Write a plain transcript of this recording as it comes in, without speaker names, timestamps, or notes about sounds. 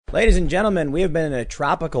Ladies and gentlemen, we have been in a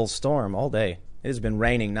tropical storm all day. It has been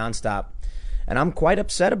raining nonstop. And I'm quite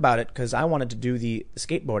upset about it because I wanted to do the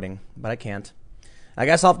skateboarding, but I can't. I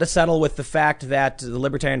guess I'll have to settle with the fact that the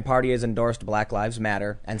Libertarian Party has endorsed Black Lives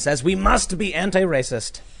Matter and says we must be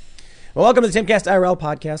anti-racist. Well, welcome to the Timcast IRL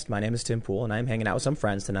podcast. My name is Tim Pool, and I'm hanging out with some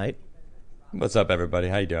friends tonight. What's up, everybody?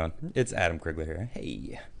 How you doing? It's Adam Krigler here.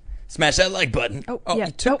 Hey. Smash that like button. Oh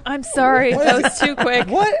yeah. I'm sorry. That was too quick.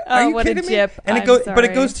 What? Are you what kidding a me? jip. And but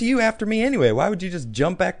it goes to you after me anyway. Why would you just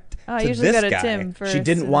jump back I to usually this go to guy? Tim first. She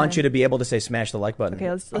didn't want you to be able to say smash the like button. Okay,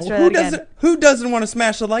 let's try that again. Who doesn't want to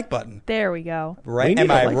smash the like button? There we go. Right? Am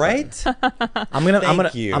I right? I'm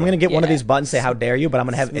gonna get one of these buttons. Say how dare you, but I'm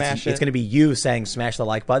gonna have it's gonna be you saying smash the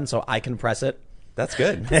like button so I can press it. That's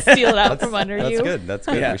good. Steal it out from under you. That's good. That's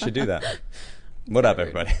good. Yeah. We should do that. What up,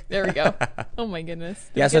 everybody? There we go. Oh my goodness.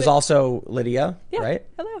 Yes, there's also Lydia, Yeah. right?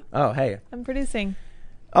 Hello. Oh, hey. I'm producing.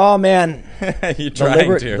 Oh, man. You're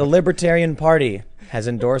trying to. The Libertarian Party has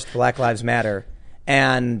endorsed Black Lives Matter,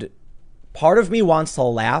 and part of me wants to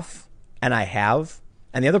laugh, and I have,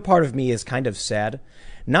 and the other part of me is kind of sad.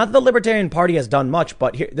 Not that the Libertarian Party has done much,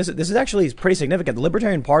 but here, this is actually pretty significant. The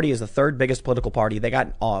Libertarian Party is the third biggest political party. They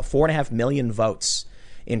got 4.5 million votes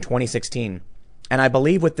in 2016. And I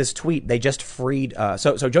believe with this tweet, they just freed...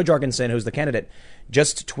 So Joe Jorgensen, who's the candidate,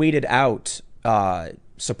 just tweeted out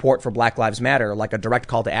support for Black Lives Matter, like a direct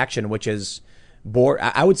call to action, which is...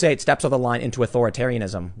 I would say it steps over the line into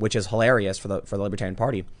authoritarianism, which is hilarious for the Libertarian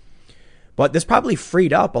Party. But this probably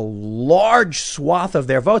freed up a large swath of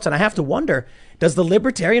their votes. And I have to wonder, does the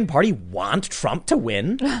Libertarian Party want Trump to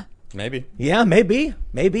win? Maybe. Yeah, maybe.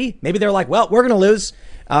 Maybe they're like, well, we're going to lose.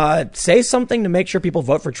 Say something to make sure people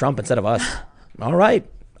vote for Trump instead of us. All right.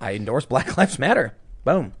 I endorse Black Lives Matter.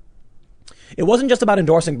 Boom. It wasn't just about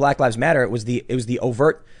endorsing Black Lives Matter. It was the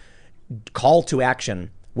overt call to action,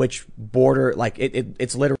 which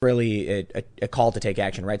it's literally a call to take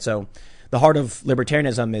action, right? So the heart of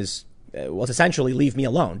libertarianism is, it's essentially leave me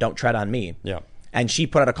alone. Don't tread on me. Yeah. And she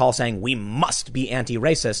put out a call saying we must be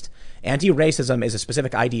anti-racist. Anti-racism is a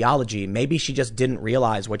specific ideology. Maybe she just didn't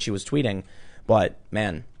realize what she was tweeting. But,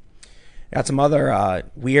 man, got some other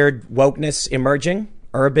weird wokeness emerging.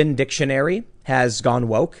 Urban Dictionary has gone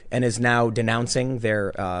woke and is now denouncing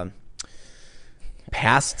their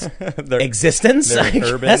past existence.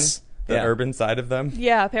 The urban side of them.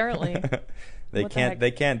 Yeah, apparently. They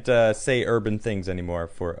can't say urban things anymore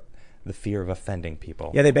for the fear of offending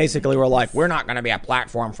people. Yeah, they basically were like, we're not going to be a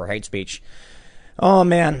platform for hate speech. Oh,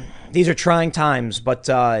 man, these are trying times. But,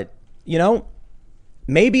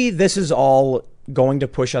 maybe this is all going to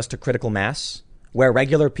push us to critical mass, where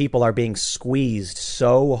regular people are being squeezed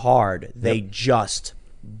so hard they just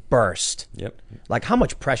burst. Yep. Like, how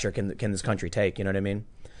much pressure can this country take? You know what I mean?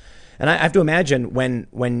 And I have to imagine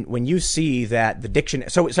when you see that the dictionary,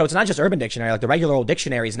 so it's not just Urban Dictionary, like the regular old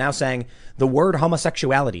dictionary is now saying the word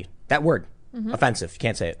homosexuality, that word, offensive. You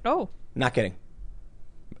can't say it. Oh. Not kidding.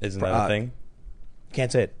 Isn't that a thing?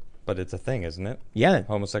 Can't say it. But it's a thing, isn't it? Yeah.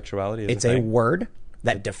 Homosexuality is it's a thing. a word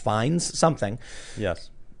that defines something. Yes.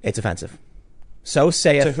 It's offensive. So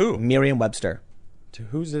saith To who? Merriam-Webster. To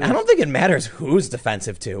who's it? I don't think it matters who's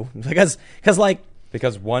defensive to, because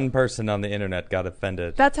one person on the internet got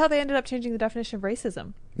offended. That's how they ended up changing the definition of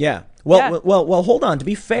racism. yeah. Well, hold on. To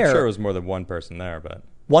be fair, I'm sure it was more than one person there, but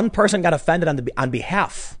one person got offended on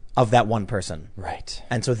behalf of that one person. right.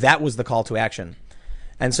 And so that was the call to action.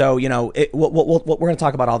 And so, we're going to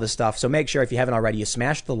talk about all this stuff. So make sure if you haven't already, you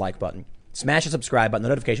smash the like button, smash the subscribe button, the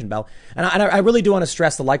notification bell. And I really do want to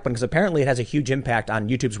stress the like button because apparently it has a huge impact on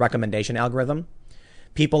YouTube's recommendation algorithm.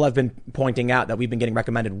 People have been pointing out that we've been getting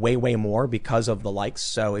recommended way, way more because of the likes.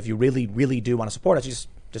 So if you really, really do want to support us, just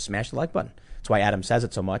smash the like button. That's why Adam says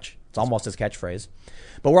it so much. It's almost his catchphrase.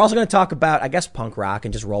 But we're also going to talk about, I guess, punk rock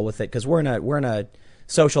and just roll with it because we're in a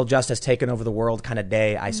social justice taking over the world kind of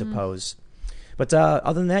day, I suppose. But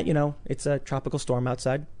other than that, it's a tropical storm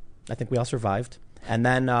outside. I think we all survived. And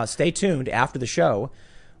then stay tuned after the show.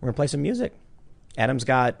 We're going to play some music. Adam's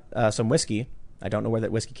got some whiskey. I don't know where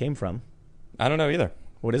that whiskey came from. I don't know either.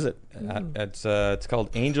 What is it? It's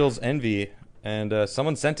called Angel's Envy, and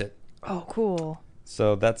someone sent it. Oh, cool.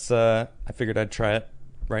 So that's I figured I'd try it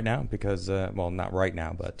right now because not right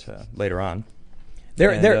now, but later on.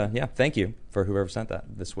 Thank you for whoever sent that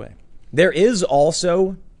this way. There is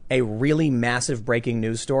also a really massive breaking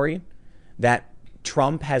news story that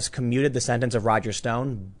Trump has commuted the sentence of Roger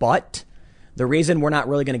Stone, but the reason we're not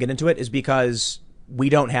really going to get into it is because we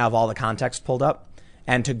don't have all the context pulled up.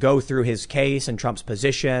 And to go through his case and Trump's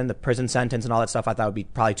position, the prison sentence and all that stuff, I thought would be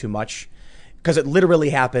probably too much. because it literally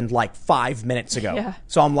happened like 5 minutes ago. Yeah.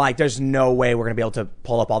 So I'm like, there's no way we're going to be able to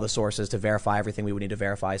pull up all the sources to verify everything we would need to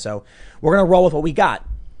verify. So we're going to roll with what we got.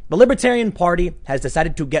 The Libertarian Party has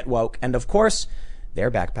decided to get woke, and of course,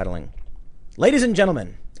 they're backpedaling. Ladies and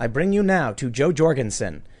gentlemen, I bring you now to Jo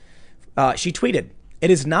Jorgensen. She tweeted,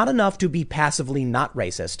 "It is not enough to be passively not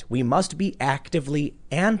racist. We must be actively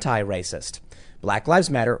anti-racist. Black Lives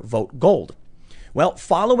Matter, vote gold." Well,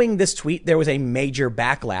 following this tweet, there was a major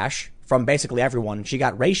backlash from basically everyone. She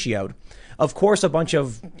got ratioed. Of course, a bunch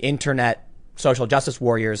of internet social justice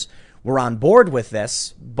warriors were on board with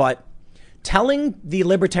this, but telling the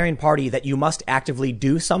Libertarian Party that you must actively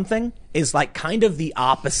do something is like kind of the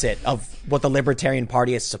opposite of what the Libertarian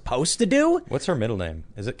Party is supposed to do. What's her middle name?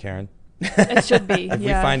 Is it Karen? It should be. If we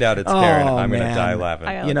find out it's Karen, I'm going to man. die laughing.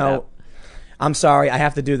 I gotta You look it know, up. I'm sorry, I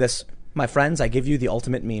have to do this. My friends, I give you the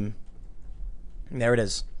ultimate meme. There it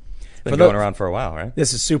is. Been going around for a while, right?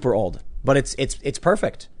 This is super old, but it's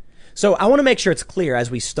perfect. So I want to make sure it's clear as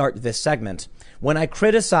we start this segment. When I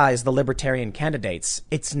criticize the Libertarian candidates,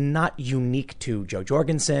 it's not unique to Jo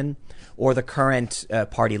Jorgensen or the current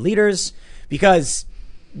party leaders, because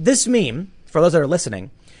this meme, for those that are listening,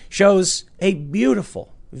 shows a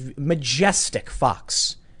beautiful, majestic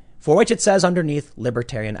fox, for which it says underneath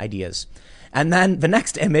Libertarian ideas. And then the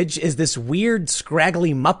next image is this weird,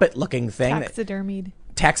 scraggly Muppet-looking thing. Taxidermied.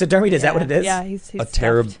 Taxidermied, is that what it is? Yeah, he's A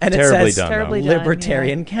terrible, And it terribly says done. terribly though. done.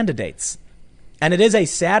 Libertarian candidates. And it is a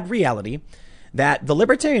sad reality that the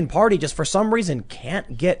Libertarian Party just for some reason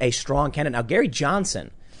can't get a strong candidate. Now, Gary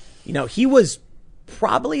Johnson, you know, he was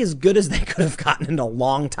probably as good as they could have gotten in a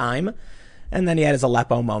long time. And then he had his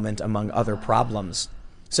Aleppo moment, among other problems.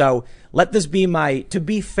 So let this be my, to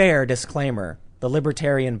be fair, disclaimer. The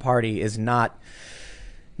Libertarian Party is not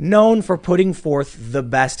known for putting forth the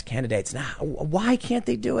best candidates. Now, why can't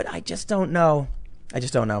they do it? I just don't know.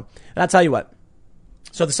 And I'll tell you what.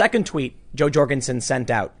 So the second tweet Jo Jorgensen sent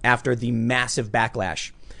out after the massive backlash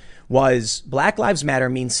was, "Black Lives Matter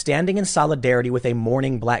means standing in solidarity with a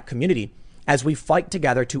mourning black community as we fight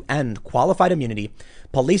together to end qualified immunity,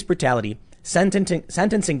 police brutality,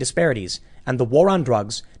 sentencing disparities, and the war on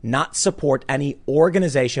drugs, not support any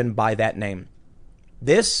organization by that name."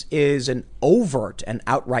 This is an overt and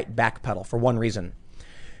outright backpedal for one reason.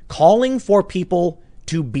 Calling for people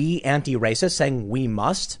to be anti-racist, saying we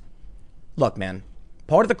must. Look, man,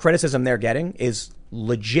 part of the criticism they're getting is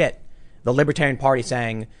legit. The Libertarian Party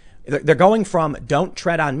saying they're going from "don't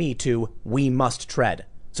tread on me" to "we must tread."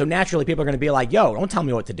 So naturally, people are going to be like, yo, don't tell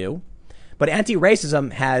me what to do. But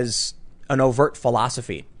anti-racism has an overt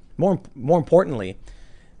philosophy. More importantly,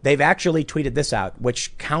 they've actually tweeted this out,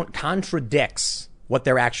 which contradicts what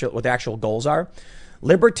their actual goals are.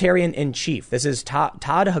 Libertarian in chief. This is Todd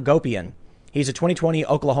Hagopian. He's a 2020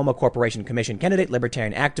 Oklahoma Corporation Commission candidate,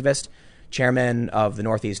 libertarian activist, chairman of the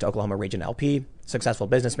Northeast Oklahoma Region LP, successful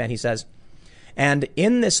businessman, he says. And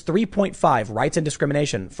in this 3.5 rights and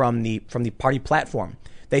discrimination from the party platform,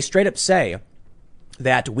 they straight up say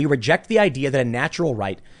that we reject the idea that a natural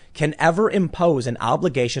right can ever impose an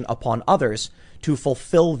obligation upon others to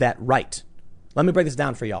fulfill that right. Let me break this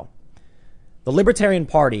down for y'all. The Libertarian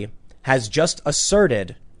Party has just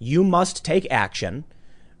asserted you must take action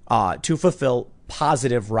to fulfill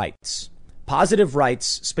positive rights. Positive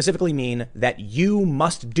rights specifically mean that you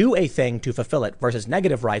must do a thing to fulfill it versus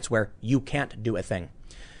negative rights where you can't do a thing.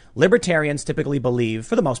 Libertarians typically believe,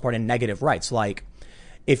 for the most part, in negative rights. Like,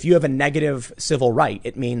 if you have a negative civil right,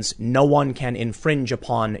 it means no one can infringe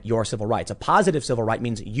upon your civil rights. A positive civil right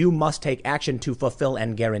means you must take action to fulfill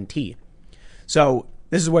and guarantee. So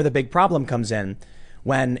this is where the big problem comes in,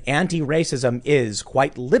 when anti-racism is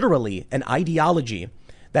quite literally an ideology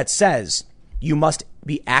that says you must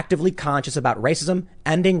be actively conscious about racism,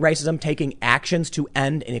 ending racism, taking actions to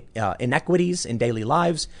end inequities in daily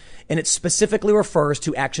lives. And it specifically refers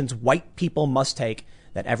to actions white people must take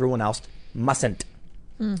that everyone else mustn't.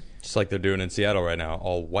 Just like they're doing in Seattle right now.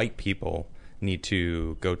 All white people need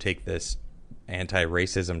to go take this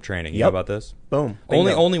anti-racism training. You know about this? Boom.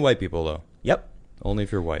 Only white people, though. Yep. Only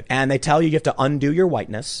if you're white. And they tell you have to undo your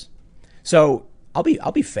whiteness. So I'll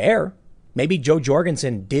be fair. Maybe Jo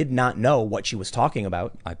Jorgensen did not know what she was talking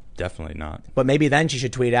about. I definitely not. But maybe then she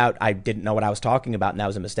should tweet out, "I didn't know what I was talking about, and that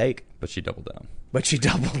was a mistake." But she doubled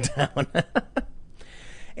down.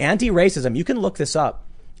 Anti-racism, you can look this up.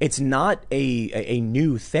 It's not a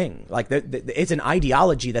new thing. Like it's an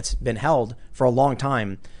ideology that's been held for a long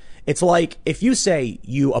time. It's like if you say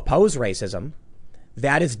you oppose racism,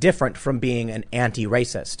 that is different from being an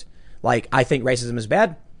anti-racist. Like, I think racism is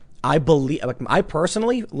bad. I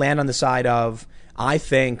personally land on the side of, I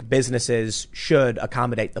think businesses should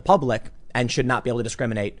accommodate the public and should not be able to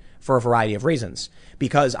discriminate for a variety of reasons.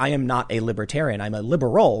 Because I am not a libertarian. I'm a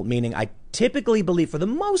liberal, meaning I typically believe for the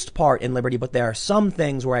most part in liberty, but there are some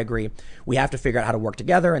things where I agree we have to figure out how to work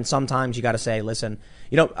together. And sometimes you got to say, listen,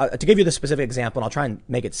 to give you the specific example, and I'll try and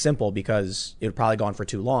make it simple because it would probably go on for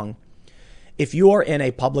too long. If you are in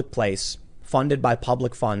a public place funded by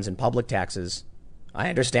public funds and public taxes, I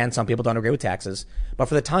understand some people don't agree with taxes, but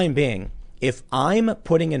for the time being, if I'm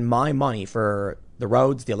putting in my money for the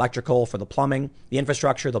roads, the electrical, for the plumbing, the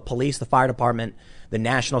infrastructure, the police, the fire department, the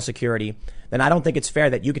national security, then I don't think it's fair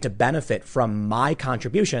that you get to benefit from my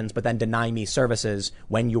contributions, but then deny me services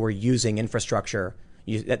when you're using infrastructure.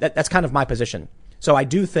 That's kind of my position. So I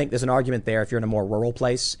do think there's an argument there if you're in a more rural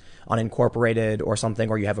place, unincorporated or something,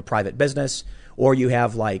 or you have a private business, or you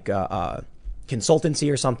have like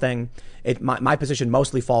consultancy or something. My position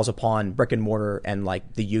mostly falls upon brick and mortar and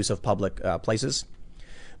like the use of public places.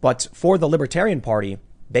 But for the Libertarian Party,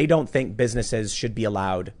 they don't think businesses should be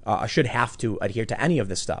allowed, should have to adhere to any of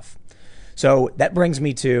this stuff. So that brings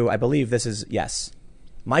me to, I believe this is, yes,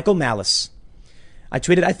 Michael Malice. I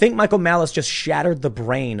tweeted, I think Michael Malice just shattered the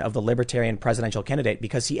brain of the Libertarian presidential candidate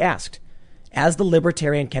because he asked, as the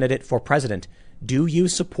Libertarian candidate for president, do you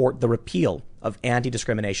support the repeal of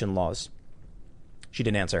anti-discrimination laws? She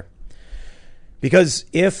didn't answer. Because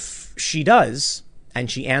if she does, and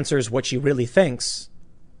she answers what she really thinks,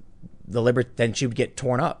 then she would get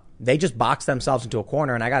torn up. They just box themselves into a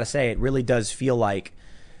corner, and I got to say, it really does feel like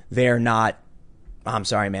they're not. I'm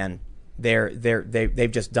sorry, man.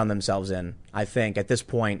 They've just done themselves in. I think at this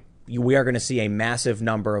point, we are going to see a massive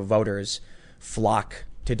number of voters flock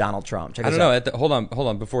to Donald Trump. I don't know. Hold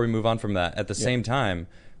on. Before we move on from that, at the same time,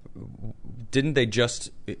 didn't they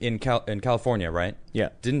just in California, right? Yeah.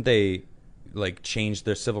 Didn't they like change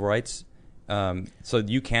their civil rights? So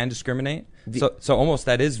you can discriminate. So almost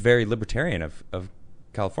that is very libertarian of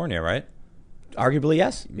California, right? Arguably,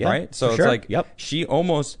 yes. Yeah, right. So it's sure. like Yep. it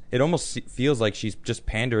almost feels like she's just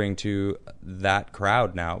pandering to that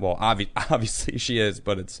crowd now. Well, obviously she is,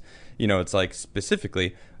 but it's it's like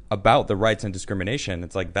specifically about the rights and discrimination.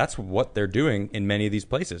 It's like that's what they're doing in many of these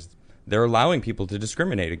places. They're allowing people to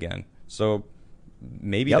discriminate again. So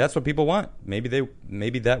maybe that's what people want. Maybe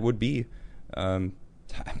that would be. I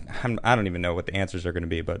don't even know what the answers are going to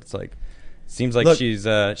be, but it's like seems like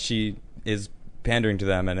she is pandering to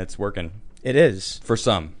them, and it's working. It is for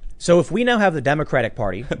some. So if we now have the Democratic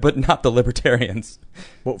Party, but not the Libertarians.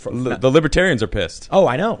 Well, the Libertarians are pissed. Oh,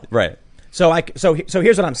 I know. Right. So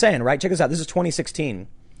here's what I'm saying. Right. Check this out. This is 2016.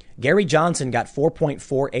 Gary Johnson got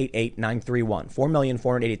 4.488931,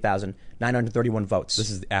 4,488,931 votes. This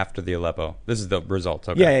is after the Aleppo. This is the results.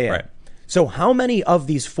 Okay. Yeah. Right. So how many of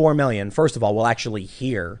these 4 million, first of all, will actually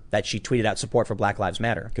hear that she tweeted out support for Black Lives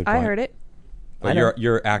Matter? Good point. I heard it. But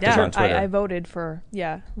you're active on Twitter. I voted for,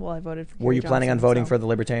 I voted for Were you planning on Johnson, voting for the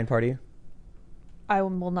Libertarian Party? I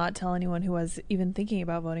will not tell anyone who was even thinking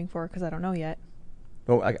about voting for because I don't know yet.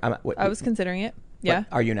 Well, I was considering it. Yeah.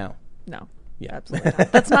 Are you now? No. Yeah. Absolutely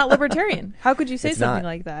not. That's not libertarian. How could you say It's something not.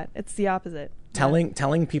 like that? It's the opposite.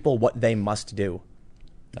 Telling people what they must do.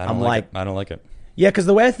 I don't like it. Yeah, because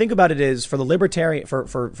the way I think about it is for the Libertarian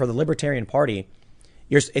for the Libertarian Party,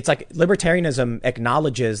 it's like libertarianism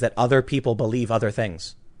acknowledges that other people believe other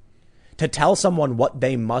things. To tell someone what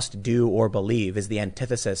they must do or believe is the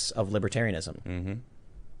antithesis of libertarianism. Mm-hmm.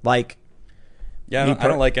 Like, I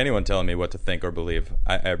don't like anyone telling me what to think or believe.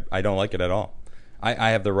 I don't like it at all. I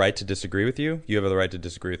have the right to disagree with you. You have the right to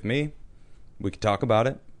disagree with me. We can talk about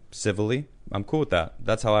it civilly. I'm cool with that.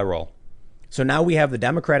 That's how I roll. So now we have the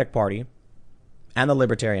Democratic Party and the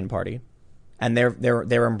Libertarian Party, and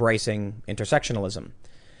they're embracing intersectionalism.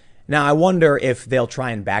 Now, I wonder if they'll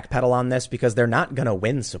try and backpedal on this because they're not going to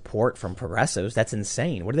win support from progressives. That's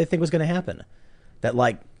insane. What do they think was going to happen? That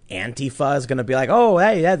like Antifa is going to be like, oh,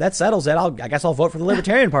 hey, yeah, that settles it. I guess I'll vote for the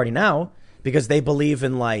Libertarian Party now because they believe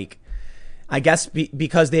in like, I guess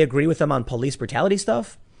because they agree with them on police brutality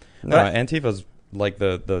stuff. No, Antifa's like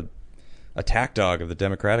the attack dog of the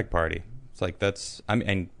Democratic Party. It's like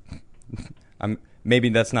maybe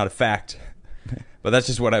that's not a fact, but that's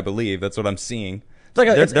just what I believe. That's what I'm seeing.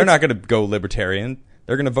 They're not going to go libertarian.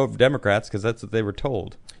 They're going to vote for Democrats because that's what they were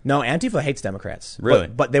told. No, Antifa hates Democrats. Really?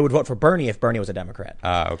 But they would vote for Bernie if Bernie was a Democrat.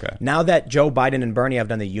 Okay. Now that Joe Biden and Bernie have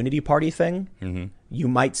done the Unity Party thing, you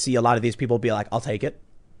might see a lot of these people be like, I'll take it.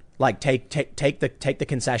 Like, take the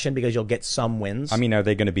concession because you'll get some wins. I mean, are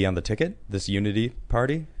they going to be on the ticket, this Unity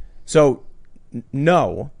Party? So,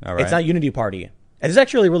 no. All right. It's not Unity Party. It's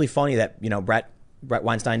actually really funny that, Brett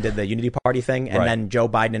Weinstein did the Unity Party thing, and then Joe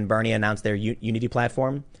Biden and Bernie announced their Unity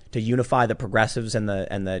platform to unify the progressives and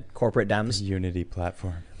the corporate Dems. Unity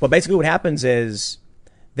platform. But basically what happens is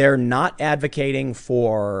They're not advocating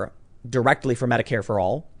for directly for Medicare for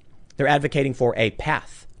all. They're advocating for a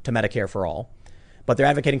path to Medicare for all, but they're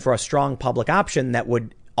advocating for a strong public option that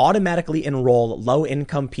would automatically enroll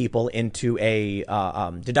low-income people into a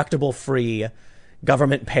deductible-free,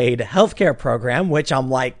 government-paid healthcare program, which I'm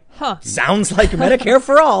like, sounds like Medicare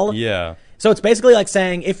for all. Yeah. So it's basically like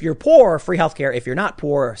saying, if you're poor, free healthcare. If you're not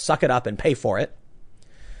poor, suck it up and pay for it.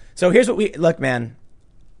 So here's what look, man.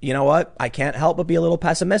 You know what? I can't help but be a little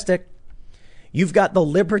pessimistic. You've got the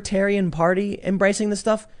Libertarian Party embracing this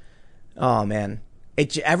stuff. Oh, man.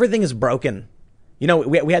 Everything is broken. You know,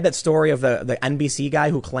 we had that story of the NBC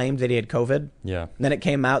guy who claimed that he had COVID. Yeah. And then it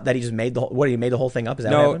came out that he just made he made the whole thing up? Is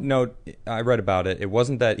that No, what happened? no, I read about it. It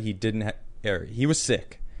wasn't that he didn't he was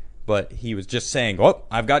sick, but he was just saying, "Oh,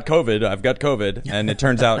 I've got COVID," and it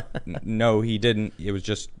turns out no, he didn't. It was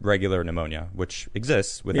just regular pneumonia, which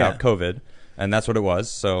exists without COVID, and that's what it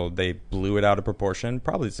was. So they blew it out of proportion.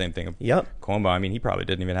 Probably the same thing of Cuomo. I mean, he probably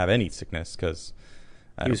didn't even have any sickness because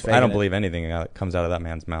I don't believe anything that comes out of that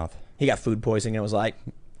man's mouth. He got food poisoning and was like,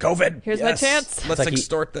 COVID. Here's my chance. Let's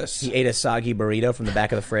extort this. He ate a soggy burrito from the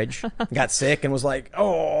back of the fridge, got sick, and was like,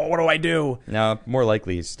 oh, what do I do? No, more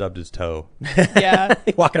likely he stubbed his toe. Yeah.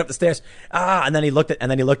 Walking up the stairs. And then he looked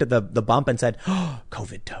at the bump and said, oh,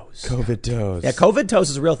 COVID toes. COVID toes. Yeah, COVID toes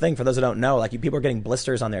is a real thing for those who don't know. Like, people are getting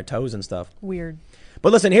blisters on their toes and stuff. Weird.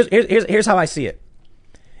 But listen, here's how I see it.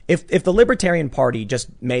 If the Libertarian Party just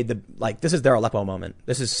made this is their Aleppo moment.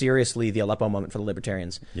 This is seriously the Aleppo moment for the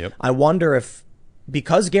Libertarians. Yep. I wonder if,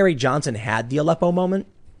 because Gary Johnson had the Aleppo moment,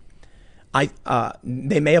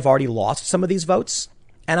 they may have already lost some of these votes.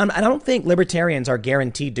 And I don't think Libertarians are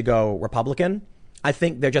guaranteed to go Republican. I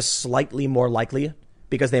think they're just slightly more likely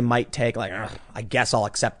because they might take I guess I'll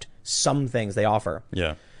accept some things they offer.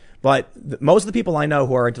 Yeah. But most of the people I know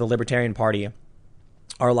who are into the Libertarian Party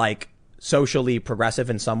are like socially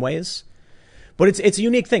progressive in some ways. But it's a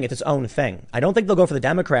unique thing. It's its own thing. I don't think they'll go for the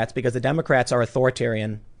Democrats because the Democrats are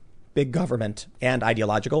authoritarian, big government, and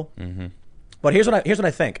ideological. Mm-hmm. But here's what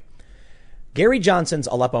I think. Gary Johnson's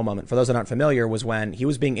Aleppo moment, for those that aren't familiar, was when he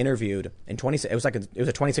was being interviewed in it was a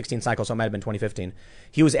 2016 cycle, so it might have been 2015.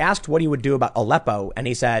 He was asked what he would do about Aleppo, and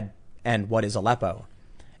he said, "And what is Aleppo?"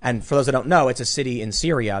 And for those that don't know, it's a city in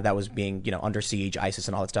Syria that was being, under siege, ISIS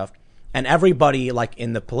and all that stuff. And everybody, like,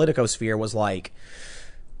 in the politicosphere was like,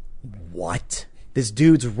 what? This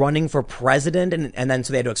dude's running for president? And then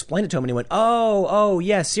so they had to explain it to him, and he went, oh,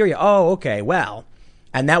 yeah, Syria. Oh, okay, well.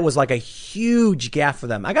 And that was like a huge gaffe for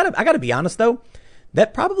them. I gotta be honest, though.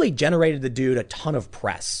 That probably generated the dude a ton of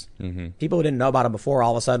press. Mm-hmm. People who didn't know about him before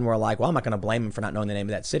all of a sudden were like, well, I'm not going to blame him for not knowing the name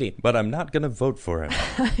of that city. But I'm not going to vote for him.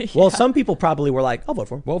 Yeah. Well, some people probably were like, I'll vote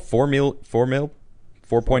for him. Well,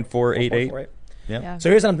 4.488. Yeah. So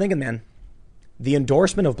here's what I'm thinking, man. The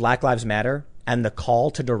endorsement of Black Lives Matter and the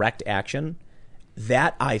call to direct action,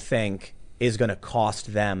 that I think is going to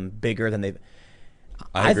cost them bigger than they've.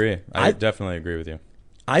 I agree. I definitely agree with you.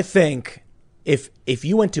 I think if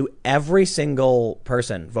you went to every single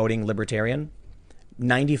person voting Libertarian,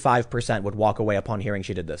 95% would walk away upon hearing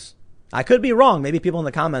she did this. I could be wrong. Maybe people in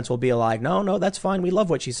the comments will be like, no, that's fine. We love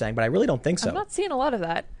what she's saying. But I really don't think so. I'm not seeing a lot of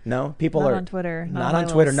that. No, people Not are on Twitter. Not on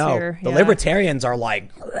Twitter, no. The Libertarians are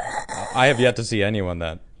like, I have yet to see anyone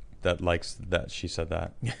that likes that she said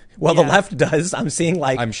that. well, the left does. I'm seeing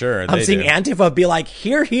I'm sure I'm seeing do. Antifa be like,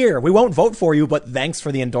 here. We won't vote for you, but thanks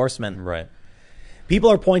for the endorsement. Right.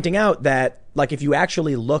 People are pointing out that, like, if you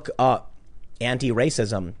actually look up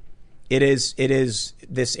anti-racism, it is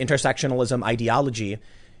this intersectionalism ideology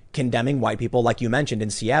condemning white people, like you mentioned in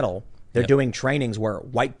Seattle. They're doing trainings where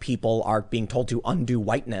white people are being told to undo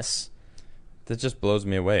whiteness. That just blows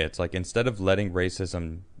me away. It's like, instead of letting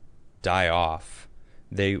racism die off,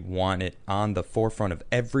 they want it on the forefront of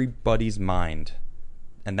everybody's mind.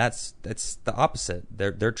 And that's the opposite.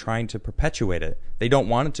 They're trying to perpetuate it. They don't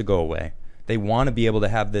want it to go away. They want to be able to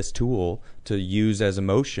have this tool to use as an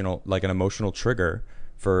emotional trigger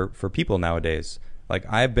for people nowadays. Like,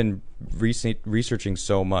 I've been researching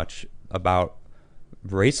so much about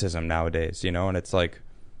racism nowadays, and it's like,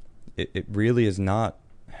 it really is not,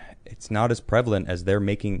 it's not as prevalent as they're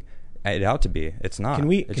making it out to be. It's not.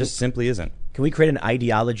 It just simply isn't. Can we create an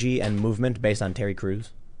ideology and movement based on Terry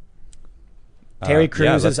Crews? Terry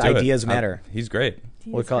Crews' ideas matter. He's great.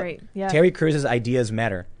 He's great. Yeah. Terry Crews' ideas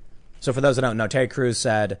matter. So for those that don't know, Terry Crews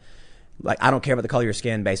said, like, I don't care about the color of your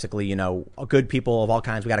skin. Basically, good people of all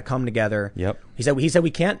kinds. We got to come together. Yep. He said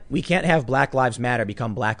we can't have Black Lives Matter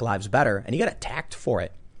become Black Lives Better, and he got attacked for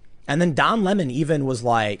it. And then Don Lemon even was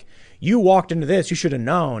like, you walked into this, you should have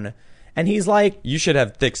known. And he's like, you should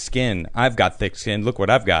have thick skin. I've got thick skin. Look what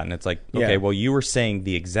I've got. And it's like, okay, Yeah. well, you were saying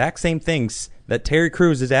the exact same things that Terry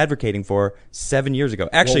Crews is advocating for 7 years ago.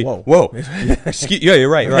 Actually, Whoa. Yeah, you're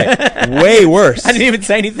right. Way worse. I didn't even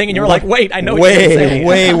say anything, and you were like, wait, I know what you're saying.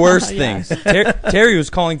 Way worse things. Terry was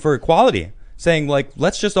calling for equality, saying, like,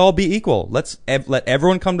 let's just all be equal. Let's let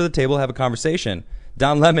everyone come to the table, have a conversation.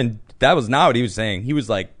 Don Lemon, that was not what he was saying. He was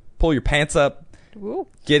like, pull your pants up. Woo.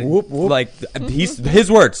 Get Whoop, whoop. like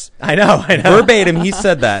his words. I know. Verbatim, he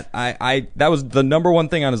said that. I that was the number one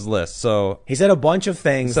thing on his list. So He said a bunch of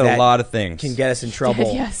things said that a lot of things can get us in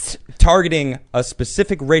trouble. Yes. targeting a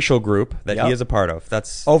specific racial group that Yep. he is a part of.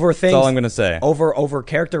 That's Over things. That's all I'm going to say.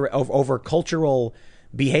 Over cultural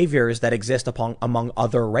behaviors that exist among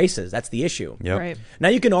other races. That's the issue. Yep. Right. Now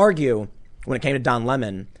you can argue when it came to Don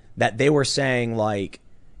Lemon that they were saying like,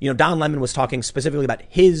 Don Lemon was talking specifically about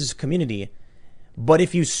his community. But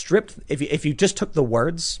if you if you just took the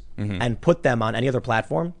words and put them on any other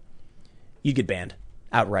platform, you get banned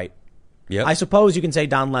outright. Yep. I suppose you can say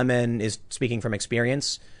Don Lemon is speaking from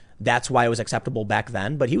experience. That's why it was acceptable back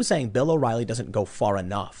then. But he was saying Bill O'Reilly doesn't go far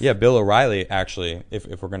enough. Yeah, Bill O'Reilly, actually, if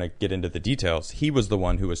we're going to get into the details, he was the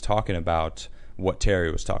one who was talking about what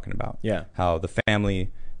Terry was talking about. Yeah. How the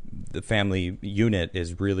family unit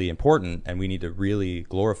is really important, and we need to really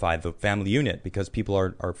glorify the family unit because people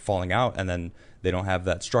are falling out, and then they don't have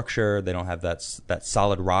that structure, they don't have that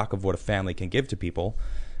solid rock of what a family can give to people.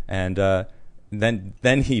 And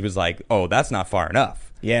then he was like, oh, that's not far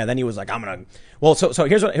enough. Yeah, then he was like, I'm going to... Well, so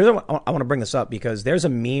here's what I want to bring this up because there's a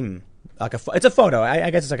meme. It's a photo. I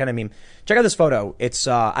guess it's a kind of meme. Check out this photo. It's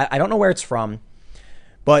I don't know where it's from,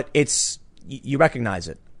 but you recognize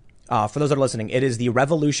it. For those that are listening, it is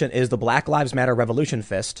the Black Lives Matter Revolution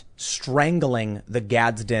fist strangling the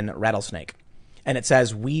Gadsden rattlesnake. And it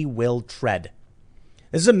says, "We will tread."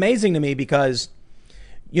 This is amazing to me because,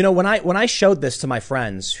 when I showed this to my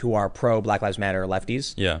friends who are pro Black Lives Matter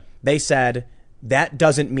lefties, Yeah. they said, that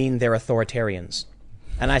doesn't mean they're authoritarians.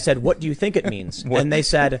 And I said, what do you think it means? And they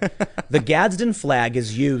said, the Gadsden flag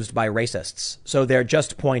is used by racists. So they're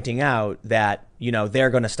just pointing out that, they're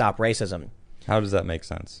going to stop racism. How does that make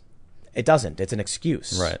sense? It doesn't. It's an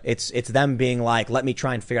excuse. Right. It's them being like, let me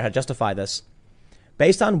try and figure out how to justify this.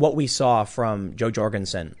 Based on what we saw from Joe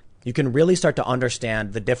Jorgensen, you can really start to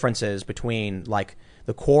understand the differences between like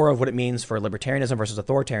the core of what it means for libertarianism versus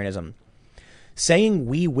authoritarianism. Saying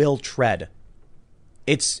we will tread,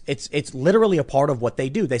 it's literally a part of what they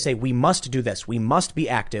do. They say we must do this. We must be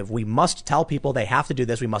active. We must tell people they have to do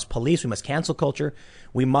this. We must police. We must cancel culture.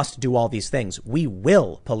 We must do all these things. We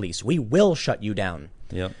will police. We will shut you down.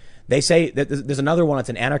 Yep. They say that there's another one. It's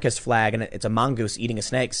an anarchist flag, and it's a mongoose eating a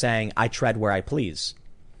snake, saying, "I tread where I please."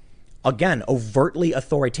 Again, overtly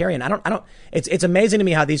authoritarian. It's amazing to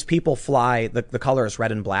me how these people fly the colors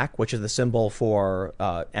red and black, which is the symbol for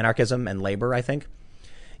anarchism and labor, I think.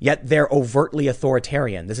 Yet they're overtly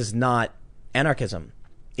authoritarian. This is not anarchism.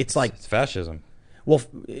 It's like, It's fascism. well,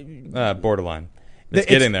 Borderline. It's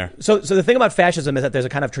getting there. So the thing about fascism is that there's a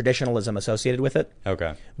kind of traditionalism associated with it.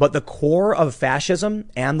 Okay. But the core of fascism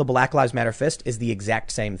and the Black Lives Matter fist is the exact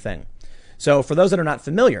same thing. So for those that are not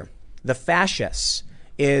familiar, the fascists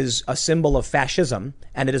is a symbol of fascism,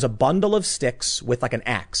 and it is a bundle of sticks with like an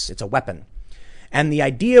axe. It's a weapon. And the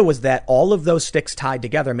idea was that all of those sticks tied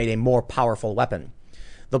together made a more powerful weapon.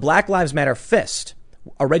 The Black Lives Matter fist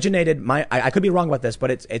originated, I could be wrong about this,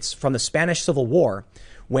 but it's from the Spanish Civil War,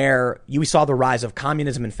 where we saw the rise of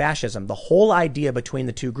communism and fascism. The whole idea between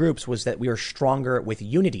the two groups was that we are stronger with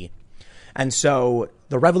unity. And so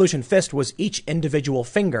the Revolution Fist was each individual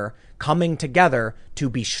finger coming together to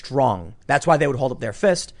be strong. That's why they would hold up their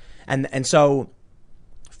fist. And so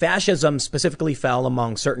fascism specifically fell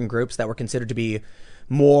among certain groups that were considered to be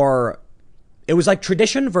more, it was like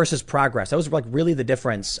tradition versus progress. That was like really the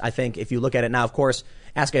difference, I think, if you look at it now. Of course,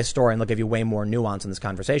 ask a historian, they'll give you way more nuance in this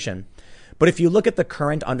conversation. But if you look at the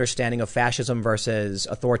current understanding of fascism versus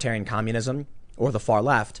authoritarian communism or the far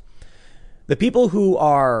left, the people who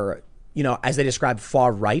are, as they describe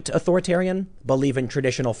far right authoritarian, believe in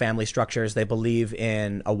traditional family structures. They believe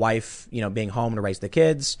in a wife, being home to raise the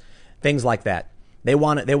kids, things like that. They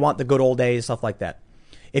want the good old days, stuff like that.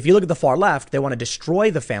 If you look at the far left, they want to destroy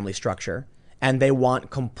the family structure, and they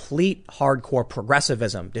want complete hardcore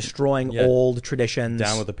progressivism, destroying old traditions.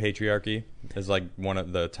 Down with the patriarchy is like one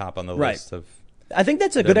of the top on the Right. list of. I think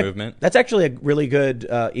that's a Their good movement. That's actually a really good,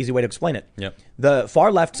 easy way to explain it. Yep. The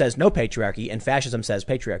far left says no patriarchy, and fascism says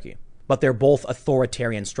patriarchy, but they're both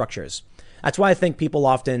authoritarian structures. That's why I think people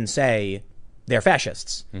often say they're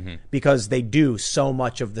fascists, because they do so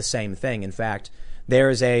much of the same thing. In fact,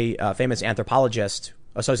 there's a famous anthropologist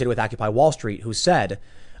associated with Occupy Wall Street who said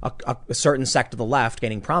a certain sect of the left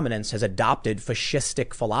gaining prominence has adopted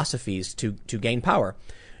fascistic philosophies to gain power.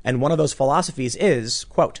 And one of those philosophies is,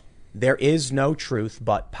 quote, there is no truth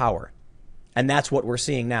but power. And that's what we're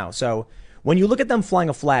seeing now. So when you look at them flying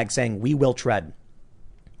a flag saying, we will tread,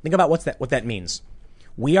 think about what that means.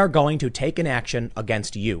 We are going to take an action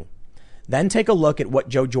against you. Then take a look at what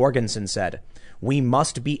Joe Jorgensen said. We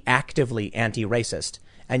must be actively anti-racist.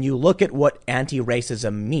 And you look at what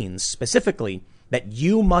anti-racism means, specifically that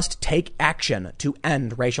you must take action to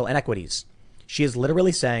end racial inequities. She is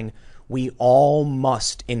literally saying we all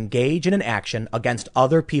must engage in an action against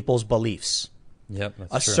other people's beliefs. Yep,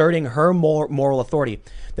 that's asserting true. her moral authority.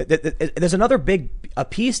 There's another big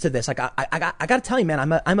piece to this. Like I got to tell you,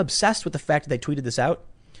 man, I'm obsessed with the fact that they tweeted this out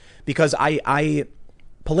because I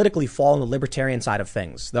politically fall on the libertarian side of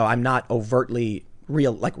things, though I'm not overtly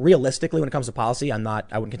realistically when it comes to policy. I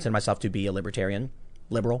wouldn't consider myself to be a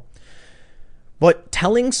liberal. But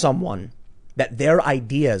telling someone that their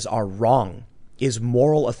ideas are wrong is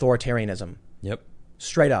moral authoritarianism. Yep.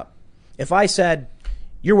 Straight up. If I said,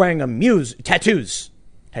 you're wearing tattoos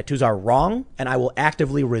are wrong, and I will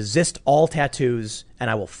actively resist all tattoos, and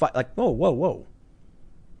I will fight, like, whoa.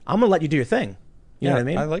 I'm going to let you do your thing. You know what I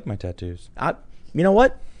mean? I like my tattoos. You know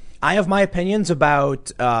what? I have my opinions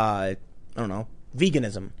about, I don't know,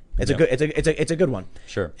 veganism. It's a good one.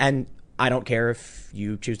 Sure. And I don't care if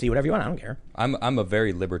you choose to eat whatever you want. I don't care. I'm a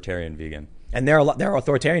very libertarian vegan. And there are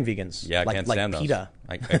authoritarian vegans. Yeah, I can't stand those. PETA.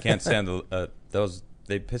 I can't stand those.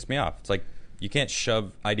 They piss me off. It's like you can't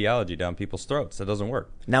shove ideology down people's throats. That doesn't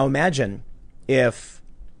work. Now imagine if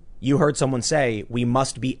you heard someone say, we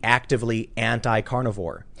must be actively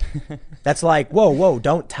anti-carnivore. That's like, whoa,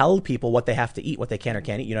 don't tell people what they have to eat, what they can or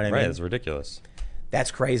can't eat. You know what I mean? Right, it's ridiculous.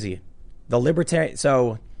 That's crazy. The libertarian,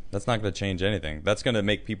 so... That's not going to change anything. That's going to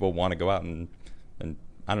make people want to go out and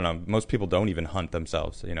I don't know, most people don't even hunt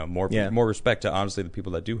themselves. You know, more respect to, honestly, the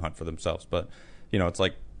people that do hunt for themselves. But, you know, it's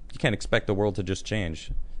like you can't expect the world to just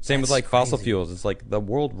change. Same with, like, fossil fuels. It's like the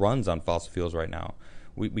world runs on fossil fuels right now.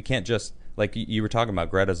 We can't just... Like you were talking about,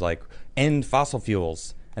 Greta's like, end fossil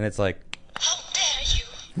fuels. And it's like... How dare you?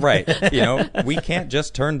 Right. You know, we can't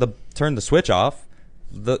just turn the switch off.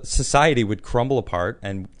 The society would crumble apart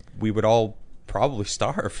and we would all probably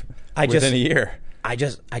starve within a year. I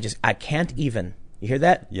can't even. You hear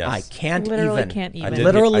that? Yes. I can't literally even. Can't even.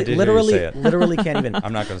 Literally can't even.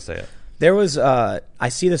 I'm not going to say it. There was, I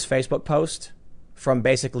see this Facebook post from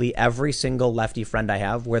basically every single lefty friend I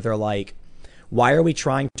have where they're like, why are we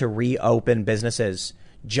trying to reopen businesses?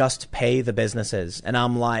 Just pay the businesses. And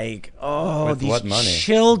I'm like, with these what money?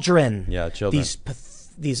 Children. Yeah, children.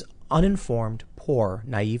 These uninformed, poor,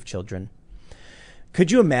 naive children.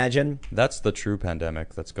 Could you imagine? That's the true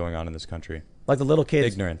pandemic that's going on in this country. Like the little kids.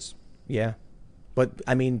 Ignorance. Yeah. But,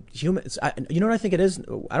 I mean, humans, you know what I think it is?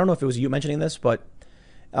 I don't know if it was you mentioning this, but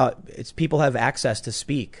it's people have access to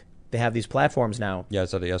speak. They have these platforms now. Yeah, I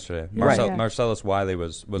said it yesterday. Right. Marcellus Wiley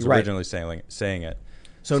was Right. originally saying it.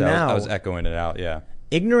 So now I was echoing it out, yeah.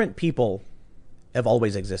 Ignorant people have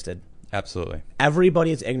always existed. Absolutely.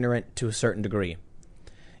 Everybody is ignorant to a certain degree.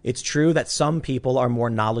 It's true that some people are more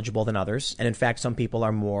knowledgeable than others. And in fact, some people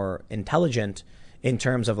are more intelligent in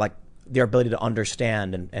terms of like their ability to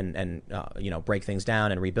understand and break things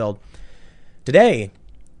down and rebuild. Today,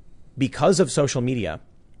 because of social media,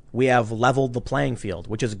 we have leveled the playing field,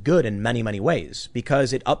 which is good in many, many ways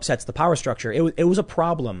because it upsets the power structure. It was a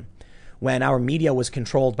problem when our media was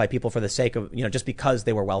controlled by people for the sake of, just because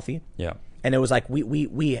they were wealthy. Yeah. And it was like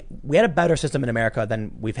we had a better system in America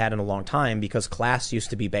than we've had in a long time because class used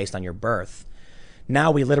to be based on your birth.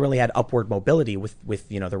 Now we literally had upward mobility with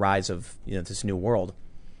the rise of this new world.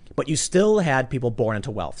 But you still had people born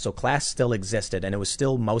into wealth. So class still existed, and it was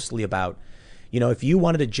still mostly about, if you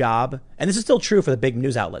wanted a job, and this is still true for the big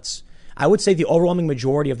news outlets. I would say the overwhelming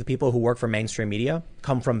majority of the people who work for mainstream media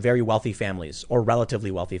come from very wealthy families or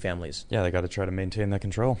relatively wealthy families. Yeah, they got to try to maintain that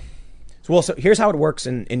control. So here's how it works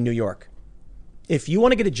in New York. If you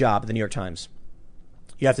want to get a job at the New York Times,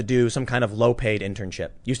 you have to do some kind of low-paid internship.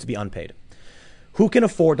 Used to be unpaid. Who can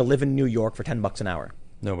afford to live in New York for $10 an hour?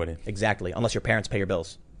 Nobody. Exactly, unless your parents pay your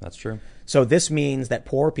bills. That's true. So this means that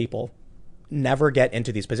poor people never get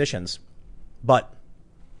into these positions. But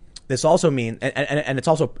this also means, and it's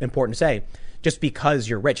also important to say, just because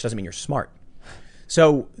you're rich doesn't mean you're smart.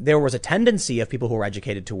 So there was a tendency of people who were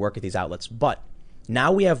educated to work at these outlets. But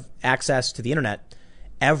now we have access to the internet.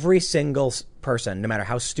 Every single person, no matter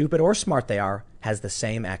how stupid or smart they are, has the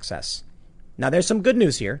same access. Now, there's some good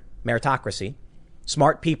news here. Meritocracy.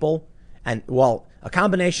 Smart people and, a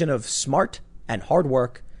combination of smart and hard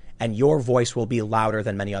work, and your voice will be louder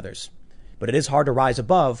than many others. But it is hard to rise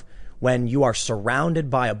above when you are surrounded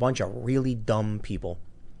by a bunch of really dumb people.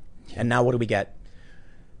 And now what do we get?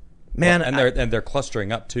 Man, well, and they're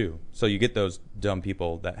clustering up too. So you get those dumb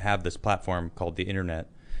people that have this platform called the internet,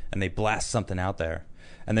 and they blast something out there,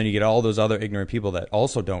 and then you get all those other ignorant people that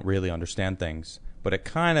also don't really understand things. But it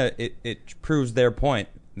kind of it proves their point.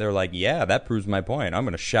 They're like, yeah, that proves my point. I'm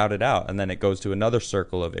going to shout it out, and then it goes to another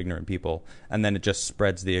circle of ignorant people, and then it just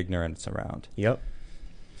spreads the ignorance around. Yep.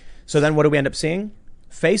 So then what do we end up seeing?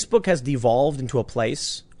 Facebook has devolved into a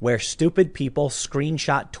place where stupid people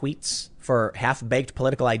screenshot tweets for half-baked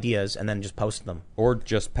political ideas and then just post them. Or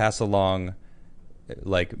just pass along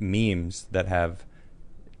like memes that have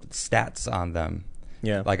stats on them.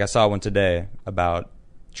 Yeah. Like I saw one today about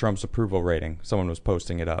Trump's approval rating. Someone was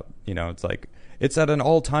posting it up. You know, it's like, it's at an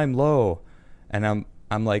all-time low. And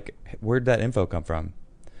I'm like, where'd that info come from?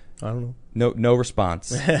 I don't know. No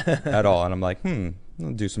response at all. And I'm like,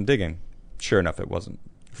 I'll do some digging. Sure enough, it wasn't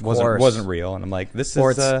real. And I'm like, this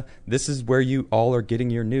is where you all are getting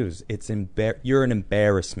your news. You're an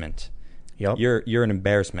embarrassment. Yep. You're an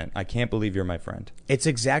embarrassment. I can't believe you're my friend. It's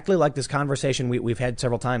exactly like this conversation we've had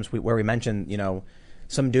several times where we mentioned,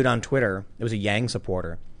 some dude on Twitter. It was a Yang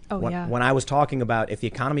supporter. When I was talking about if the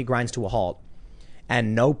economy grinds to a halt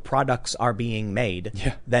and no products are being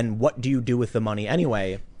made, then what do you do with the money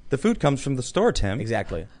anyway? The food comes from the store, Tim.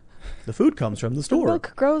 Exactly. The food comes from the store. The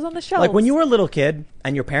milk grows on the shelf. Like when you were a little kid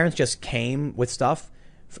and your parents just came with stuff,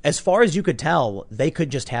 as far as you could tell, they could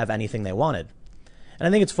just have anything they wanted. And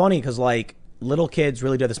I think it's funny because like little kids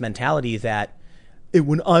really do have this mentality that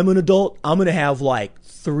when I'm an adult, I'm going to have like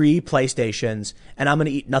 3 PlayStations and I'm going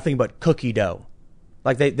to eat nothing but cookie dough.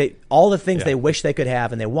 Like they all the things they wish they could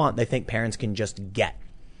have and they want, they think parents can just get.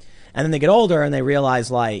 And then they get older and they realize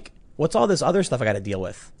like, what's all this other stuff I got to deal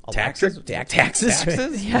with? Taxes? Taxes?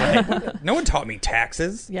 Taxes? Yeah. No one taught me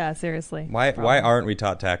taxes. Yeah, seriously. Why aren't we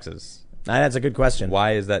taught taxes? That's a good question.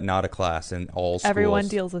 Why is that not a class in all schools? Everyone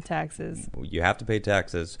deals with taxes. You have to pay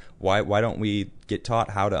taxes. Why don't we get taught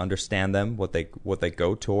how to understand them, what they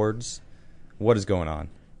go towards? What is going on?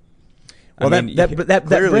 Well, that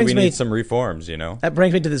clearly brings we me need some reforms, That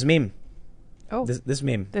brings me to this meme. Oh, this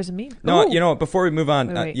meme. There's a meme. No, Ooh. Before we move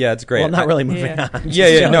on, Wait. yeah, it's great. Well, not really moving on.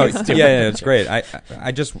 It's great.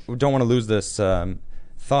 I just don't want to lose this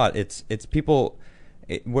thought. It's people.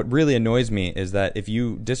 What really annoys me is that if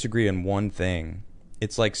you disagree on one thing,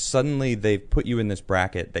 it's like suddenly they've put you in this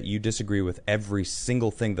bracket that you disagree with every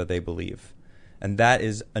single thing that they believe, and that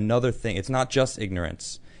is another thing. It's not just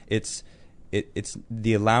ignorance. It's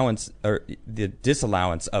the allowance or the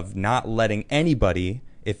disallowance of not letting anybody.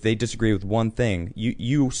 If they disagree with one thing,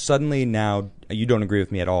 you suddenly now you don't agree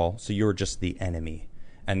with me at all, so you're just the enemy.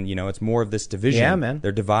 And it's more of this division. Yeah, man.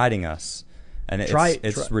 They're dividing us, and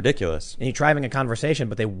it's ridiculous. And you try having a conversation,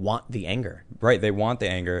 but they want the anger. Right? They want the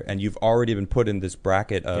anger, and you've already been put in this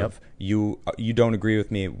bracket of you don't agree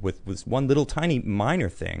with me with this one little tiny minor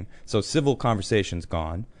thing. So civil conversation's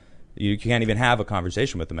gone. You can't even have a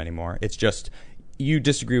conversation with them anymore. It's just. You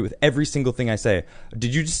disagree with every single thing I say.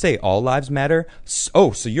 Did you just say all lives matter?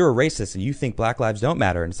 So you're a racist and you think black lives don't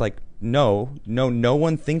matter? And it's like, no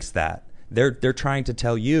one thinks that. They're trying to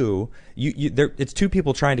tell you it's two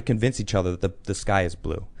people trying to convince each other that the sky is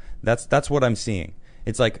blue. That's what I'm seeing.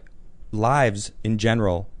 It's like lives in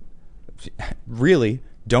general really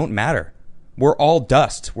don't matter. We're all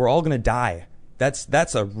dust. We're all going to die.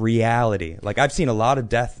 That's a reality. Like I've seen a lot of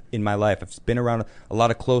death in my life. I've been around a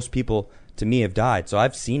lot of close people to me have died, so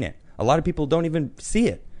I've seen it. A lot of people don't even see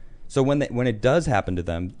it. So when it does happen to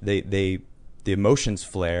them, the emotions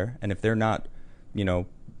flare, and if they're not,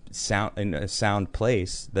 sound in a sound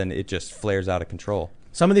place, then it just flares out of control.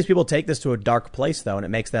 Some of these people take this to a dark place, though, and it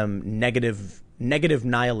makes them negative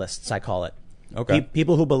nihilists. I call it. Okay.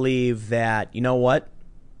 People who believe that what,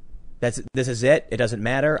 this is it. It doesn't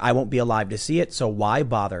matter. I won't be alive to see it, so why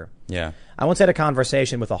bother? Yeah. I once had a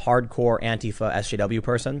conversation with a hardcore Antifa SJW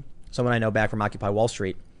person. Someone I know back from Occupy Wall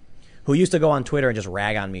Street, who used to go on Twitter and just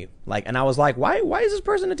rag on me. And I was like, why is this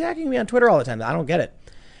person attacking me on Twitter all the time? I don't get it.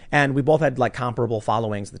 And we both had comparable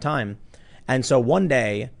followings at the time. And so one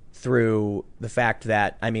day, through the fact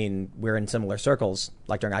that, we're in similar circles,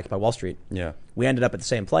 like during Occupy Wall Street, we ended up at the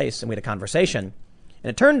same place and we had a conversation. And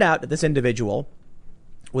it turned out that this individual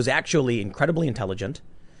was actually incredibly intelligent.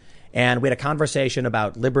 And we had a conversation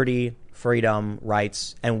about liberty, freedom,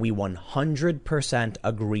 rights, and we 100%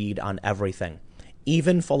 agreed on everything,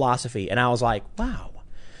 even philosophy. And I was like, wow.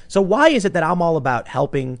 So why is it that I'm all about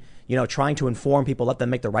helping, trying to inform people, let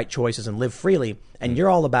them make the right choices and live freely, and you're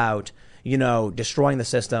all about, destroying the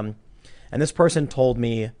system? And this person told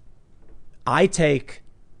me, I take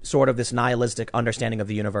sort of this nihilistic understanding of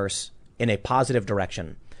the universe in a positive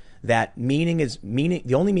direction, that meaning is meaning.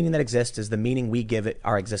 The only meaning that exists is the meaning we give it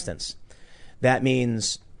our existence. That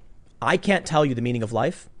means I can't tell you the meaning of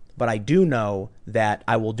life, but I do know that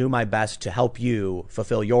I will do my best to help you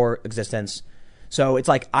fulfill your existence. So it's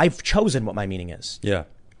like I've chosen what my meaning is. Yeah.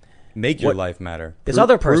 Make your life matter. This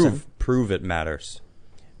other person prove it matters.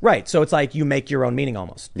 Right. So it's like you make your own meaning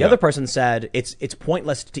almost. The other person said it's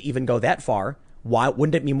pointless to even go that far. Why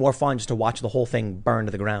wouldn't it be more fun just to watch the whole thing burn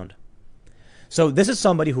to the ground? So this is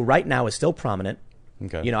somebody who right now is still prominent.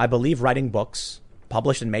 Okay. You know, I believe writing books,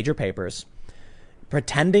 published in major papers,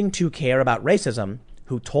 pretending to care about racism,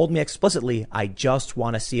 who told me explicitly, I just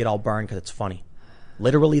want to see it all burn because it's funny.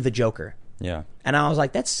 Literally the Joker. Yeah. And I was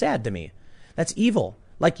like, that's sad to me. That's evil.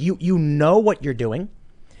 Like you know what you're doing.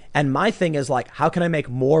 And my thing is like, how can I make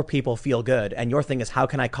more people feel good? And your thing is, how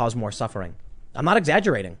can I cause more suffering? I'm not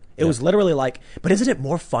exaggerating. It was literally like, but isn't it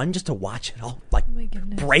more fun just to watch it all like my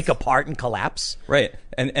goodness. break apart and collapse? Right.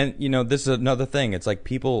 And you know, this is another thing. It's like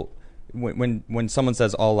people, when someone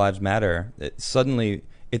says all lives matter, suddenly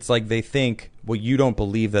it's like they think, well, you don't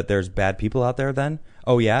believe that there's bad people out there then?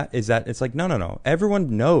 Oh yeah? Is that, it's like, no.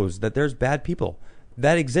 Everyone knows that there's bad people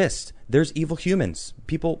that exist. There's evil humans.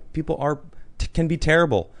 People can be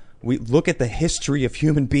terrible. We look at the history of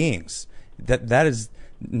human beings. That is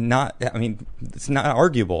not, I mean, it's not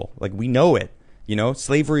arguable. Like, we know it, you know,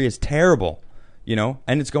 slavery is terrible, you know,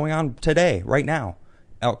 and it's going on today, right now,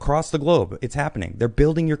 across the globe. It's happening. They're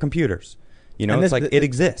building your computers, you know, it's like it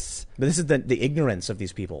exists. But this is the ignorance of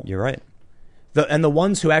these people. You're right. And the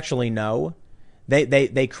ones who actually know,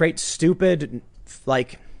 they create stupid,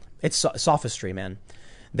 like, it's sophistry, man.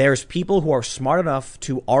 There's people who are smart enough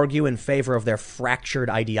to argue in favor of their fractured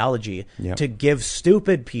ideology to give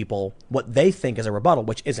stupid people what they think is a rebuttal,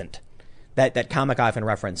 which isn't. That comic I often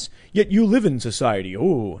reference. Yet you live in society.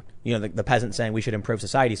 Ooh, you know, the peasant saying we should improve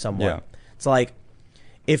society somewhat. Yeah. It's like,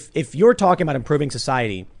 if you're talking about improving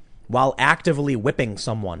society while actively whipping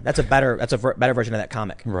someone, that's a better version of that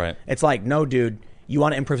comic. Right. It's like, no, dude, you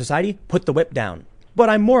want to improve society? Put the whip down. But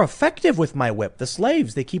I'm more effective with my whip. The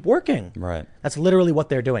slaves, they keep working. Right. That's literally what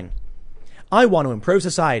they're doing. I want to improve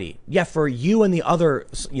society. Yeah, for you and the other,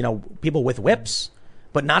 you know, people with whips,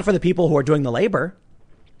 but not for the people who are doing the labor.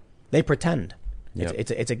 They pretend. Yep.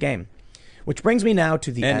 It's a game. Which brings me now to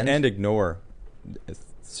the end. And ignore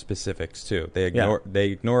specifics too. They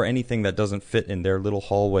ignore anything that doesn't fit in their little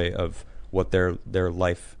hallway of what their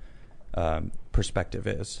life perspective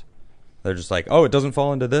is. They're just like, oh, it doesn't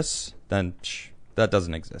fall into this, then that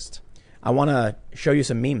doesn't exist. I want to show you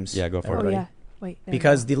some memes. Yeah, go for it. Oh yeah. Wait.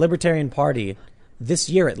 Because the Libertarian Party, this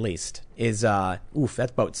year at least, is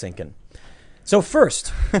that boat's sinking. So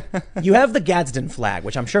first, you have the Gadsden flag,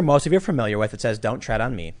 which I'm sure most of you are familiar with. It says, "Don't tread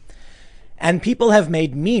on me." And people have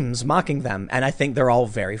made memes mocking them, and I think they're all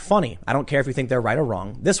very funny. I don't care if you think they're right or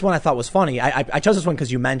wrong. This one I thought was funny. I chose this one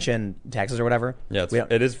because you mentioned taxes or whatever. Yeah,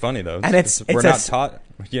 it is funny, though. And we're not taught,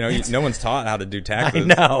 you know, no one's taught how to do taxes. I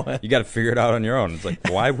know. You got to figure it out on your own. It's like,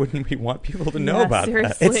 why wouldn't we want people to know about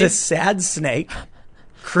seriously. that? It's a sad snake,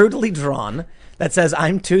 crudely drawn, that says,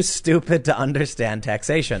 "I'm too stupid to understand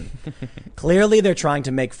taxation." Clearly, they're trying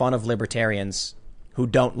to make fun of libertarians who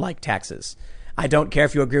don't like taxes. I don't care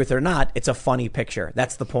if you agree with it or not. It's a funny picture.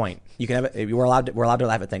 That's the point. You can have it. We're allowed to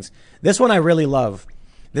laugh at things. This one I really love.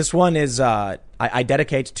 This one is I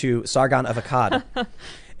dedicate to Sargon of Akkad.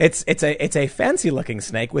 It's a fancy looking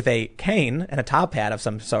snake with a cane and a top hat of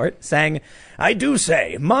some sort, saying, "I do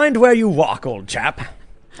say, mind where you walk, old chap."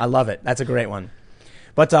 I love it. That's a great one.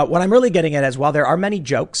 But what I'm really getting at is, while there are many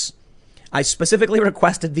jokes, I specifically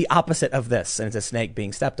requested the opposite of this, and it's a snake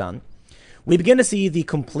being stepped on. We begin to see the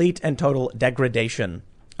complete and total degradation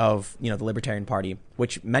of, you know, the Libertarian Party,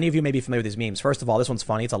 which many of you may be familiar with these memes. First of all, this one's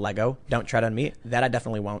funny. It's a Lego. Don't tread on me. That I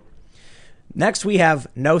definitely won't. Next, we have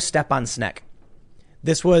no step on Sneck.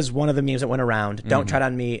 This was one of the memes that went around. Don't tread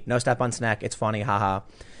on me. No step on Sneck. It's funny. Haha.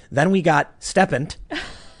 Then we got steppin',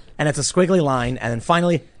 and it's a squiggly line. And then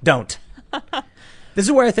finally, don't. This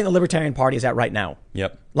is where I think the Libertarian Party is at right now.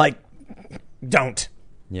 Yep. Like, don't.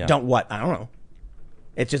 Yeah. Don't what? I don't know.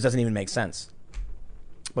 It just doesn't even make sense.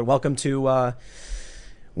 But welcome to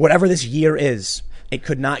whatever this year is. It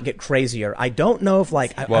could not get crazier. I don't know if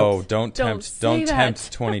like. Don't tempt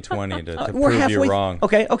 2020 to we're prove you wrong.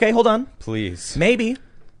 Okay, hold on. Please. Maybe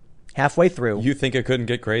halfway through. You think it couldn't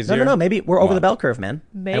get crazier? No. Maybe we're over the bell curve, man.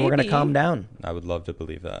 Maybe. And we're gonna calm down. I would love to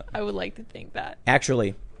believe that. I would like to think that.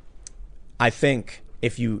 Actually, I think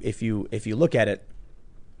if you look at it,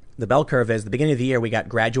 the bell curve is the beginning of the year. We got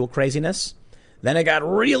gradual craziness. Then it got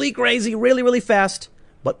really crazy, really, really fast.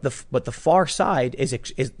 But the far side is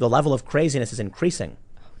the level of craziness is increasing.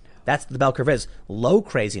 That's what the bell curve is. Low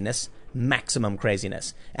craziness, maximum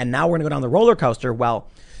craziness. And now we're going to go down the roller coaster. Well,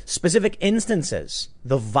 specific instances,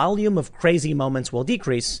 the volume of crazy moments will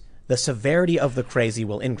decrease. The severity of the crazy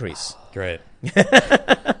will increase. Great.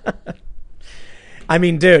 I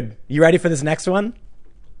mean, dude, you ready for this next one?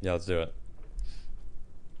 Yeah, let's do it.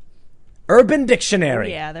 Urban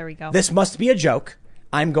Dictionary. Yeah, there we go. This must be a joke.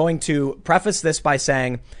 I'm going to preface this by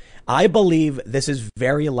saying I believe this is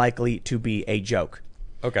very likely to be a joke.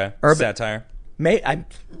 Okay. Urban- Satire. I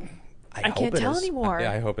I hope can't it tell is. anymore.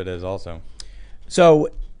 Yeah, I hope it is also. So,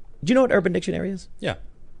 do you know what Urban Dictionary is? Yeah. Do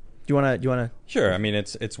you want to? Sure. I mean,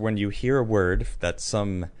 it's when you hear a word that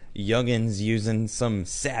some youngin's using, some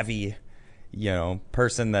savvy,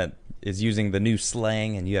 person that is using the new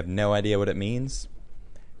slang, and you have no idea what it means.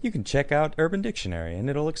 You can check out Urban Dictionary, and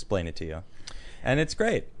it'll explain it to you, and it's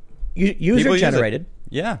great. User generated.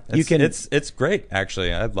 Yeah, You can- It's great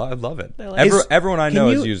actually. I love it. I like Is- Everyone I can know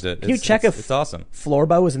you- has used it. Can you check if it's awesome?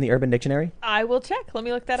 Florbo is in the Urban Dictionary? I will check. Let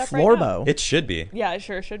me look that up right now. Florbo. It should be. Yeah, it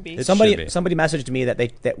sure should be. It should be. Somebody messaged me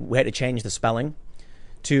that we had to change the spelling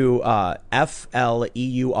to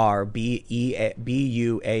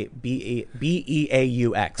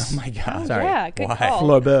FLEURBEAUX. Oh my god! Sorry. Yeah, good Why? call.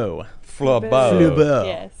 Florbo. Florbo. Florbo.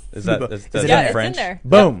 Yes. Is that Florbo. is Is that it Yeah, in it's French? in there.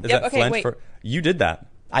 Boom. Is Yep, that okay, French wait. for you did that?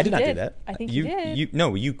 I did not do did. that. I think you did.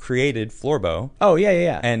 You created Florbo. Oh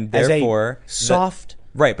yeah. And As a therefore soft.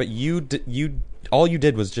 Right, but you all you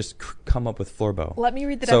did was just come up with Florbo. Let me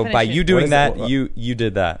read the So definition. by you What doing is that, it? you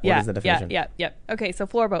did that. Yeah, is the definition? Yeah. Okay, so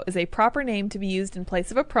Florbo is a proper name to be used in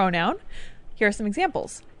place of a pronoun. Here are some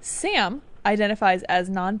examples. Sam identifies as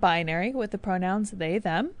non-binary with the pronouns they,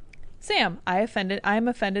 them. Sam, I am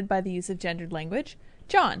offended by the use of gendered language.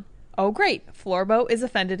 John, oh great, Florbo is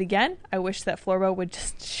offended again. I wish that Florbo would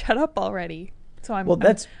just shut up already. So I'm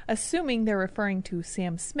assuming they're referring to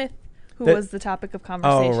Sam Smith, who was the topic of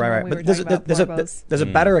conversation when we were talking about Florbos. There's a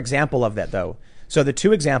better example of that, though. So the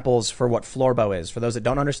two examples for what Florbo is, for those that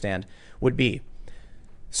don't understand, would be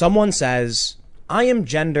someone says, I am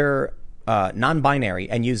gender non-binary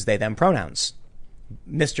and use they, them pronouns.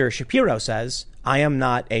 Mr. Shapiro says, I am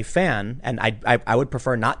not a fan and I would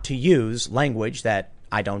prefer not to use language that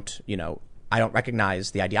I don't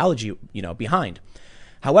recognize the ideology, behind.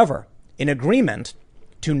 However, in agreement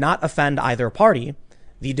to not offend either party,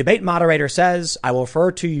 the debate moderator says, I will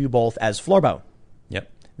refer to you both as Florbo.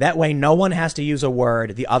 Yep. That way, no one has to use a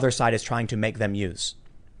word the other side is trying to make them use.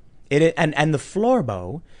 And the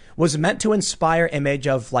Florbo was meant to inspire image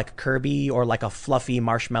of like Kirby or like a fluffy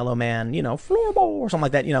marshmallow man, Florbo or something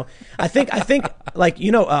like that. I think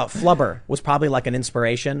Flubber was probably like an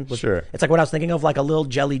inspiration. Sure. It's like what I was thinking of, like a little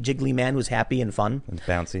jelly jiggly man who's happy and fun. And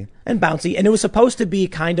bouncy. And it was supposed to be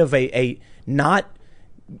kind of a not,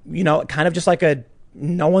 kind of just like a,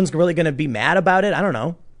 no one's really going to be mad about it. I don't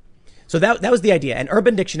know. So that was the idea. And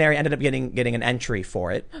Urban Dictionary ended up getting an entry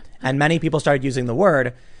for it. And many people started using the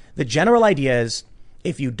word. The general idea is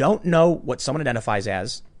if you don't know what someone identifies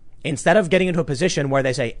as, instead of getting into a position where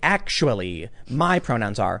they say, actually, my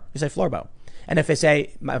pronouns are, you say Florbo. And if they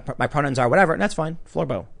say my pronouns are whatever, that's fine.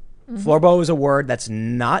 Florbo. Mm-hmm. Florbo is a word that's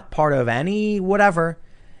not part of any whatever.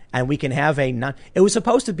 And we can have it was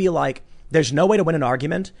supposed to be like, there's no way to win an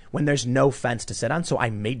argument when there's no fence to sit on, so I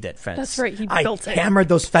made that fence. That's right, he built it. I hammered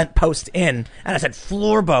those fence posts in, and I said,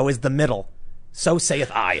 Florbo is the middle. So saith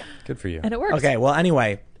I. Good for you. And it works. Okay, well,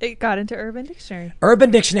 anyway. It got into Urban Dictionary. Urban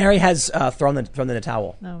Dictionary has thrown the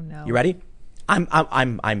towel. Oh, no. You ready? I'm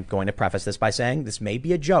going to preface this by saying this may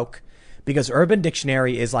be a joke, because Urban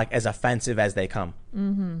Dictionary is like as offensive as they come.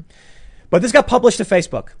 Mm-hmm. But this got published to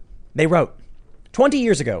Facebook. They wrote, 20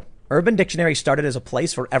 years ago, Urban Dictionary started as a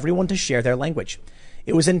place for everyone to share their language.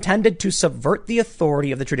 It was intended to subvert the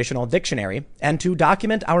authority of the traditional dictionary and to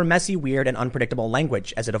document our messy, weird, and unpredictable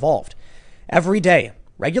language as it evolved. Every day,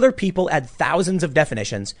 regular people add thousands of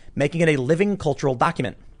definitions, making it a living cultural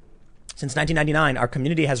document. Since 1999, our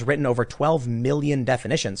community has written over 12 million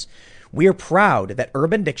definitions. We are proud that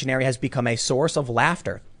Urban Dictionary has become a source of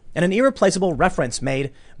laughter and an irreplaceable reference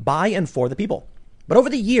made by and for the people. But over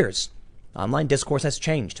the years, online discourse has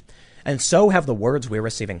changed, and so have the words we're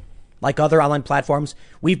receiving. Like other online platforms,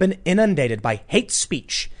 we've been inundated by hate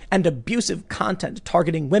speech and abusive content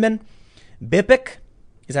targeting women, BIPOC,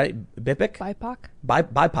 is that BIPOC? BIPOC?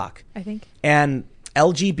 BIPOC. I think. And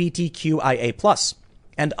LGBTQIA+,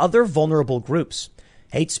 and other vulnerable groups.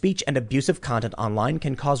 Hate speech and abusive content online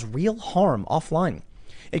can cause real harm offline.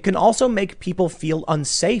 It can also make people feel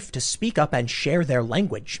unsafe to speak up and share their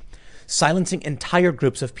language, silencing entire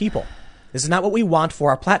groups of people. This is not what we want for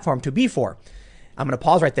our platform to be for. I'm going to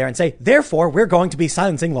pause right there and say, therefore, we're going to be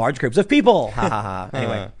silencing large groups of people. Ha ha ha.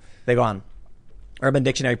 Anyway, they go on. Urban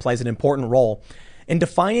Dictionary plays an important role in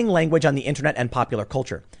defining language on the internet and popular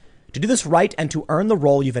culture. To do this right and to earn the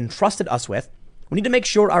role you've entrusted us with, we need to make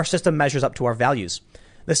sure our system measures up to our values.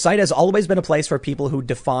 The site has always been a place for people who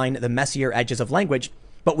define the messier edges of language,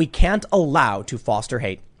 but we can't allow to foster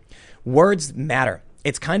hate. Words matter.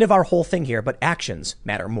 It's kind of our whole thing here, but actions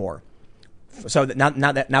matter more. So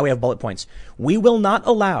now we have bullet points. We will not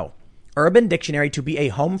allow Urban Dictionary to be a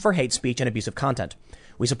home for hate speech and abusive content.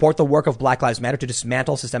 We support the work of Black Lives Matter to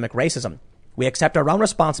dismantle systemic racism. We accept our own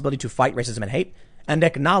responsibility to fight racism and hate and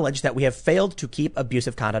acknowledge that we have failed to keep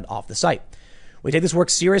abusive content off the site. We take this work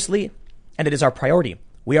seriously, and it is our priority.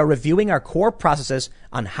 We are reviewing our core processes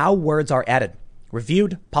on how words are added,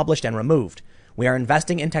 reviewed, published, and removed. We are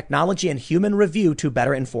investing in technology and human review to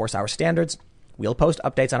better enforce our standards. We'll post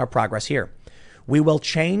updates on our progress here. We will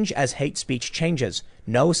change as hate speech changes.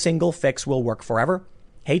 No single fix will work forever.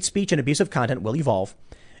 Hate speech and abusive content will evolve,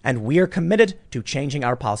 and we are committed to changing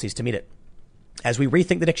our policies to meet it. As we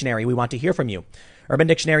rethink the dictionary, we want to hear from you. Urban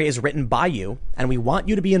Dictionary is written by you, and we want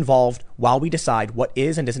you to be involved while we decide what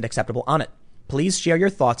is and isn't acceptable on it. Please share your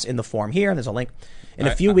thoughts in the form here, and there's a link. In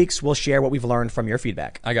a few weeks, we'll share what we've learned from your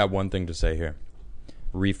feedback. I got one thing to say here.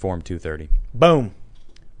 Reform 230. Boom.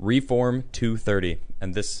 Reform 230.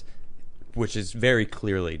 And this, which is very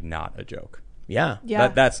clearly not a joke. Yeah.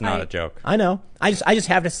 That's not a joke. I know. I just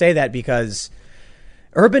have to say that because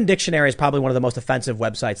Urban Dictionary is probably one of the most offensive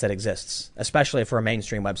websites that exists, especially for a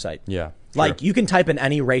mainstream website. Yeah. Like, you can type in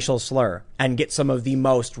any racial slur and get some of the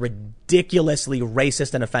most ridiculously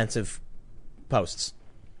racist and offensive posts.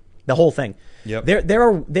 The whole thing. Yep.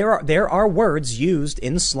 There are words used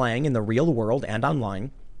in slang in the real world and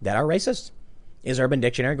online that are racist. Is Urban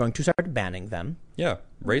Dictionary going to start banning them? Yeah.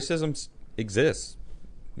 Racism exists.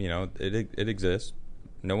 You know, it exists.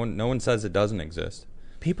 No one says it doesn't exist.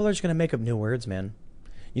 People are just going to make up new words, man.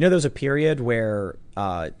 You know, there was a period where,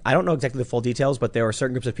 I don't know exactly the full details, but there were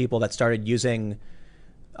certain groups of people that started using,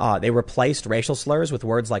 they replaced racial slurs with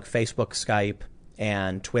words like Facebook, Skype,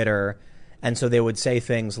 and Twitter. And so they would say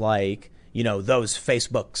things like, you know, those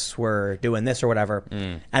Facebooks were doing this or whatever.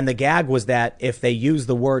 And the gag was that if they use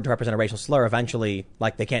the word to represent a racial slur, eventually,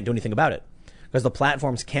 like, they can't do anything about it. Because the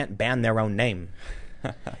platforms can't ban their own name.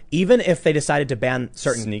 Even if they decided to ban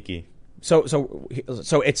certain... Sneaky. So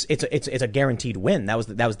it's a guaranteed win. That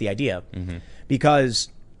was the idea, because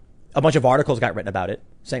a bunch of articles got written about it,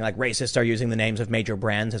 saying like racists are using the names of major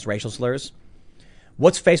brands as racial slurs.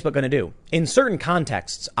 What's Facebook going to do? In certain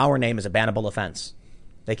contexts, our name is a bannable offense.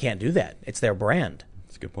 They can't do that. It's their brand.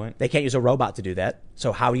 That's a good point. They can't use a robot to do that.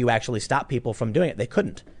 So how do you actually stop people from doing it? They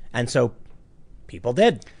couldn't, and so people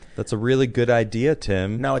did. That's a really good idea,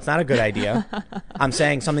 Tim. No, it's not a good idea. I'm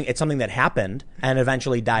saying it's something that happened and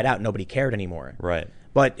eventually died out. Nobody cared anymore. Right.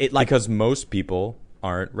 But because most people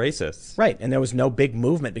aren't racists. Right. And there was no big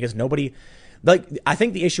movement because nobody, I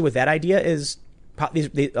think the issue with that idea is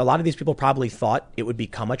a lot of these people probably thought it would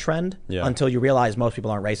become a trend until you realize most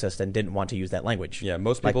people aren't racist and didn't want to use that language. Yeah.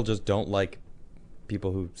 Most people just don't like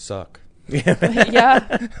people who suck.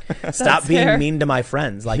 Yeah. Stop being fair. mean to my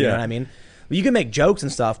friends. You know what I mean? You can make jokes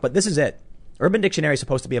and stuff, but this is it. Urban Dictionary is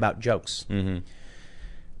supposed to be about jokes.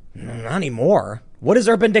 Not anymore. What is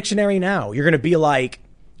Urban Dictionary now? You're going to be like,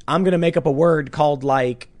 I'm going to make up a word called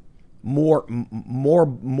like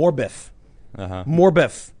morbiff.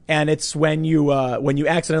 Morbiff. And it's when you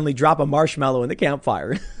accidentally drop a marshmallow in the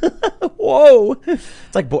campfire. Whoa.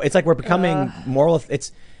 It's like we're becoming moral.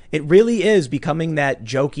 It really is becoming that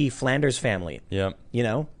jokey Flanders family. Yeah. You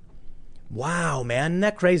know? Wow, man. Isn't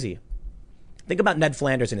that crazy? Think about Ned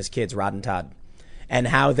Flanders and his kids, Rod and Todd, and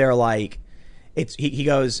how they're like, he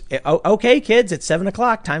goes, okay, kids, it's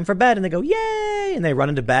 7:00, time for bed. And they go, yay. And they run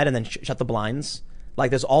into bed and then shut the blinds. Like,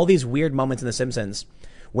 there's all these weird moments in The Simpsons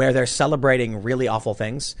where they're celebrating really awful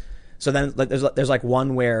things. So then there's like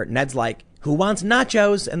one where Ned's like, who wants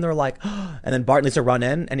nachos? And they're like, oh. And then Bart needs to run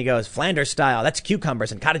in and he goes, Flanders style, that's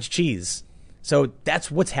cucumbers and cottage cheese. So that's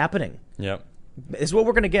what's happening. Yep. This is what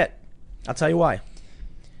we're going to get. I'll tell you why.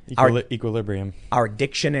 Equilibrium. Our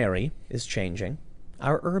dictionary is changing.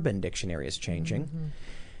 Our Urban Dictionary is changing.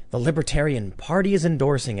 The Libertarian Party is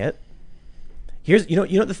endorsing it. You know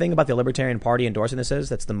what the thing about the Libertarian Party endorsing this is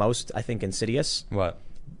that's the most, I think, insidious? What?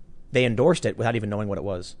 They endorsed it without even knowing what it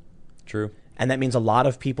was. True. And that means a lot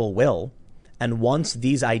of people will. And once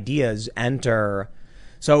these ideas enter...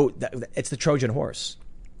 So it's the Trojan horse.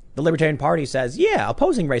 The Libertarian Party says, yeah,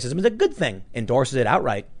 opposing racism is a good thing. Endorses it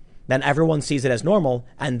outright. Then everyone sees it as normal,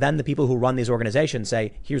 and then the people who run these organizations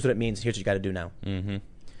say, here's what it means, here's what you got to do now.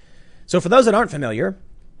 So for those that aren't familiar,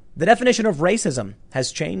 the definition of racism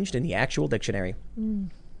has changed in the actual dictionary.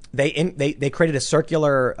 They created a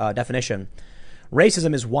circular definition.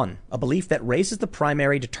 Racism is one, a belief that race is the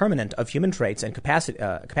primary determinant of human traits and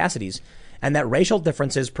capacities, and that racial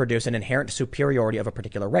differences produce an inherent superiority of a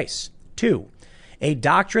particular race. 2, a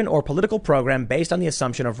doctrine or political program based on the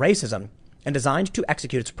assumption of racism and designed to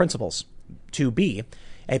execute its principles. 2b,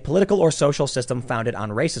 a political or social system founded on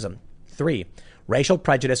racism. 3, racial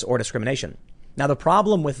prejudice or discrimination. Now, the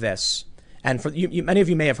problem with this, and for you, many of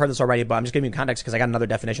you may have heard this already, but I'm just giving you context because I got another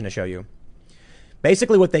definition to show you.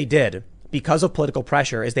 Basically, what they did, because of political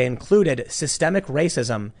pressure, is they included systemic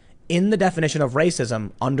racism in the definition of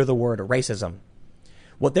racism under the word racism.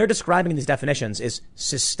 What they're describing in these definitions is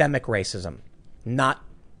systemic racism, not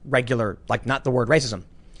regular, like not the word racism.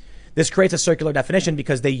 This creates a circular definition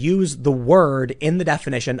because they use the word in the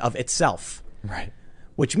definition of itself. Right.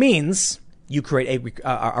 Which means you create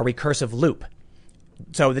a recursive loop.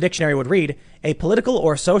 So the dictionary would read, a political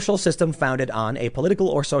or social system founded on, a political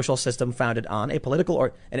or social system founded on, a political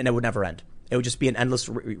or, and it would never end. It would just be an endless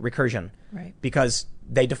recursion. Right. Because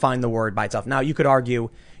they define the word by itself. Now, you could argue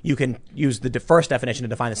you can use the first definition to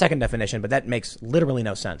define the second definition, but that makes literally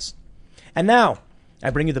no sense. And now, I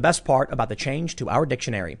bring you the best part about the change to our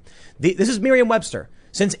dictionary. This is Merriam-Webster.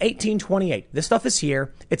 Since 1828, this stuff is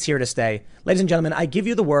here. It's here to stay. Ladies and gentlemen, I give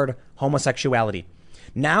you the word homosexuality.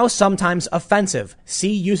 Now sometimes offensive.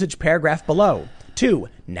 See usage paragraph below. 2,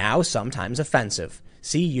 now sometimes offensive.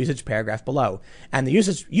 See usage paragraph below. And the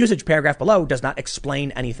usage paragraph below does not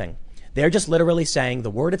explain anything. They're just literally saying the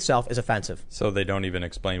word itself is offensive. So they don't even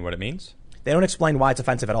explain what it means? They don't explain why it's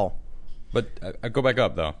offensive at all. But go back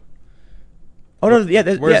up, though. Oh, no,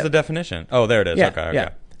 yeah. Where's the definition? Oh, there it is. Yeah, Okay. Yeah.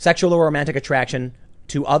 Sexual or romantic attraction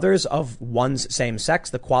to others of one's same sex,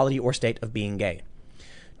 the quality or state of being gay.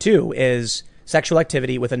 2 is sexual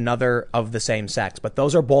activity with another of the same sex, but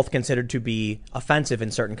those are both considered to be offensive in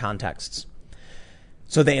certain contexts.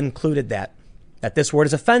 So they included that this word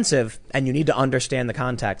is offensive and you need to understand the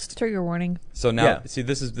context. Trigger warning. So now, Yeah. see,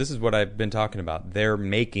 this is what I've been talking about. They're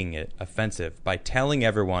making it offensive by telling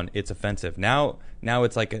everyone it's offensive. Now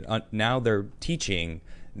it's like now they're teaching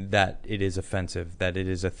that it is offensive, that it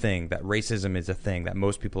is a thing, that racism is a thing, that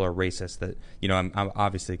most people are racist. That I'm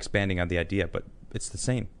obviously expanding on the idea, but it's the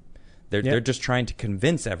same. They're just trying to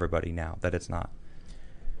convince everybody now that it's not.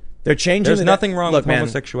 They're changing. There's nothing wrong with man,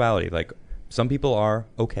 homosexuality. Like, some people are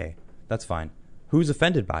okay. That's fine. Who's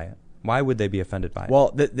offended by it? Why would they be offended by it?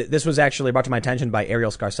 Well, this was actually brought to my attention by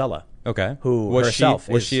Ariel Scarcella. Okay. Who was herself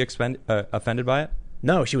she offended by it?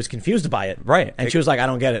 No, she was confused by it. Right. And she was like, I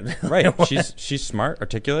don't get it. Right. she's smart,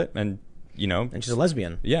 articulate, and and she's a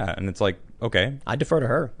lesbian. Yeah, and it's like, okay. I defer to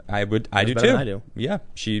her. I do better too. than I do. Yeah.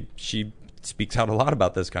 She speaks out a lot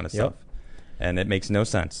about this kind of stuff. And it makes no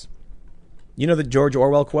sense. You know the George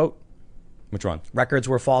Orwell quote? Which one? Records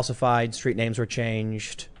were falsified, street names were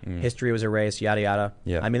changed, history was erased, yada yada.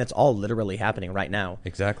 Yeah. I mean, it's all literally happening right now.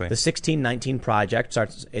 Exactly. The 1619 Project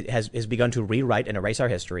has begun to rewrite and erase our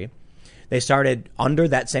history. They started under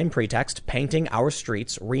that same pretext, painting our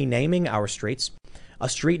streets, renaming our streets. A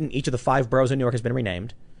street in each of the 5 boroughs in New York has been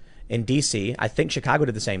renamed. In D.C., I think Chicago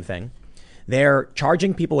did the same thing. They're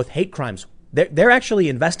charging people with hate crimes. They're actually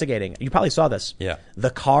investigating. You probably saw this. Yeah. The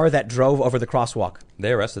car that drove over the crosswalk.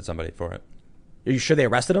 They arrested somebody for it. Are you sure they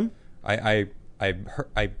arrested him? I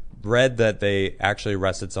read that they actually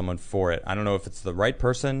arrested someone for it. I don't know if it's the right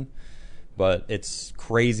person, but it's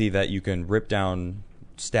crazy that you can rip down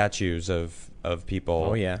statues of people.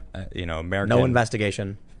 Oh, yeah. American. No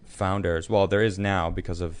investigation. Founders. Well, there is now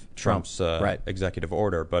because of Trump's right. executive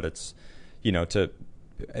order, but it's,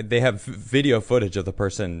 they have video footage of the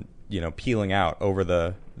person, peeling out over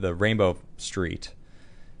the Rainbow Street,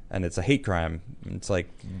 and it's a hate crime. It's like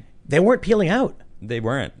they weren't peeling out. They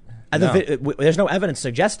weren't. No. There's no evidence to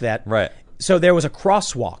suggest that. Right. So there was a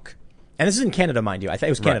crosswalk, and this is in Canada, mind you. I think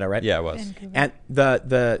it was Canada, right? Yeah, it was. Vancouver. And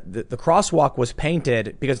the crosswalk was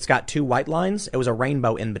painted because it's got 2 white lines. It was a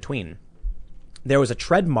rainbow in between. There was a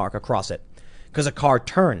tread mark across it because a car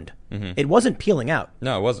turned. Mm-hmm. It wasn't peeling out.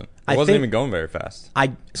 No, it wasn't. I It wasn't think- even going very fast.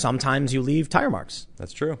 Sometimes you leave tire marks.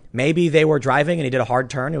 That's true. Maybe they were driving and he did a hard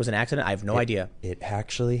turn. It was an accident. I have no idea. It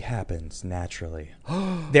actually happens naturally.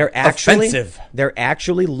 They're actually Offensive. They're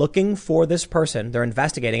actually looking for this person. They're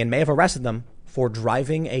investigating and may have arrested them for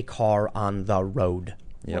driving a car on the road.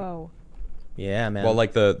 Yep. Whoa. Yeah, man. Well,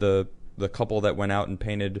 like the couple that went out and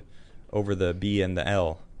painted over the B and the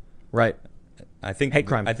L. right. I think Hate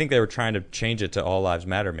crime. I think they were trying to change it to All Lives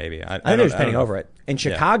Matter. Maybe I think they were just painting know. over it. In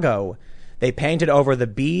Chicago, they painted over the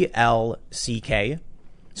BLCK,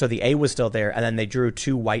 so the A was still there, and then they drew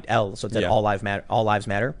 2 white L's, so it said Yeah. All Lives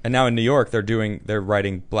Matter. And now in New York, they're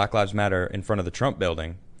writing Black Lives Matter in front of the Trump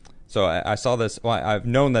building. So I saw this. Well, I've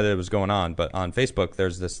known that it was going on, but on Facebook,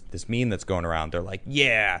 there's this meme that's going around. They're like,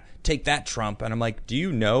 "Yeah, take that, Trump." And I'm like, "Do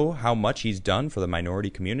you know how much he's done for the minority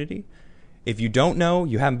community? If you don't know,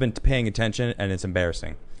 you haven't been paying attention, and it's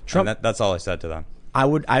embarrassing." Trump. And that's all I said to them.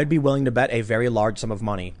 I'd be willing to bet a very large sum of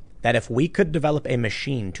money that if we could develop a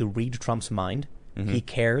machine to read Trump's mind, he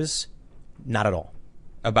cares not at all.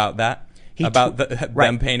 About that? He About right.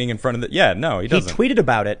 them painting in front of the... Yeah, no, he He doesn't. tweeted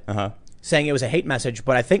about it, Uh-huh. saying it was a hate message,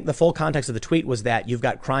 but I think the full context of the tweet was that you've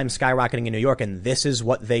got crime skyrocketing in New York, and this is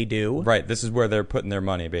what they do. Right, this is where they're putting their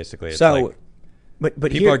money, basically. It's So, like,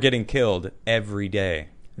 but people here, are getting killed every day.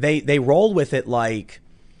 they roll with it like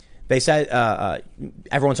they said.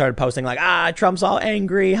 Everyone started posting like, Trump's all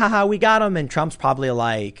angry, haha, we got him, and Trump's probably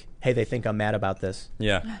like, hey, they think I'm mad about this.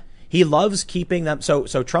 Yeah. He loves keeping them. So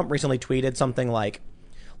Trump recently tweeted something like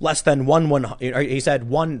less than he said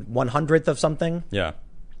 1/100th of something Yeah.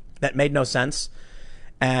 that made no sense,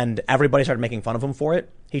 and everybody started making fun of him for it.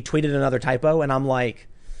 He tweeted another typo, and I'm like,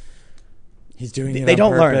 He's doing it they on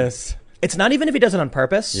don't purpose. learn. It's not even if he does it on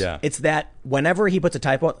purpose. Yeah. It's that whenever he puts a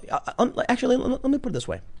typo, actually, let me put it this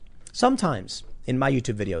way. Sometimes in my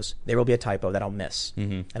YouTube videos, there will be a typo that I'll miss.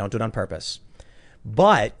 I don't do it on purpose.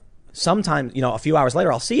 But sometimes, a few hours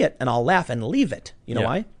later, I'll see it and I'll laugh and leave it. You know Yeah.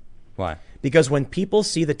 why? Why? Because when people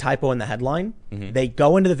see the typo in the headline, they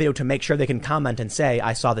go into the video to make sure they can comment and say,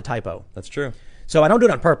 I saw the typo. That's true. So I don't do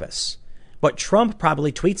it on purpose. But Trump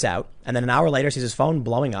probably tweets out, and then an hour later sees his phone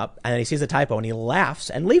blowing up, and then he sees the typo, and he laughs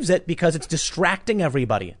and leaves it because it's distracting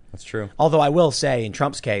everybody. That's true. Although I will say, in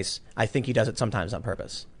Trump's case, I think he does it sometimes on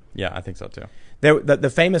purpose. Yeah, I think so too. The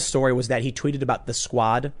famous story was that he tweeted about the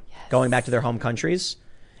Squad going back to their home countries,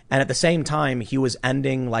 and at the same time, he was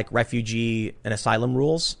ending like refugee and asylum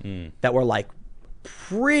rules that were like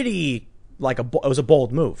pretty it was a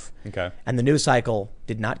bold move. Okay. And the news cycle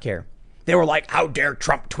did not care. They were like, how dare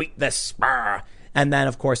Trump tweet this? And then,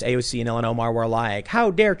 of course, AOC and Ilhan Omar were like,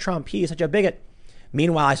 how dare Trump? He is such a bigot.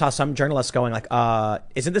 Meanwhile, I saw some journalists going like,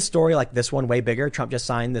 isn't this story like this one way bigger? Trump just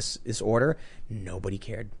signed this order. Nobody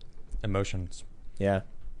cared. Emotions. Yeah.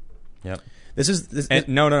 Yep. This is And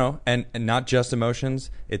no. And not just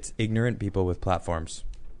emotions. It's ignorant people with platforms.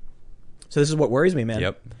 so this is what worries me, man.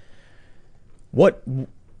 Yep. What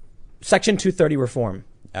Section 230 reform,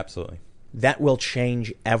 Absolutely. that will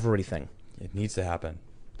change everything. It needs to happen.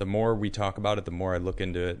 The more we talk about it, the more I look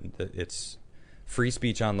into it. It's free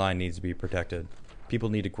speech online needs to be protected. People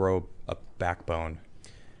need to grow a backbone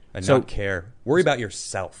and So- not care. Worry about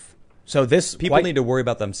yourself. So this People need to worry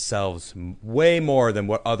about themselves way more than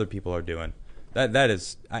what other people are doing. That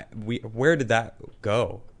is, where did that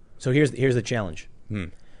go? So here's the challenge.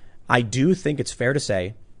 I do think it's fair to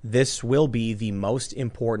say this will be the most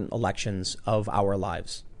important elections of our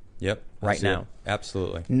lives. Yep. I Right see it. now.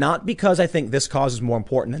 Absolutely. Not because I think this cause is more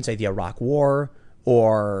important than, say, the Iraq War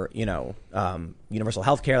or, universal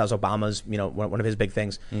health care. That was Obama's, one of his big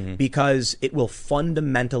things. Because it will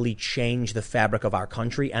fundamentally change the fabric of our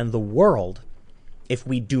country and the world if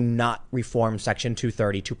we do not reform Section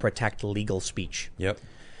 230 to protect legal speech. Yep.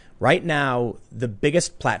 Right now, the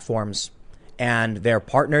biggest platforms and their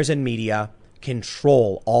partners in media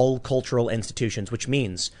control all cultural institutions, which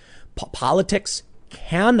means politics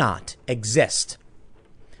cannot exist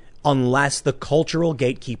unless the cultural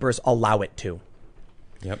gatekeepers allow it to.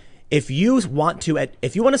 Yep. If you want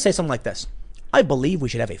to say something like this, I believe we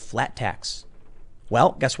should have a flat tax.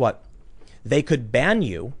 Well, guess what? They could ban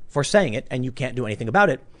you for saying it and you can't do anything about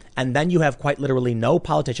it. And then you have quite literally no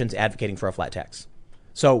politicians advocating for a flat tax.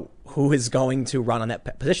 So who is going to run on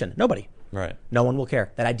that position? Nobody. Right. No one will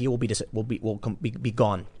care. That idea will be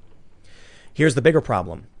gone. Here's the bigger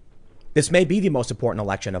problem. This may be the most important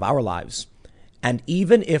election of our lives. And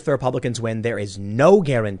even if the Republicans win, there is no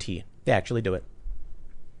guarantee they actually do it.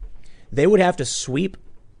 They would have to sweep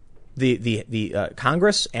the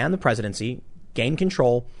Congress and the presidency, gain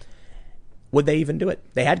control. Would they even do it?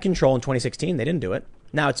 They had control in 2016. They didn't do it.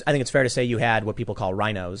 Now, I think it's fair to say you had what people call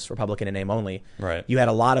rhinos, Republican in name only. Right. You had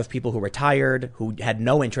a lot of people who retired, who had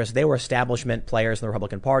no interest. They were establishment players in the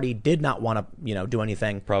Republican Party, did not want to, do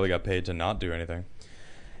anything. Probably got paid to not do anything.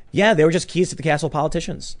 Yeah, they were just keys to the castle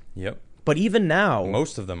politicians. Yep. But even now,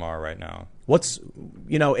 Most of them are right now. is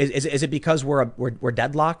it because we're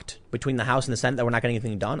deadlocked between the House and the Senate that we're not getting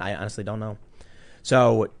anything done? I honestly don't know.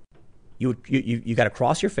 So you got to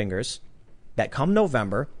cross your fingers that come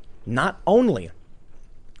November, not only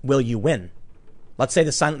will you win? Let's say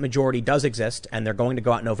the silent majority does exist and they're going to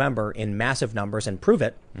go out in November in massive numbers and prove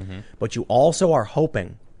it. But you also are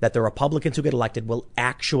hoping that the Republicans who get elected will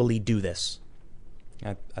actually do this.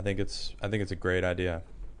 I think it's a great idea.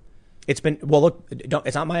 It's been, well, look,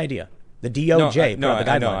 it's not my idea. The DOJ put out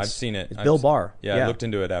the I guidelines. know. I've seen it. It's Bill Barr. Yeah, I looked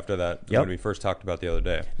into it after that Yep. when we first talked about the other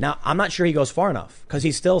day. Now, I'm not sure he goes far enough because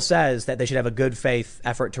he still says that they should have a good faith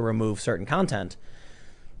effort to remove certain content.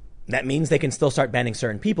 That means they can still start banning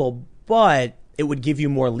certain people, but it would give you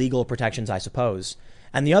more legal protections, I suppose.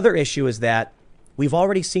 And the other issue is that we've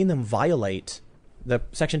already seen them violate the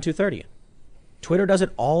Section 230. Twitter does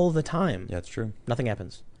it all the time. Yeah, it's true. Nothing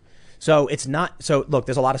happens. So it's not. So look,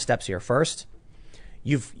 there's a lot of steps here. First,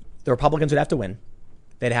 the Republicans would have to win.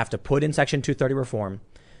 They'd have to put in Section 230 reform.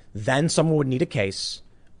 Then someone would need a case.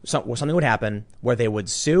 Something would happen where they would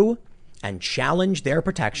sue and challenge their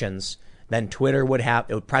protections. Then Twitter would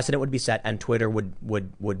precedent would be set, and Twitter would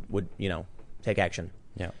take action.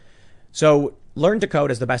 Yeah. So Learn to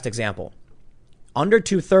Code is the best example. Under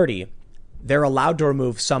 230, they're allowed to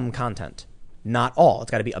remove some content, not all.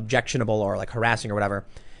 It's got to be objectionable or like harassing or whatever.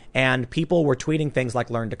 And people were tweeting things like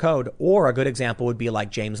Learn to Code, or a good example would be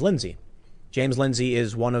like James Lindsay. James Lindsay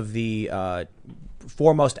is one of the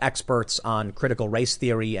foremost experts on critical race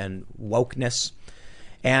theory and wokeness.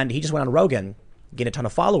 And he just went on Rogan, gained a ton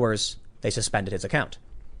of followers. They suspended his account.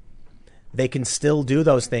 They can still do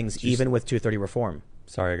those things even with 230 reform.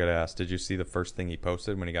 Sorry, I got to ask. Did you see the first thing he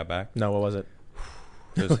posted when he got back? No, what was it?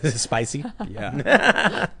 It was, Was it spicy?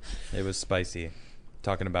 yeah. It was spicy.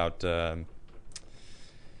 Talking about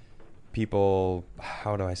people.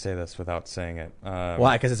 How do I say this without saying it?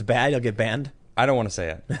 Why? Because it's bad? You'll get banned? I don't want to say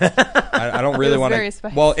it. I don't really was want very to.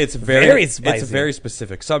 spicy. Well, it's Very it's a spicy. very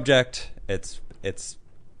specific subject.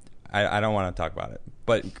 I don't want to talk about it.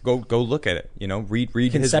 But go look at it. Read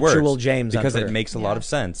his Conceptual words James on because it Twitter. makes a lot of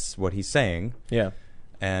sense what he's saying, Yeah.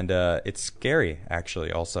 and it's scary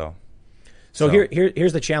actually. Also, So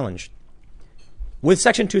here's the challenge. With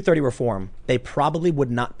Section 230 reform, they probably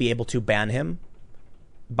would not be able to ban him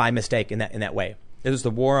by mistake in that way. it is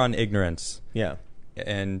the war on ignorance Yeah.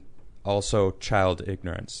 and also child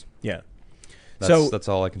ignorance. Yeah. That's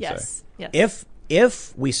all I can say. Yes. Yes.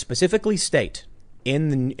 If we specifically state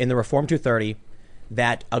in the Reform 230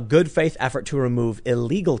 that a good faith effort to remove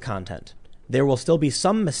illegal content, there will still be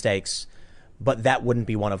some mistakes, but that wouldn't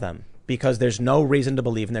be one of them because there's no reason to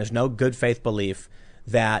believe and there's no good faith belief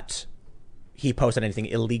that he posted anything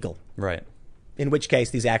illegal. Right. In which case,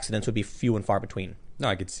 these accidents would be few and far between. No,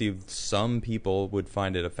 I could see some people would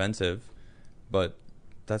find it offensive, but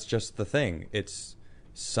that's just the thing. It's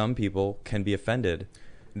some people can be offended.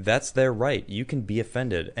 That's their right. You can be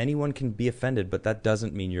offended. Anyone can be offended, but that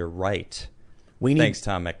doesn't mean you're right. Thanks,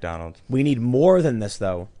 Tom McDonald. We need more than this,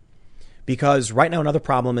 though, because right now another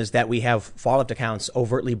problem is that we have far left accounts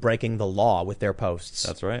overtly breaking the law with their posts.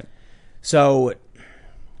 That's right. So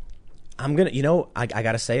I'm going to, I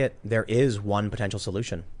got to say it. There is one potential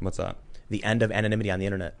solution. What's that? The end of anonymity on the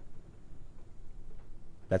internet.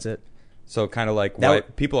 That's it. So kind of like why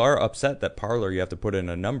people are upset that Parler you have to put in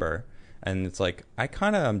a number, and it's like I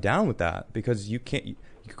kind of am down with that because you can't.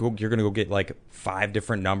 You're going to go get like 5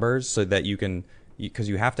 different numbers so that you can because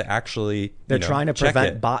you have to actually. They're trying to check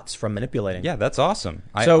prevent it. bots from manipulating. Yeah, that's awesome.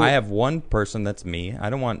 So- I have one person that's me. I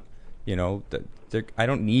don't want I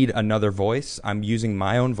don't need another voice. I'm using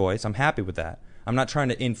my own voice. I'm happy with that. I'm not trying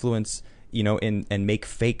to influence. And make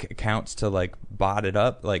fake accounts to like bot it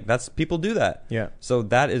up. Like that's people do that. Yeah. So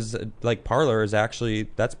that is like Parler is actually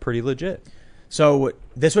that's pretty legit. So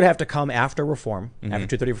this would have to come after reform, Mm-hmm. after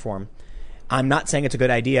 230 reform. I'm not saying it's a good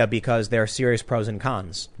idea because there are serious pros and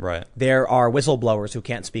cons. Right. There are whistleblowers who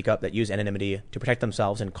can't speak up that use anonymity to protect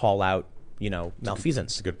themselves and call out,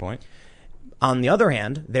 malfeasance. That's a good point. On the other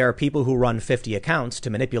hand, there are people who run 50 accounts to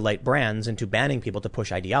manipulate brands into banning people to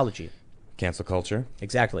push ideology. Cancel culture.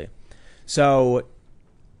 Exactly. So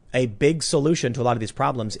a big solution to a lot of these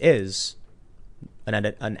problems is an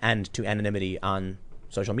end to anonymity on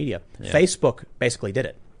social media. Yeah. Facebook basically did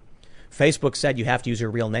it. Facebook said you have to use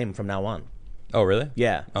your real name from now on. Oh, really?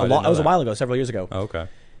 Yeah. Oh, I It didn't know was a that. while ago, several years ago. Oh, okay.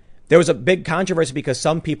 There was a big controversy because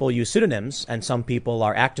some people use pseudonyms and some people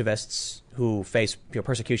are activists who face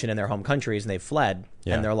persecution in their home countries and they've fled.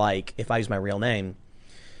 Yeah. And they're like, if I use my real name.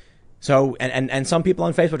 So, and some people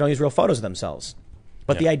on Facebook don't use real photos of themselves.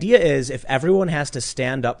 But the Yeah. idea is if everyone has to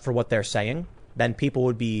stand up for what they're saying, then people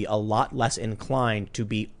would be a lot less inclined to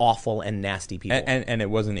be awful and nasty people. And it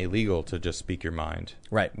wasn't illegal to just speak your mind.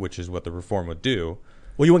 Right. Which is what the reform would do.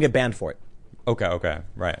 Well, you won't get banned for it. Okay.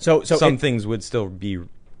 Right. So some things would still be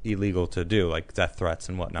illegal to do, like death threats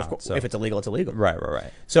and whatnot. So If it's illegal, it's illegal.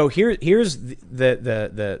 right. So here's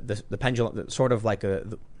the pendulum, sort of like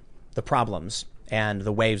the problems and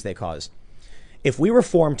the waves they cause. If we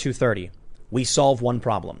reform 230, we solve one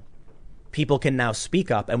problem. People can now speak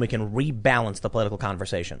up and we can rebalance the political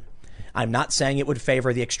conversation. I'm not saying it would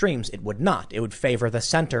favor the extremes. It would not. It would favor the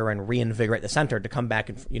center and reinvigorate the center to come back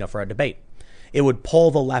and, for a debate. It would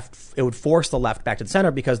pull the left. It would force the left back to the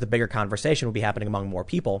center because the bigger conversation would be happening among more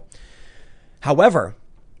people. However,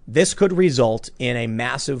 this could result in a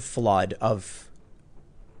massive flood of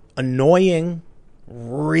annoying,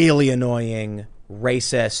 really annoying,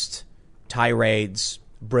 racist tirades,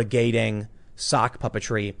 brigading, sock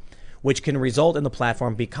puppetry, which can result in the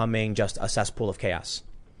platform becoming just a cesspool of chaos.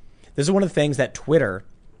 This is one of the things that Twitter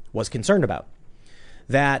was concerned about.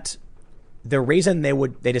 That the reason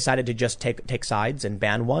they decided to just take sides and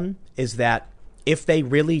ban one is that if they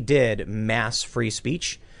really did mass free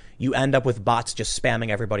speech, you end up with bots just spamming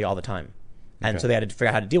everybody all the time. And so they had to figure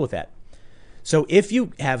out how to deal with that. So if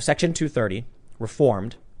you have Section 230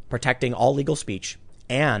 reformed, protecting all legal speech,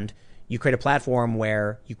 and you create a platform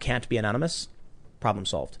where you can't be anonymous, problem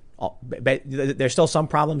solved. There's still some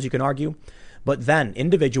problems you can argue, but then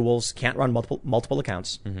individuals can't run multiple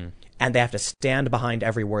accounts, and they have to stand behind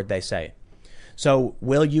every word they say. So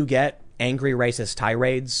will you get angry racist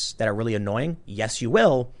tirades that are really annoying? Yes, you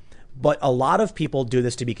will. But a lot of people do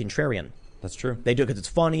this to be contrarian. That's true. They do it because it's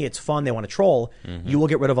funny, it's fun, they want to troll. You will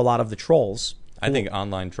get rid of a lot of the trolls. I think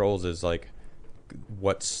online trolls is like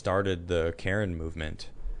what started the Karen movement,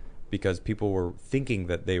 because people were thinking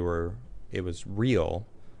that it was real,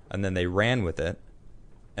 and then they ran with it,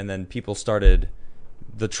 and then people started,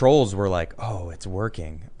 the trolls were like, oh, it's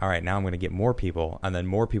working. All right, now I'm going to get more people, and then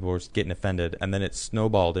more people were getting offended, and then it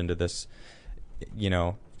snowballed into this,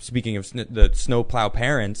 speaking of the snowplow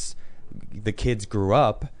parents, the kids grew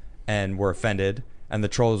up and were offended, and the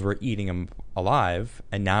trolls were eating them alive,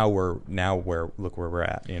 and now look where we're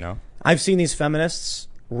at, I've seen these feminists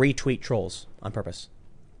retweet trolls on purpose.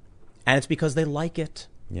 And it's because they like it.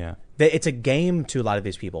 Yeah. It's a game to a lot of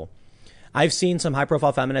these people. I've seen some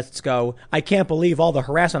high-profile feminists go, I can't believe all the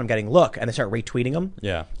harassment I'm getting. Look, and they start retweeting them.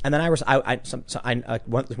 Yeah. And then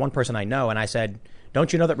one person I know, and I said,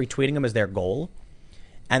 don't you know that retweeting them is their goal?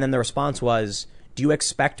 And then the response was, do you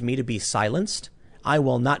expect me to be silenced? I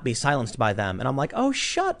will not be silenced by them. And I'm like, oh,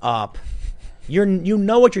 shut up. You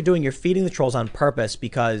know what you're doing. You're feeding the trolls on purpose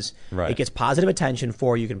because it gets positive attention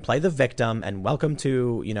for you. You can play the victim, and welcome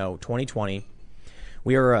to 2020.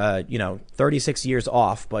 We are 36 years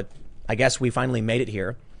off, but I guess we finally made it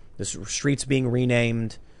here. The streets being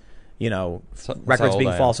renamed, records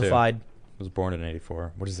being falsified. I was born in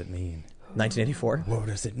 84. What does it mean? 1984. What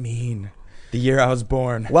does it mean? The year I was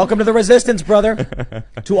born. Welcome to the resistance, brother.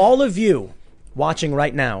 To all of you watching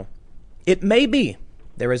right now, it may be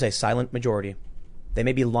there is a silent majority. They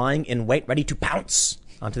may be lying in wait, ready to pounce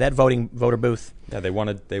onto that voter booth. Yeah, they want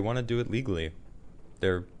to do it legally.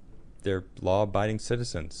 They're law-abiding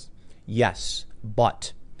citizens. Yes,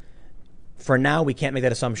 but for now we can't make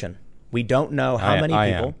that assumption. We don't know how many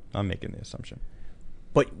people. I'm making the assumption.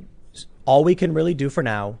 But all we can really do for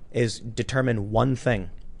now is determine one thing.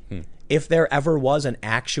 If there ever was an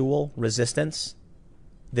actual resistance,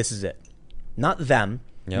 this is it. Not them.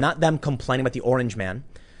 Yep. Not them complaining about the orange man.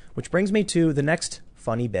 Which brings me to the next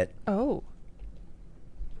funny bit. Oh.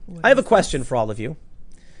 I have a question for all of you.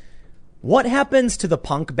 What happens to the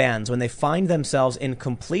punk bands when they find themselves in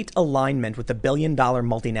complete alignment with the billion-dollar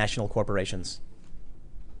multinational corporations?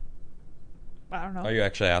 I don't know. Are you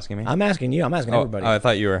actually asking me? I'm asking you. I'm asking everybody. I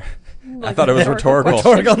thought you were. I thought it was rhetorical.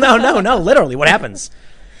 Rhetorical? No. Literally, what happens?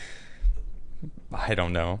 I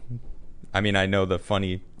don't know. I mean, I know the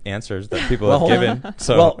funny answers that people have given.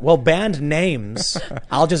 So well, band names.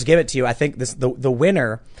 I'll just give it to you. I think the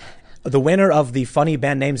winner of the funny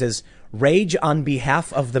band names is Rage on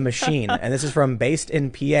Behalf of the Machine, and this is from Based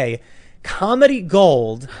in PA. Comedy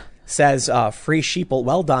Gold says, "Free Sheeple,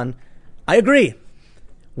 well done." I agree.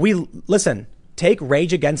 Listen. Take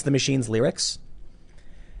Rage Against the Machine's lyrics.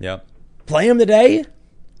 Yep. Play them today.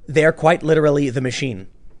 They're quite literally the machine.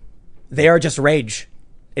 They are just rage.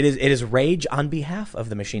 It is rage on behalf of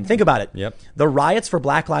the machine. Think about it. Yep. The riots for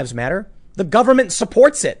Black Lives Matter, the government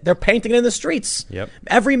supports it. They're painting it in the streets. Yep.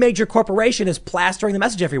 Every major corporation is plastering the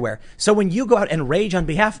message everywhere. So when you go out and rage on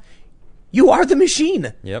behalf, you are the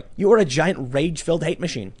machine. Yep. You are a giant rage-filled hate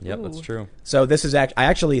machine. Yep, that's true. So this is I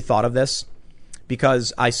actually thought of this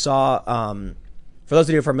because I saw, for those of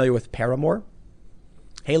you who are familiar with Paramore,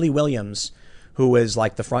 Hayley Williams, who is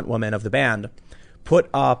like the front woman of the band, put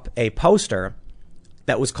up a poster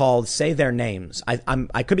that was called "Say Their Names."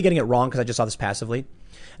 I could be getting it wrong because I just saw this passively.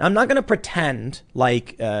 And I'm not going to pretend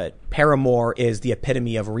like Paramore is the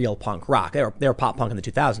epitome of real punk rock. They were pop punk in the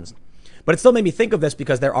 2000s. But it still made me think of this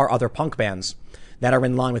because there are other punk bands that are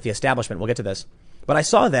in line with the establishment. We'll get to this. But I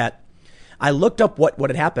saw that. I looked up what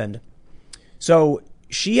had happened. So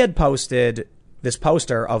she had posted this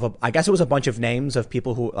poster of I guess it was a bunch of names of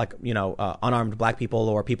people who like, unarmed black people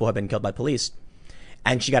or people who have been killed by police.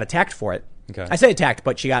 And she got attacked for it. Okay. I say attacked,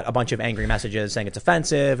 but she got a bunch of angry messages saying it's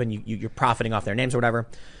offensive and you're profiting off their names or whatever.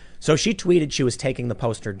 So she tweeted she was taking the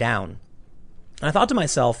poster down. And I thought to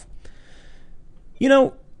myself,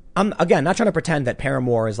 I'm, again, not trying to pretend that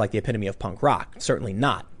Paramore is like the epitome of punk rock. Certainly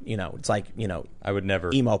not. It's like, I would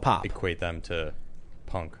never emo pop. equate them to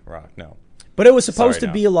punk rock. No. But it was supposed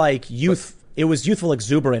Sorry, to be like youth. It was youthful,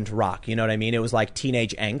 exuberant rock. You know what I mean? It was like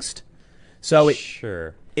teenage angst. So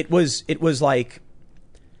Sure. it was like,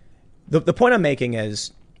 the point I'm making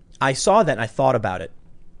is I saw that and I thought about it.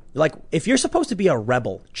 Like, if you're supposed to be a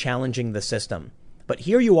rebel challenging the system, but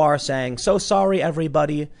here you are saying, so sorry,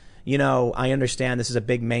 everybody. I understand this is a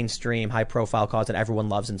big mainstream, high profile cause that everyone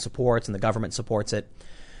loves and supports and the government supports it.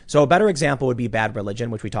 So a better example would be Bad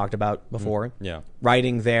Religion, which we talked about before. Yeah.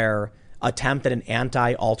 Writing their attempt at an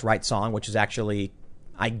anti-alt-right song, which is actually,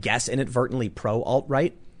 I guess, inadvertently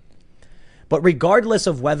pro-alt-right. But regardless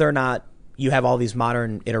of whether or not you have all these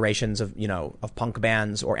modern iterations of punk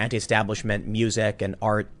bands or anti-establishment music and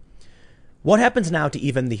art, what happens now to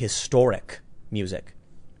even the historic music?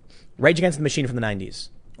 Rage Against the Machine from the 90s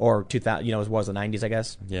or 2000, it was the 90s, I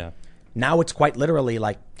guess. Yeah. Now it's quite literally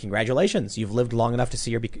like, congratulations, you've lived long enough to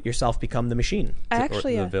see yourself become the machine. I Or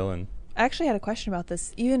the villain. I actually had a question about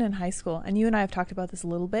this, even in high school, and you and I have talked about this a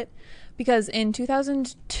little bit, because in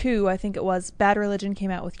 2002, I think it was, Bad Religion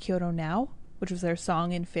came out with Kyoto Now, which was their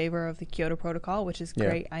song in favor of the Kyoto Protocol, which is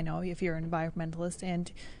great. Yeah. I know if you're an environmentalist,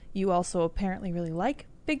 and you also apparently really like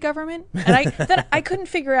big government. And I couldn't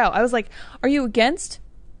figure out. I was like, are you against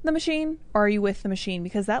the machine or are you with the machine?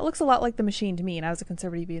 Because that looks a lot like the machine to me, and I was a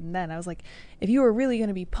conservative even then. I was like, if you were really going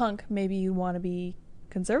to be punk, maybe you want to be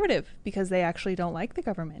conservative because they actually don't like the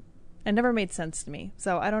government. It never made sense to me.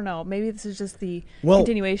 So I don't know. Maybe this is just the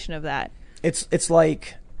continuation of that. It's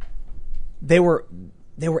like they were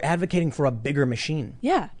advocating for a bigger machine.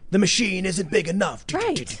 Yeah. The machine isn't big enough.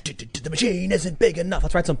 Right. The machine isn't big enough.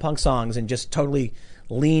 Let's write some punk songs and just totally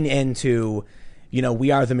lean into, we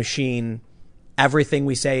are the machine. Everything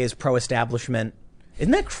we say is pro-establishment.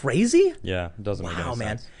 Isn't that crazy? Yeah, it doesn't make any sense.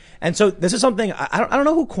 Man. And so this is something, I don't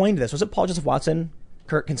know who coined this. Was it Paul Joseph Watson?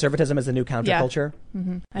 Conservatism as the new counterculture?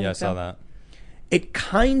 Yeah, I saw that. It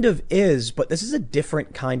kind of is, but this is a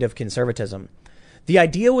different kind of conservatism. The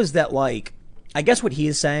idea was that, like, I guess what he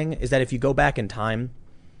is saying is that if you go back in time,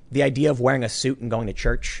 the idea of wearing a suit and going to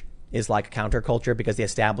church is like counterculture because the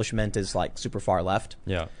establishment is like super far left.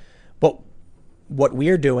 Yeah. But what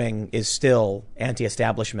we're doing is still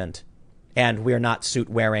anti-establishment, and we're not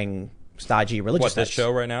suit-wearing, stodgy religious What, this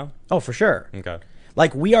show right now? Oh, for sure. Okay.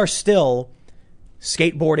 Like, we are still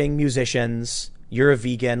skateboarding musicians. You're a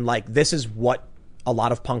vegan. Like, this is what a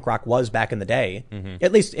lot of punk rock was back in the day,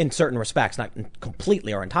 at least in certain respects, not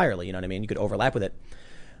completely or entirely, you know what I mean? You could overlap with it.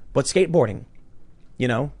 But skateboarding,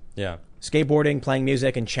 Yeah. skateboarding, playing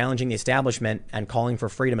music, and challenging the establishment and calling for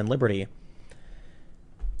freedom and liberty.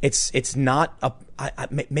 It's not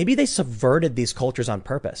maybe they subverted these cultures on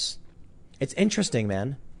purpose. It's interesting,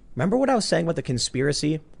 man. Remember what I was saying about the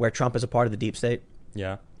conspiracy where Trump is a part of the deep state?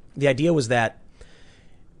 Yeah. The idea was that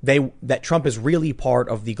that Trump is really part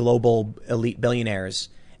of the global elite billionaires,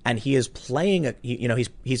 and he is playing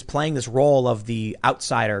he's playing this role of the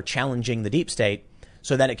outsider challenging the deep state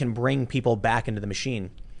so that it can bring people back into the machine.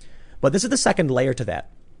 But this is the second layer to that.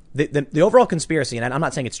 The overall conspiracy, and I'm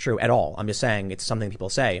not saying it's true at all. I'm just saying it's something people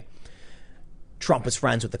say. Trump was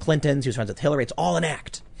friends with the Clintons. He was friends with Hillary. It's all an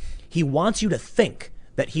act. He wants you to think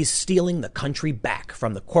that he's stealing the country back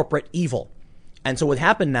from the corporate evil. And so what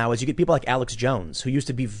happened now is you get people like Alex Jones, who used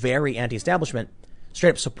to be very anti-establishment, straight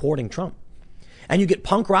up supporting Trump. And you get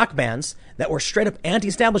punk rock bands that were straight up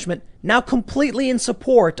anti-establishment, now completely in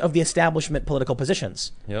support of the establishment political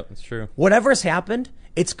positions. Yep, it's true. Whatever's happened,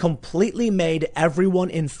 it's completely made everyone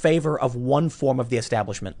in favor of one form of the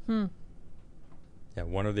establishment. Yeah,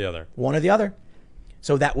 one or the other. One or the other.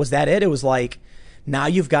 So that it? It was like, now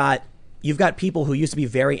you've got people who used to be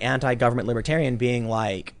very anti-government libertarian being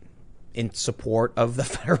like in support of the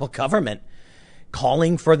federal government,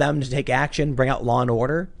 calling for them to take action, bring out law and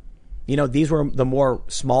order. These were the more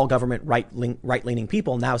small government right-leaning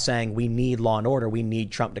people now saying we need law and order. We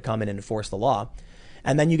need Trump to come in and enforce the law.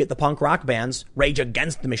 And then you get the punk rock bands, Rage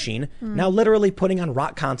Against the Machine, now literally putting on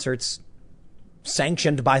rock concerts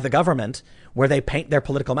sanctioned by the government where they paint their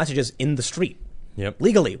political messages in the street. Yep.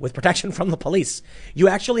 Legally, with protection from the police. You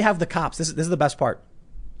actually have the cops. This is the best part.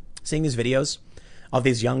 Seeing these videos of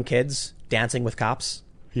these young kids dancing with cops.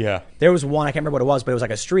 Yeah. There was one, I can't remember what it was, but it was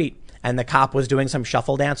like a street, and the cop was doing some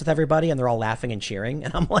shuffle dance with everybody, and they're all laughing and cheering.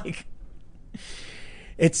 And I'm like,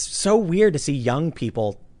 It's so weird to see young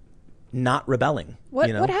people not rebelling. What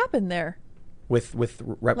you know, what happened there? like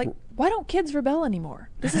Why don't kids rebel anymore?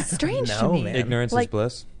 This is strange to know, me. man. Ignorance is Like-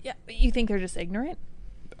 bliss. Yeah, you think they're just ignorant?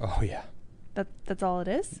 Oh yeah. That's all it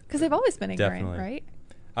is? Because they've always been ignorant, Definitely. right?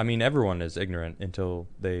 I mean, everyone is ignorant until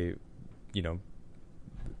they,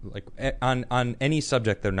 like on any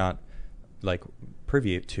subject they're not like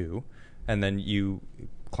privy to, and then you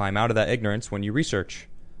climb out of that ignorance when you research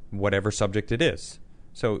whatever subject it is.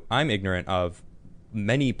 So I'm ignorant of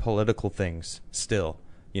many political things still.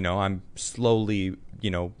 I'm slowly,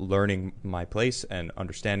 learning my place and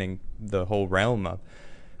understanding the whole realm of,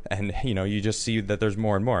 and you just see that there's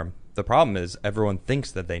more and more. The problem is everyone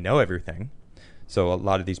thinks that they know everything. So a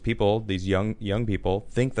lot of these people, these young people,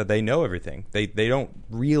 think that they know everything. They don't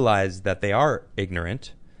realize that they are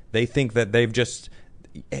ignorant. They think that they've just.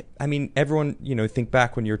 I mean, everyone, think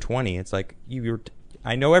back when you're 20. It's like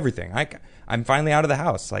I know everything. I'm finally out of the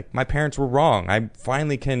house. Like my parents were wrong. I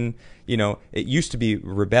finally can. It used to be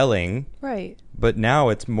rebelling, Right. but now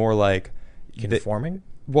it's more like conforming.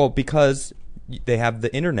 well, because they have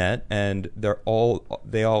the internet and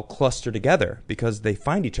they all cluster together because they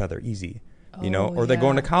find each other easy, Oh, or they're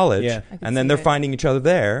going to yeah. college Yeah. I can and then see they're it. finding each other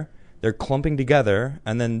there. They're clumping together,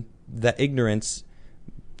 and then that ignorance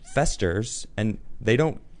festers, and they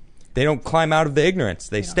don't climb out of the ignorance.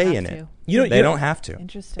 They don't stay have in to. it. You They don't have to.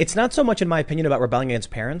 Interesting. It's not so much, in my opinion, about rebelling against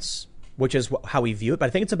parents, which is how we view it, but I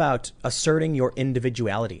think it's about asserting your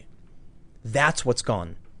individuality. That's what's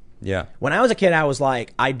gone. Yeah. When I was a kid, I was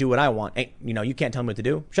like, I do what I want. Hey, you can't tell me what to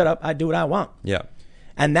do. Shut up. I do what I want. Yeah.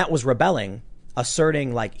 And that was rebelling,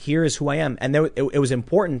 asserting like, here is who I am. And it was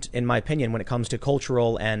important, in my opinion, when it comes to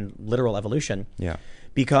cultural and literal evolution. Yeah.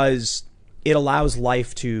 Because it allows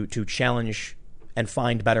life to challenge and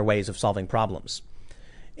find better ways of solving problems.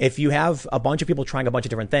 If you have a bunch of people trying a bunch of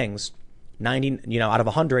different things, 90, out of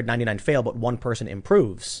 100, 99 fail, but one person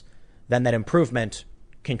improves, then that improvement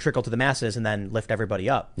can trickle to the masses and then lift everybody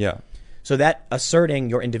up. Yeah. So that asserting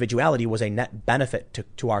your individuality was a net benefit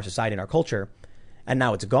to our society and our culture, and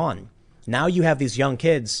now it's gone. Now you have these young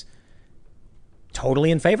kids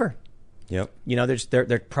totally in favor. Yep.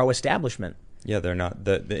 They're pro-establishment. Yeah, they're not.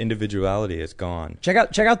 The individuality is gone. Check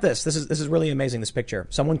out this. This is really amazing, this picture.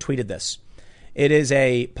 Someone tweeted this. It is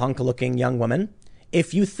a punk-looking young woman.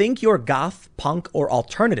 If you think you're goth, punk, or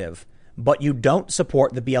alternative, but you don't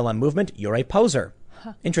support the BLM movement, you're a poser.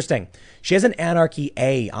 Interesting. She has an Anarchy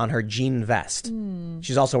A on her jean vest.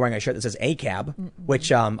 She's also wearing a shirt that says ACAB,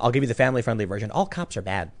 which I'll give you the family-friendly version. All cops are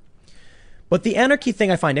bad. But the anarchy thing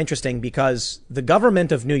I find interesting because the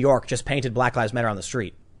government of New York just painted Black Lives Matter on the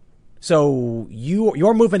street. So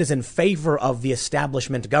your movement is in favor of the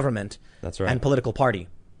establishment government That's right. and political party.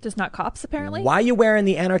 Just not cops, apparently? Why are you wearing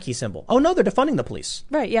the anarchy symbol? Oh, no, they're defunding the police.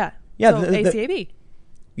 Right, yeah. Yeah, So the- ACAB.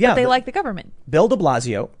 Yeah, They like the government. Bill de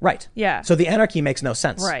Blasio. Right. Yeah. So the anarchy makes no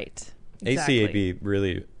sense. Right. Exactly. ACAB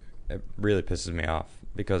really pisses me off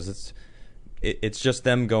because it's just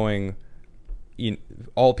them going.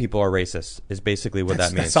 All people are racist is basically what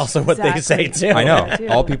that means. That's also what they say, Exactly. too. I know. Yeah, too.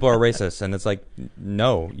 All people are racist, and it's like,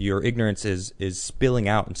 no, your ignorance is spilling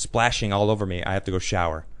out and splashing all over me. I have to go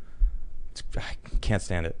shower. I can't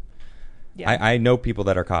stand it. Yeah. I know people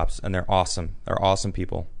that are cops, and they're awesome. They're awesome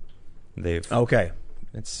people. Okay.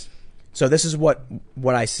 It's So this is what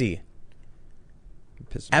I see.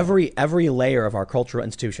 pisses me off. Every layer of our cultural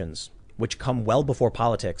institutions, which come well before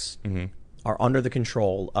politics, are under the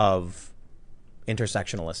control of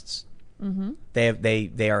intersectionalists. Mm-hmm.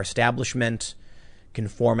 They are establishment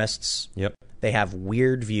conformists. Yep. They have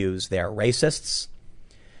weird views. They are racists.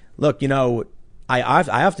 Look, I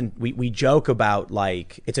often we joke about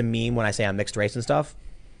like it's a meme when I say I'm mixed race and stuff.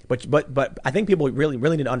 But I think people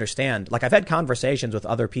really need to understand. Like I've had conversations with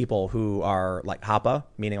other people who are like Hapa,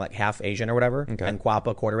 meaning like half Asian or whatever, Okay. and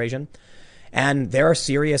Quapa, quarter Asian, and there are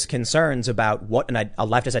serious concerns about what a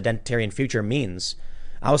leftist identitarian future means.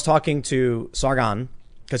 I was talking to Sargon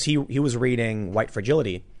because he was reading White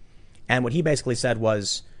Fragility, and what he basically said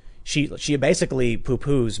was she basically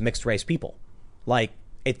poo-poos mixed race people, like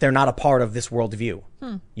they're not a part of this worldview.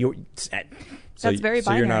 That's very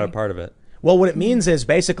So you're not a binary. part of it. Well, what it means is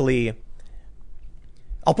basically,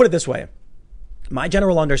 I'll put it this way. My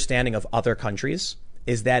general understanding of other countries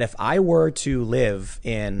is that if I were to live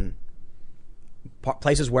in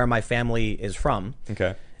places where my family is from,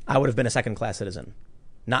 Okay. I would have been a second-class citizen.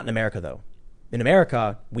 Not in America, though. In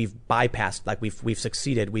America, we've bypassed, like we've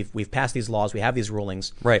succeeded. We've passed these laws. We have these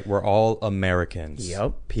rulings. Right. We're all Americans.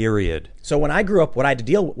 Yep. Period. So when I grew up, what I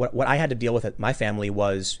had to deal with at my family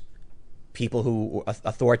was people who were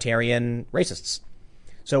authoritarian racists.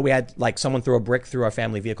 So we had like someone threw a brick through our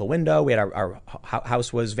family vehicle window. We had our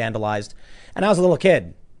house was vandalized, and I was a little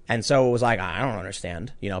kid. And so it was like, I don't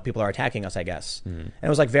understand. You know, people are attacking us, I guess. And it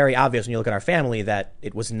was like very obvious when you look at our family that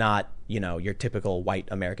it was not, you know, your typical white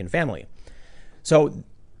American family. So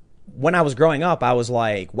when I was growing up, I was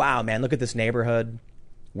like, wow, man, look at this neighborhood.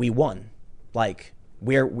 We won. Like,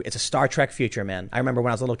 it's a Star Trek future, man. I remember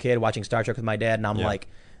when I was a little kid watching Star Trek with my dad, and I'm like,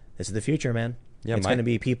 this is the future, man. Yeah, it's going to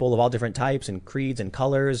be people of all different types and creeds and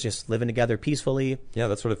colors just living together peacefully. Yeah,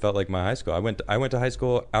 that's what it felt like my high school. I went to high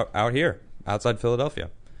school out here, outside Philadelphia.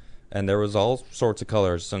 And there was all sorts of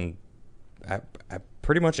colors, and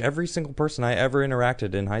pretty much every single person I ever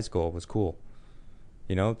interacted in high school was cool.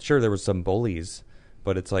 You know, sure, there was some bullies,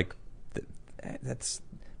 but it's like, that's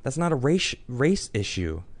not a race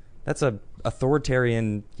issue. That's a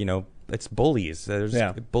authoritarian, you know, it's bullies.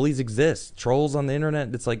 Bullies exist. Trolls on the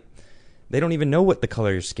internet, it's like, they don't even know what the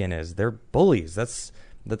color of your skin is. They're bullies. That's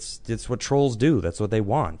what trolls do. That's what they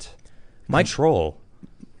want. Control.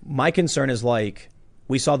 My concern is like,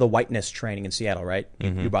 we saw the whiteness training in Seattle, right?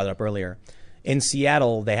 You brought it up earlier. In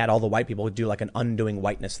Seattle, they had all the white people do like an undoing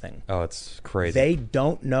whiteness thing. Oh, it's crazy. They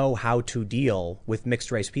don't know how to deal with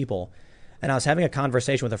mixed race people. And I was having a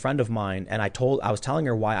conversation with a friend of mine, and I was telling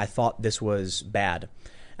her why I thought this was bad.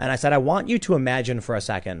 And I said, I want you to imagine for a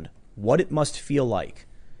second what it must feel like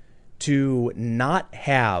to not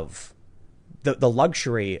have the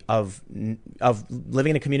luxury of living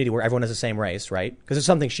in a community where everyone is the same race, right? Because it's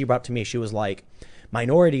something she brought up to me. She was like,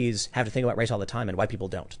 minorities have to think about race all the time and white people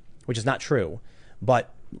don't, which is not true.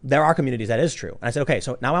 But there are communities that is true. And I said, okay,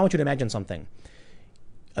 so now I want you to imagine something.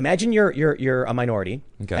 Imagine you're a minority,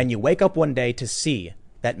 and you wake up one day to see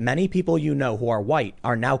that many people you know who are white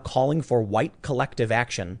are now calling for white collective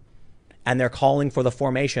action, and they're calling for the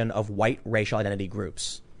formation of white racial identity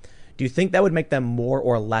groups. Do you think that would make them more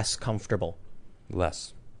or less comfortable?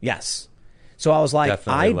 Less. Yes. So I was like,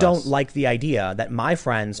 Definitely I less. don't like the idea that my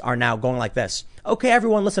friends are now going like this. Okay,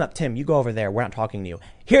 everyone, listen up. Tim, you go over there. We're not talking to you.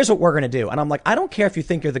 Here's what we're going to do. And I'm like, I don't care if you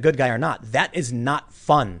think you're the good guy or not. That is not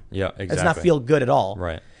fun. Yeah, exactly. It does not feel good at all.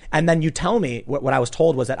 Right. And then you tell me what I was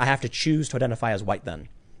told was that I have to choose to identify as white then.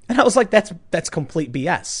 And I was like, that's complete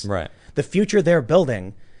BS. Right. The future they're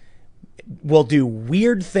building will do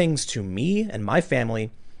weird things to me and my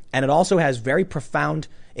family. And it also has very profound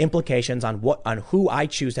implications on who I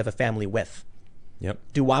choose to have a family with. Yep.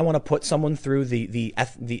 Do I want to put someone through the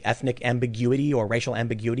ethnic ambiguity or racial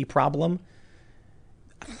ambiguity problem?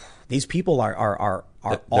 These people are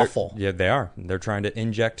awful. Yeah, they are. They're trying to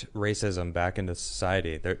inject racism back into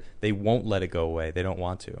society. They won't let it go away. They don't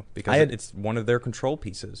want to because it's one of their control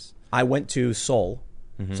pieces. I went to Seoul,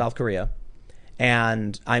 South Korea,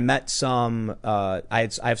 and I met some. I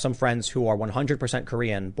have some friends who are 100%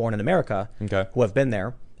 Korean, born in America, who have been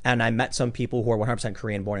there, and I met some people who are 100%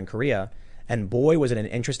 Korean, born in Korea. And boy, was it an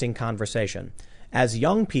interesting conversation. As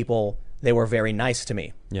young people, they were very nice to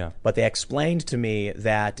me. Yeah. But they explained to me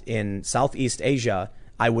that in Southeast Asia,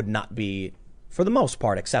 I would not be, for the most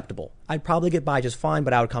part, acceptable. I'd probably get by just fine,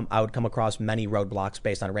 but I would come across many roadblocks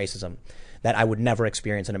based on racism that I would never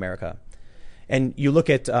experience in America. And you look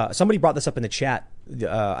at, somebody brought this up in the chat,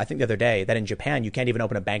 I think the other day, that in Japan, you can't even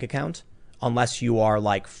open a bank account unless you are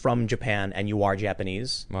like from Japan and you are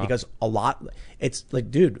Japanese. Wow. Because it's like,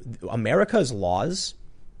 dude, America's laws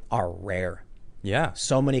are rare. Yeah.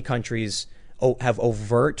 So many countries have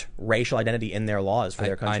overt racial identity in their laws for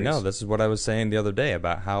their countries. I know. This is what I was saying the other day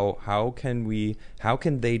about how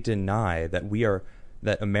can they deny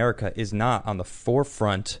that America is not on the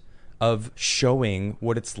forefront of showing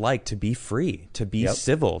what it's like to be free, to be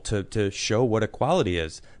civil, to show what equality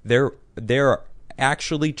is. They're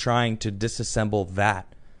actually trying to disassemble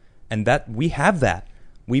that, and that we have that.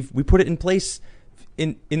 We put it in place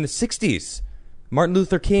in the 60s. Martin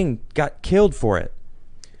Luther King got killed for it,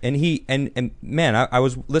 and man, I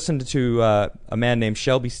was listening to a man named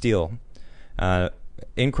Shelby Steele,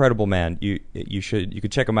 incredible man. You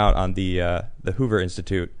could check him out on the Hoover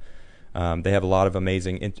Institute. They have a lot of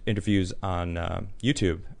amazing interviews on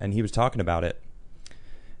YouTube, and he was talking about it,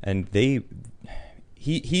 and he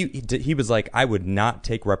was like, I would not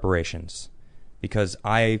take reparations because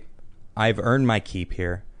I've earned my keep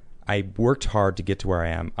here. I worked hard to get to where I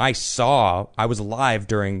am. I was alive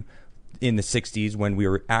in the 60s when we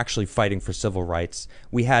were actually fighting for civil rights.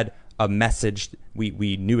 We had a message.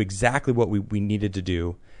 We knew exactly what we needed to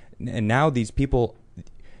do. And now these people,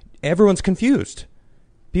 everyone's confused.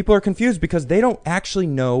 People are confused because they don't actually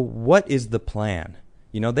know what is the plan.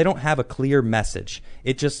 You know, they don't have a clear message.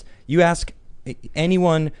 You ask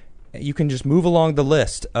anyone you can just move along the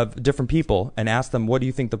list of different people and ask them, what do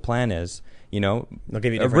you think the plan is? You know, They'll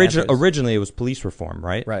give you different answers. Originally it was police reform,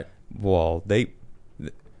 right? Right. Well,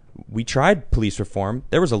 we tried police reform.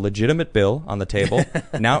 There was a legitimate bill on the table.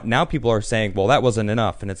 Now people are saying, well, that wasn't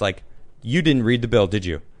enough. And it's like, you didn't read the bill, did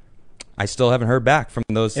you? I still haven't heard back from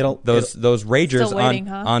those ragers Still waiting,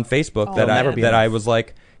 on Facebook Oh, that never be I enough. was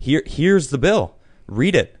like, here's the bill.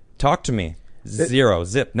 Read it. Talk to me. Zero,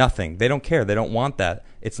 zip, nothing. They don't care. They don't want that.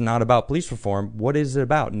 It's not about police reform. What is it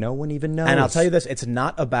about? No one even knows. And I'll tell you this, it's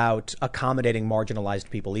not about accommodating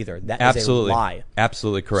marginalized people either. That is Absolutely. a lie.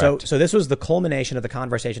 Absolutely correct. So this was the culmination of the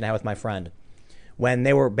conversation I had with my friend when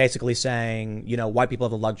they were basically saying, you know, white people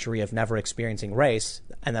have the luxury of never experiencing race.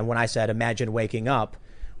 And then when I said, imagine waking up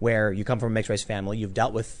where you come from a mixed race family, you've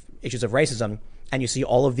dealt with issues of racism, and you see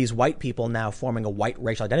all of these white people now forming a white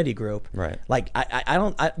racial identity group. Right. Like,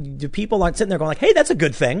 do people aren't sitting there going like, hey, that's a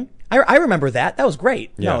good thing. I remember that. That was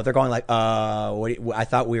great. Yeah. No, they're going like, I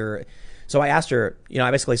thought we were. So I asked her, you know,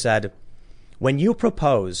 I basically said, when you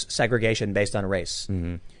propose segregation based on race,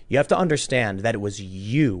 you have to understand that it was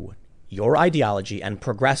your ideology and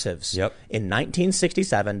progressives Yep. in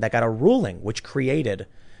 1967 that got a ruling which created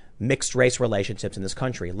mixed race relationships in this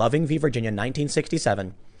country. Loving v. Virginia,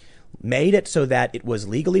 1967, made it so that it was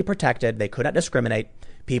legally protected. They could not discriminate.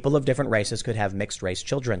 People of different races could have mixed race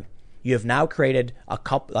children. You have now created a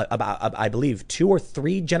couple, I believe, 2 or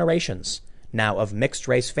 3 generations now of mixed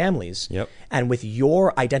race families. Yep. And with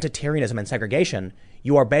your identitarianism and segregation,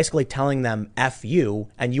 you are basically telling them F you,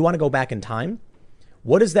 and you want to go back in time.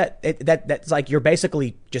 What is that? That's like you're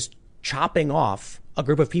basically just chopping off a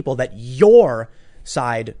group of people that your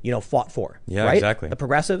side, you know, fought for. Yeah, right? exactly. The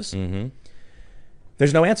progressives. Mm-hmm.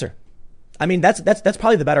 There's no answer. I mean, that's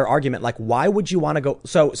probably the better argument. Like, why would you want to go?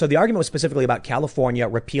 So the argument was specifically about California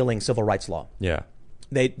repealing civil rights law. Yeah.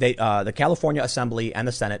 The California Assembly and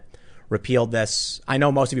the Senate repealed this. I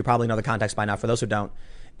know most of you probably know the context by now. For those who don't,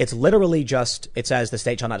 it's literally just, it says the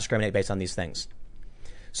state shall not discriminate based on these things.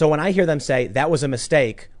 So when I hear them say that was a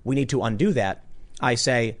mistake, we need to undo that, I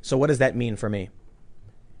say, so what does that mean for me?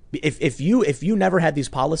 If you never had these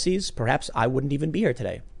policies, perhaps I wouldn't even be here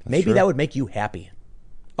today. Maybe true. that would make you happy.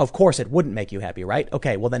 Of course, it wouldn't make you happy, right?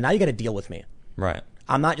 Okay, well then now you got to deal with me. Right.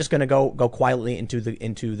 I'm not just going to go quietly into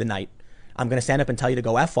the night. I'm going to stand up and tell you to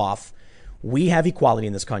go F off. We have equality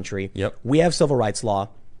in this country. Yep. We have civil rights law,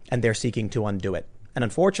 and they're seeking to undo it. And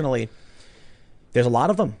unfortunately, there's a lot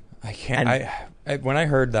of them. I can't. When I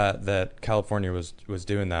heard that California was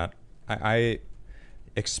doing that, I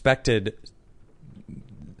expected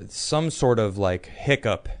some sort of like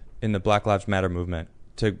hiccup in the Black Lives Matter movement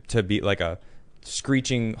to be like a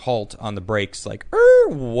screeching halt on the brakes, like,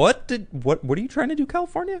 what are you trying to do,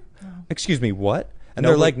 California? Oh. Excuse me, what? And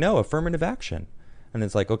they're like, no, affirmative action. And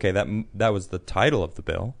it's like, okay, that was the title of the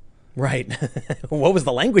bill. Right. What was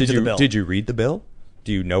the language of the bill? Did you read the bill?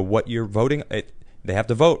 Do you know what you're voting? They have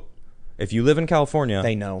to vote. If you live in California,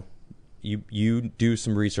 they know. You do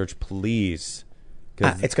some research, please.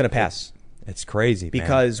 It's going to pass. It's crazy,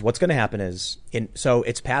 because what's going to happen is, so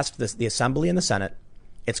it's passed the Assembly and the Senate.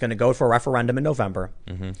 It's going to go for a referendum in November,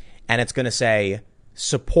 and it's going to say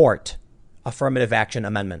support affirmative action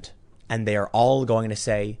amendment, and they are all going to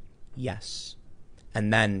say yes.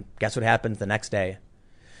 And then guess what happens the next day?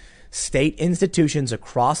 State institutions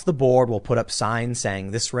across the board will put up signs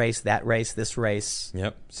saying this race, that race, this race.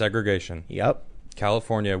 Yep. Segregation. Yep.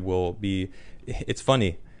 California will be. It's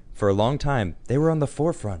funny. For a long time, they were on the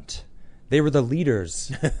forefront. They were the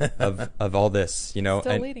leaders of all this, you know.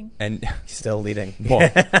 Still leading. And still leading. Well,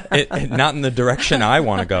 not in the direction I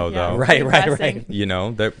want to go, though. Right. You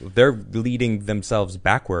know, they're leading themselves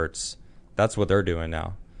backwards. That's what they're doing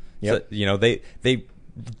now. Yep. So, you know, they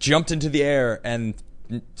jumped into the air and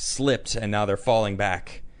slipped, and now they're falling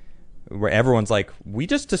back. Where everyone's like, we're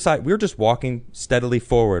just walking steadily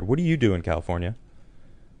forward. What are you doing, California?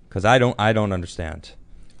 Because I don't understand.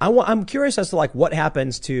 I'm curious as to like what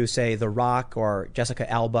happens to, say, The Rock or Jessica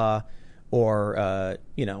Alba, or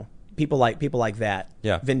you know, people like that.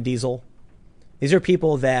 Yeah. Vin Diesel. These are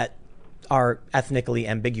people that are ethnically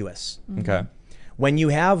ambiguous. Okay. When you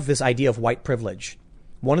have this idea of white privilege,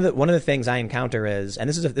 one of the things I encounter is, and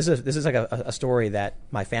this is like a story that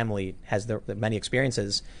my family has the many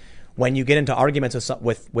experiences. When you get into arguments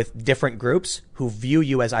with different groups who view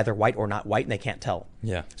you as either white or not white, and they can't tell.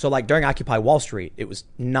 Yeah. So like during Occupy Wall Street, it was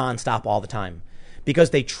nonstop all the time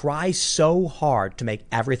because they try so hard to make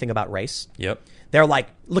everything about race. Yep. They're like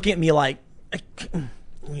looking at me like,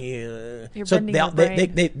 yeah. You're So bending your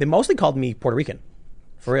brain. they mostly called me Puerto Rican,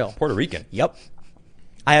 for real. Puerto Rican. Yep.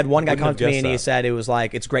 I had one guy Wouldn't come have up to me guessed and he that. said it was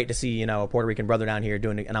like, it's great to see, a Puerto Rican brother down here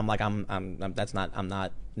doing it. And I'm like, I'm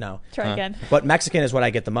not, no. Try again. But Mexican is what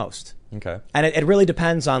I get the most. Okay. And it really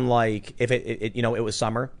depends on like, if it was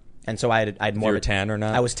summer. And so I had more you of were a tan or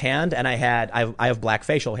not? I was tanned and I have black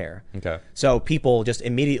facial hair. Okay. So people just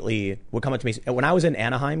immediately would come up to me. When I was in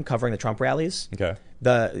Anaheim covering the Trump rallies, Okay.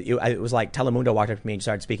 it was like Telemundo walked up to me and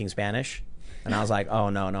started speaking Spanish. And I was like,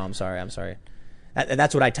 oh, no, I'm sorry.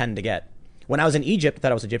 That's what I tend to get. When I was in Egypt, I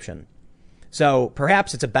thought I was Egyptian. So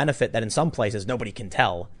perhaps it's a benefit that in some places nobody can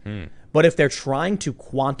tell. But if they're trying to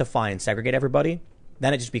quantify and segregate everybody,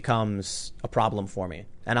 then it just becomes a problem for me.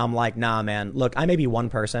 And I'm like, nah, man, look, I may be one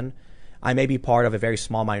person. I may be part of a very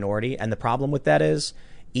small minority. And the problem with that is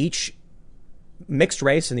each mixed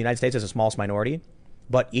race in the United States is a smallest minority,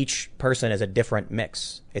 but each person is a different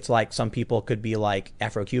mix. It's like some people could be like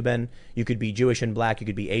Afro-Cuban. You could be Jewish and black. You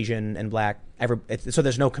could be Asian and black. So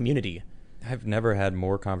there's no community. I've never had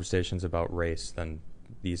more conversations about race than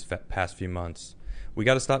these past few months. We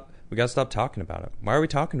got to stop. We got to stop talking about it. Why are we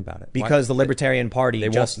talking about it? Because the Libertarian Party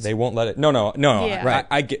they won't let it. No. Yeah. Right.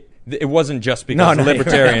 I get. It wasn't just because the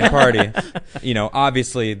Libertarian Party.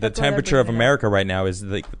 Obviously the That's why they're temperature of bringing it up. America right now is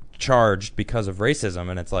like charged because of racism,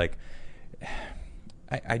 and it's like,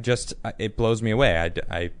 it blows me away.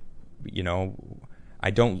 I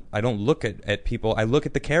don't look at people. I look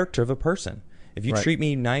at the character of a person. If you Right. treat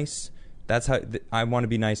me nice, that's how I want to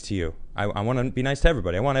be nice to you. I want to be nice to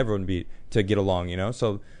everybody. I want everyone to get along.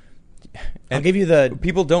 So. I'll give you the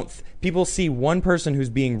People see one person who's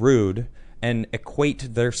being rude and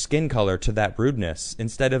equate their skin color to that rudeness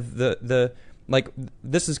instead of the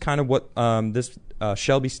this is kind of what this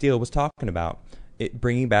Shelby Steele was talking about,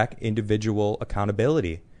 bringing back individual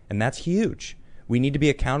accountability, and that's huge. We need to be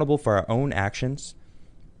accountable for our own actions,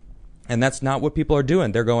 and that's not what people are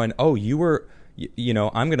doing. They're going, oh, you were,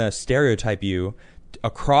 I'm going to stereotype you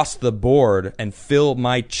across the board and fill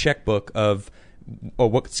my checkbook of, oh,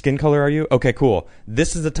 what skin color are you? Okay, cool.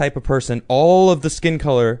 This is the type of person, all of the skin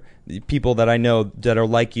color people that I know that are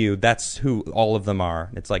like you, that's who all of them are.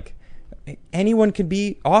 It's like, anyone can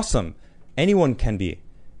be awesome. Anyone can be.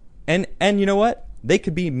 And you know what? They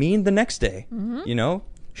could be mean the next day,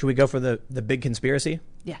 Should we go for the big conspiracy?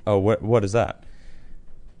 Yeah. Oh, what is that?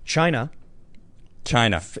 China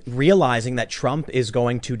realizing that Trump is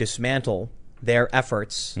going to dismantle their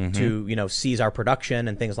efforts to, seize our production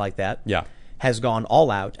and things like that. Yeah. Has gone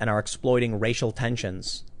all out and are exploiting racial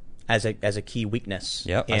tensions as a key weakness.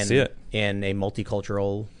 Yeah, I see it. In a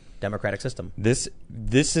multicultural democratic system. This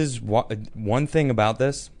is one thing about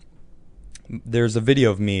this. There's a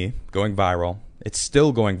video of me going viral. It's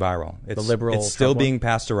still going viral. It's still Trump being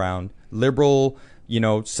passed around. Liberal,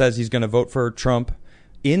 says he's going to vote for Trump.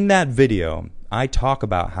 In that video, I talk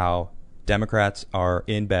about how Democrats are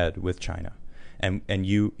in bed with China, and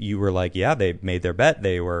you were like, yeah, they made their bet.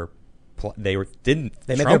 They made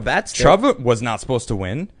their bets. Trump was not supposed to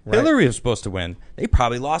win. Right. Hillary was supposed to win. They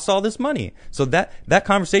probably lost all this money. So that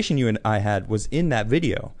conversation you and I had was in that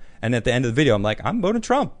video. And at the end of the video, I'm like, I'm voting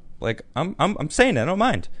Trump. Like I'm saying it. I don't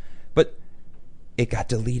mind. But it got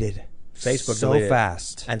deleted. Facebook so deleted it.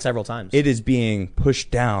 fast. And several times. It is being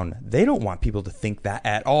pushed down. They don't want people to think that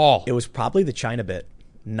at all. It was probably the China bit,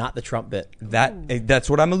 not the Trump bit. That's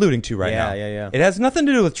what I'm alluding to right now. Yeah. It has nothing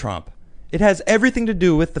to do with Trump. It has everything to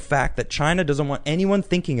do with the fact that China doesn't want anyone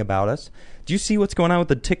thinking about us. Do you see what's going on with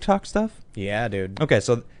the TikTok stuff? Yeah, dude. Okay,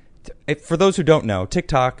 so for those who don't know,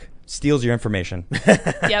 TikTok steals your information.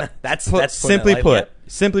 Yep. That's Simply putting it lightly.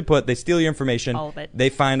 Simply put, they steal your information. All of it. They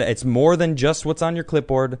find it's more than just what's on your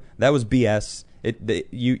clipboard. That was BS.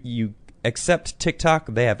 You accept TikTok,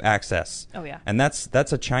 they have access. Oh, yeah. And that's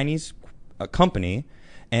a Chinese company,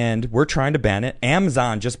 and we're trying to ban it.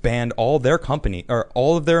 Amazon just banned all their company or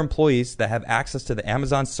all of their employees that have access to the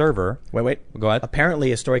Amazon server. Wait. Go ahead.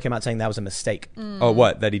 Apparently, a story came out saying that was a mistake. Oh,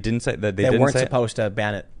 what? That he didn't say that they didn't weren't say it? supposed to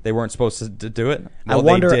ban it. They weren't supposed to do it. Well,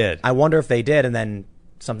 they did. I wonder if they did, and then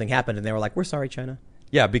something happened, and they were like, "We're sorry, China."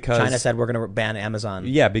 Yeah, because China said we're going to ban Amazon.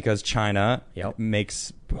 Yeah, because China Yep.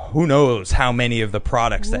 makes who knows how many of the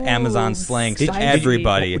products that Amazon slanks to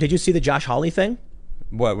everybody. Did you see the Josh Hawley thing?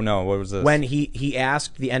 What? No, what was this? When he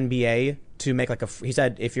asked the NBA to make he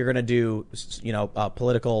said, if you're going to do,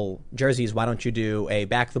 political jerseys, why don't you do a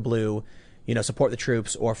back the blue, support the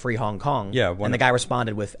troops, or free Hong Kong? Yeah, and the guy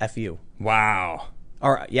responded with "FU." Wow.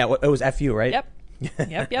 Or yeah, it was "FU," right?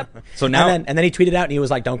 Yep. So now, and then he tweeted out and he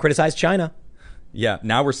was like, "Don't criticize China." yeah,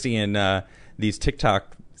 now we're seeing these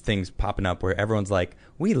TikTok things popping up where everyone's like,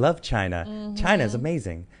 "We love China. China's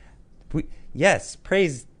amazing. Yes,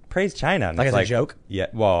 praise China." And Like it's as a joke? Yeah.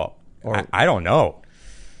 Well, I don't know.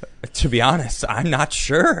 To be honest, I'm not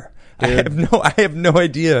sure. I have no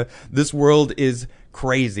idea. This world is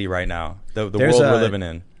crazy right now. The world we're living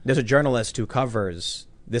in. There's a journalist who covers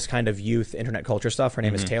this kind of youth internet culture stuff. Her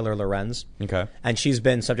name is Taylor Lorenz. Okay. And she's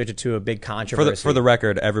been subjected to a big controversy. For the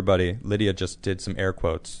record, everybody, Lydia just did some air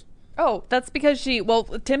quotes. Oh, that's because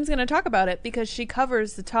Tim's going to talk about it because she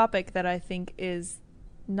covers the topic that I think is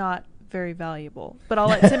not very valuable. But I'll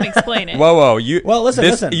let Tim explain it. Whoa.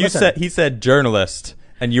 Listen. He said journalist,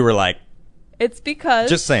 and you were like, it's because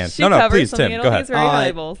just saying. She No, covers please, something Tim, I don't go think ahead. is very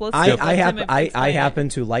valuable. So let's let Tim I explain it. happen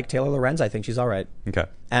to like Taylor Lorenz. I think she's all right. Okay.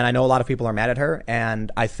 And I know a lot of people are mad at her,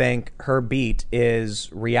 and I think her beat is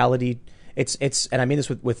reality. It's and I mean this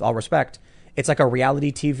with all respect. It's like a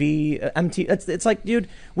reality TV It's like, dude,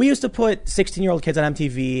 we used to put 16-year-old kids on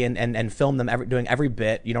MTV and film them doing every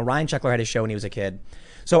bit. You know, Ryan Sheckler had his show when he was a kid.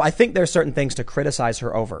 So I think there's certain things to criticize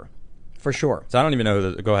her over, for sure. So I don't even know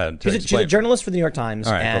who. Go ahead. She's a journalist for the New York Times.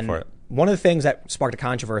 All right, and go for it. One of the things that sparked a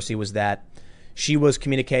controversy was that she was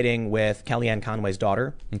communicating with Kellyanne Conway's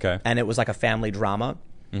daughter. Okay. And it was like a family drama.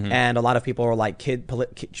 And a lot of people were like,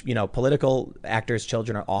 political actors'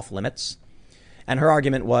 children are off limits. And her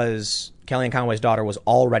argument was Kellyanne Conway's daughter was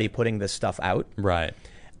already putting this stuff out. Right.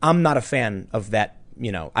 I'm not a fan of that.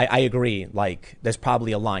 You know, I agree. Like, there's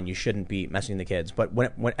probably a line you shouldn't be messing the kids. But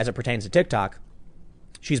when as it pertains to TikTok,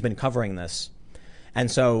 she's been covering this. And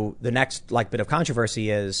so the next bit of controversy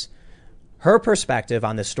is her perspective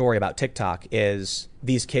on this story about TikTok is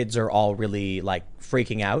these kids are all really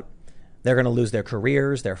freaking out. They're going to lose their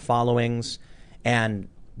careers, their followings, and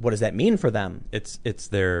what does that mean for them? It's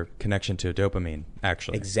their connection to dopamine,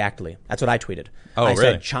 actually. Exactly. That's what I tweeted. Oh, I really?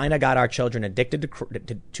 said China got our children addicted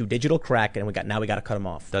to digital crack, and now we got to cut them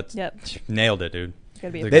off. That's Yep. nailed it, dude.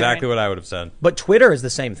 Gotta be That's a exactly parent. what I would have said. But Twitter is the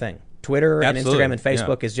same thing. Twitter and Absolutely, Instagram and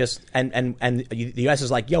Facebook yeah. is just and the U.S. is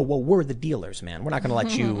like, yo, well, we're the dealers, man. We're not going to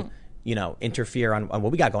let you, interfere on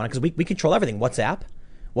what we got going on because we control everything. WhatsApp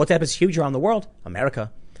is huge around the world.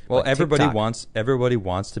 America. Well, But everybody TikTok-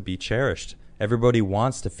 wants to be cherished. Everybody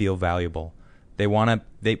wants to feel valuable.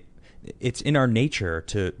 It's in our nature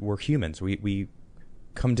we're humans. We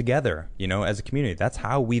come together, as a community. That's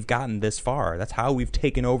how we've gotten this far. That's how we've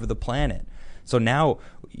taken over the planet. So now,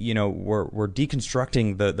 we're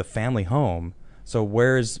deconstructing the family home. So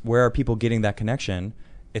where are people getting that connection?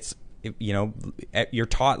 You're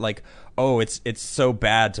taught it's so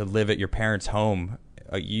bad to live at your parents' home.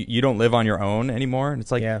 You don't live on your own anymore. And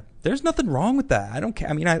it's like, Yeah. There's nothing wrong with that. I don't care.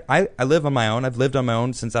 I mean, I live on my own. I've lived on my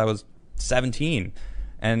own since I was 17.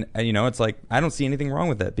 And it's like, I don't see anything wrong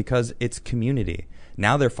with it because it's community.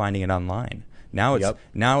 Now they're finding it online. Now it's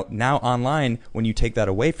now online, when you take that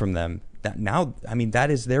away from them, that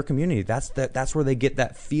is their community. That's where they get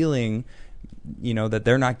that feeling, that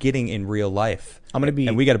they're not getting in real life.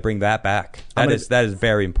 And we got to bring that back. That is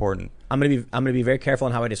very important. I'm gonna be very careful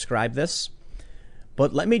in how I describe this,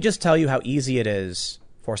 but let me just tell you how easy it is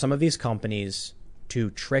for some of these companies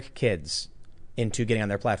to trick kids into getting on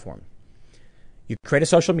their platform. You create a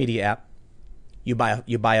social media app. You buy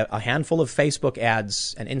a handful of Facebook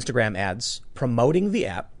ads and Instagram ads promoting the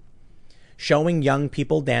app, showing young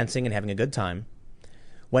people dancing and having a good time.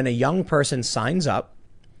 When a young person signs up,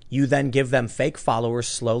 you then give them fake followers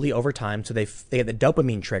slowly over time so they get the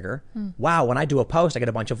dopamine trigger. Wow, when I do a post, I get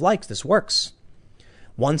a bunch of likes. This works.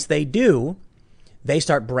 Once they do, they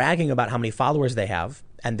start bragging about how many followers they have,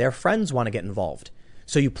 and their friends want to get involved.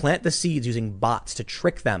 So you plant the seeds using bots to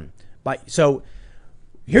trick them. So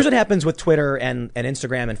here's what happens with Twitter and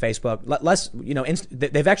Instagram and Facebook.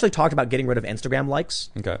 They've actually talked about getting rid of Instagram likes.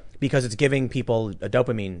 Okay. Because it's giving people a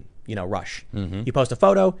dopamine, rush. You post a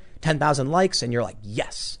photo, 10,000 likes, and you're like,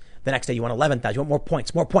 yes. The next day you want 11,000. You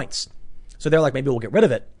want more points. So they're like, maybe we'll get rid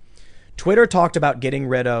of it. Twitter talked about getting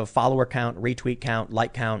rid of follower count, retweet count,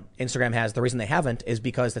 like count. Instagram has. The reason they haven't is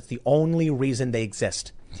because that's the only reason they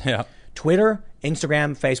exist. Yeah. Twitter,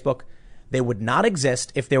 Instagram, Facebook, they would not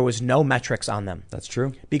exist if there was no metrics on them. That's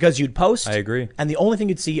true. Because you'd post. I agree. And the only thing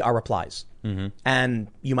you'd see are replies. And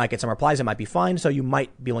you might get some replies. It might be fine. So you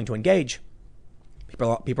might be willing to engage.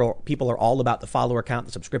 People are all about the follower count,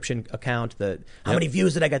 the subscription account, how many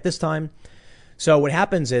views did I get this time? So what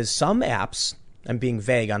happens is some apps, I'm being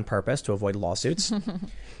vague on purpose to avoid lawsuits,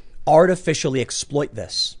 artificially exploit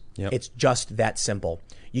this. Yep. It's just that simple.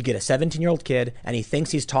 You get a 17-year-old kid and he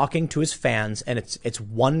thinks he's talking to his fans, and it's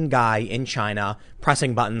one guy in China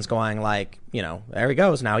pressing buttons going there he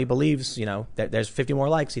goes. Now he believes, there's 50 more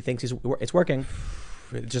likes. He thinks it's working.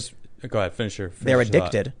 Just go ahead, finish They're your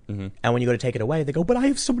addicted. And when you go to take it away, they go, but I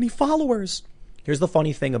have so many followers. Here's the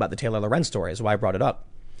funny thing about the Taylor Lorenz story, is why I brought it up.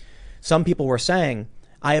 Some people were saying,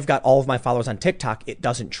 I have got all of my followers on TikTok. It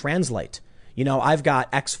doesn't translate. You know, I've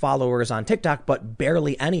got X followers on TikTok, but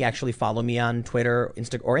barely any actually follow me on Twitter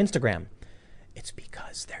or Instagram. It's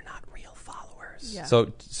because they're not real followers. Yeah.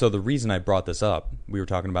 So the reason I brought this up, we were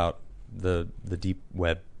talking about the deep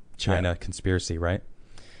web China conspiracy, right?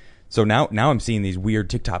 So now I'm seeing these weird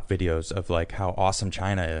TikTok videos of like how awesome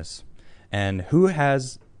China is, and who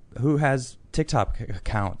has TikTok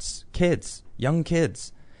accounts? Kids, young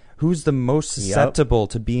kids. Who's the most susceptible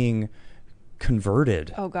to being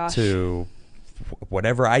converted to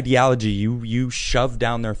whatever ideology you shove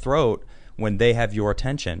down their throat when they have your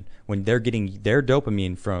attention, when they're getting their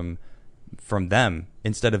dopamine from them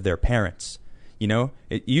instead of their parents? You know,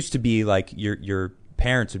 it used to be like your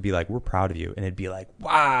parents would be like, we're proud of you, and it'd be like,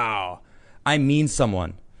 wow, I mean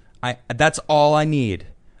someone. That's all I need.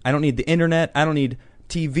 I don't need the internet, I don't need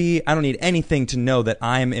TV, I don't need anything to know that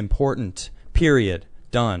I'm important, period,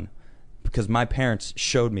 done, because my parents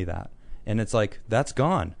showed me that. And it's like, that's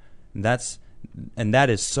gone. And that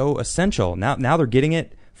is so essential. Now they're getting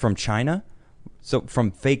it from China, so from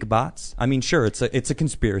fake bots. I mean, sure, it's a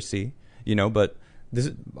conspiracy, you know, but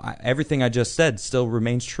everything I just said still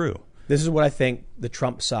remains true. This is what I think the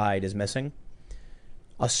Trump side is missing: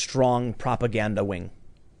 a strong propaganda wing.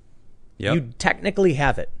 Yep. You technically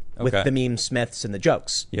have it with Okay. the meme smiths and the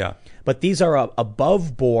jokes. Yeah. But these are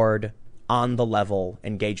above board, on the level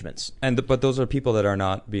engagements. But those are people that are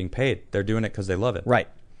not being paid. They're doing it because they love it. Right.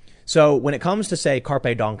 So when it comes to, say, Carpe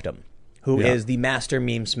Donktum, who Yeah. is the master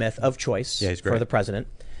meme smith of choice he's for great. the president,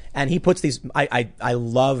 and he puts these, I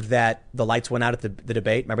loved that the lights went out at the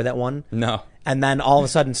debate. Remember that one? No. And then all of a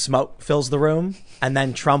sudden smoke fills the room, and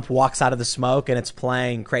then Trump walks out of the smoke and it's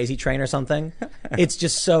playing Crazy Train or something. It's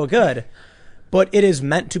just so good. But it is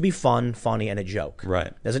meant to be fun, funny, and a joke. Right.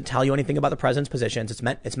 It doesn't tell you anything about the president's positions. It's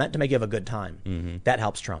meant to make you have a good time. Mm-hmm. That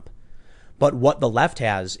helps Trump. But what the left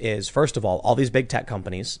has is, first of all these big tech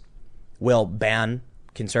companies will ban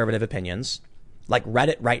conservative opinions. Like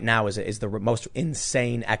Reddit right now is the most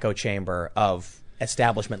insane echo chamber of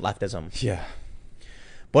establishment leftism. Yeah.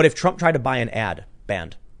 But if Trump tried to buy an ad,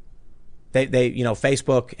 banned. They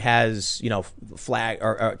Facebook has, flag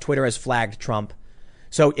or Twitter has flagged Trump.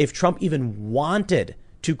 So if Trump even wanted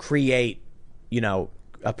to create,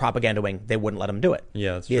 a propaganda wing, they wouldn't let him do it.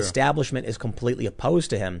 Yeah, that's the true. establishment is completely opposed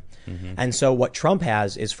to him. Mm-hmm. And so what Trump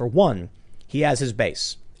has is, for one, he has his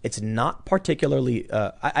base. It's not particularly,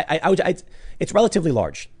 it's relatively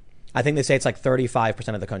large. I think they say it's like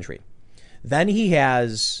 35% of the country. Then he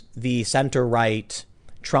has the center-right,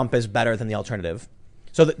 Trump is better than the alternative.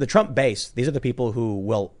 So the Trump base, these are the people who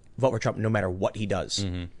will vote for Trump no matter what he does.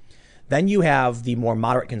 Mm-hmm. Then you have the more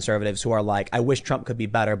moderate conservatives who are like, I wish Trump could be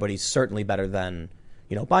better, but he's certainly better than,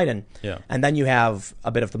 Biden. Yeah. And then you have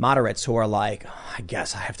a bit of the moderates who are like, I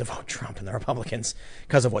guess I have to vote Trump and the Republicans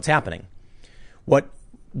because of what's happening.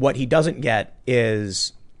 What he doesn't get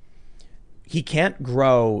is he can't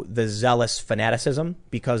grow the zealous fanaticism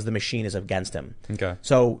because the machine is against him. Okay.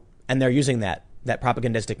 So, and they're using that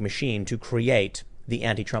propagandistic machine to create the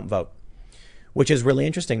anti-Trump vote, which is really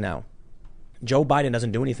interesting now. Joe Biden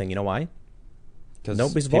doesn't do anything. You know why? Because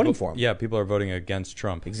nobody's voting for him. Yeah, people are voting against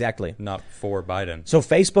Trump. Exactly. Not for Biden. So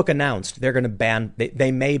Facebook announced they're going to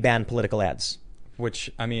they may ban political ads.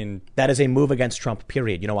 Which, I mean... That is a move against Trump,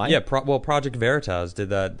 period. You know why? Yeah, Project Veritas did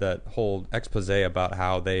that whole expose about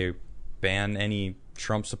how they ban any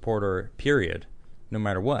Trump supporter, period, no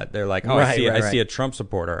matter what. They're like, I see a Trump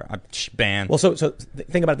supporter, ban. Well, so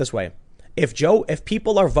think about it this way. If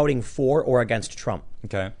people are voting for or against Trump,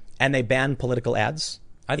 okay, and they ban political ads,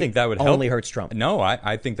 I think that would help. Only hurts Trump. No,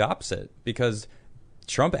 I think the opposite, because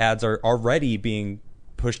Trump ads are already being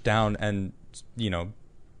pushed down and,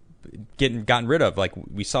 gotten rid of. Like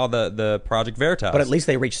we saw the Project Veritas. But at least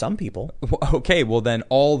they reach some people. Okay, well then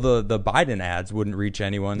all the Biden ads wouldn't reach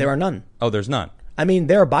anyone. There are none. Oh, there's none. I mean,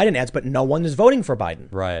 there are Biden ads, but no one is voting for Biden.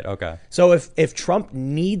 Right, okay. So if Trump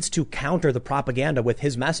needs to counter the propaganda with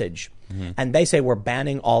his message, and they say we're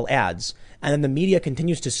banning all ads, and then the media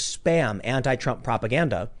continues to spam anti-Trump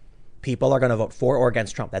propaganda, people are going to vote for or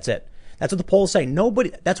against Trump. That's it. That's what the polls say.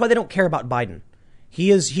 That's why they don't care about Biden.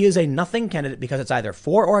 He is a nothing candidate because it's either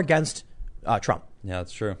for or against Trump. Yeah,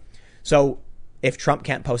 that's true. So if Trump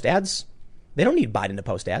can't post ads, they don't need Biden to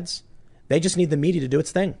post ads. They just need the media to do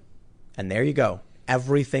its thing. And there you go.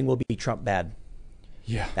 Everything will be Trump bad.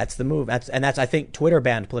 Yeah. That's the move. That's I think Twitter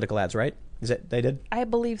banned political ads, right? Is it they did? I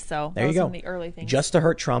believe so. There That you was go. one of the early things. Just to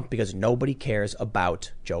hurt Trump because nobody cares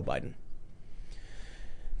about Joe Biden.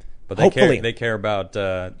 But Hopefully. they care about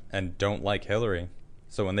and don't like Hillary.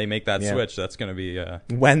 So when they make that switch, that's going to be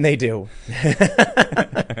When they do.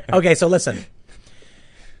 Okay, so listen.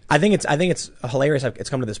 I think it's hilarious it's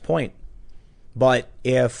come to this point. But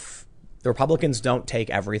if The Republicans don't take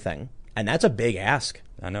everything. And that's a big ask.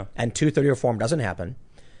 I know. And 230 reform doesn't happen.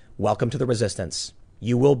 Welcome to the resistance.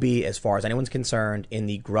 You will be, as far as anyone's concerned, in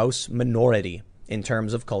the gross minority in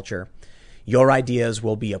terms of culture. Your ideas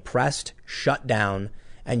will be oppressed, shut down,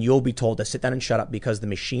 and you'll be told to sit down and shut up because the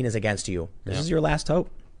machine is against you. This is your last hope.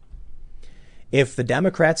 If the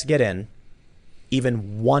Democrats get in,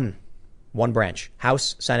 even one branch,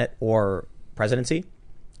 House, Senate, or presidency,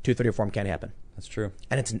 230 reform can't happen. That's true.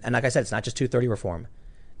 And like I said, it's not just 230 reform.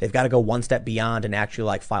 They've got to go one step beyond and actually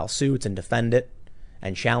like file suits and defend it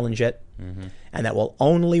and challenge it. Mm-hmm. And that will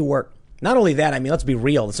only work. Not only that, I mean, let's be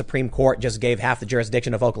real. The Supreme Court just gave half the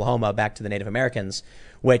jurisdiction of Oklahoma back to the Native Americans,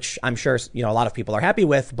 which I'm sure, you know, a lot of people are happy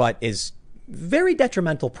with, but is very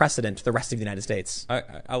detrimental precedent to the rest of the United States.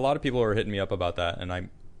 A lot of people are hitting me up about that, and I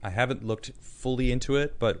haven't looked fully into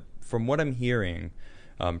it, but from what I'm hearing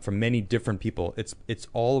from many different people, it's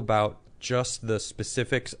all about just the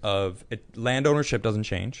specifics of it. Land ownership doesn't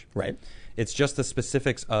change. Right. It's just the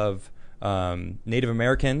specifics of Native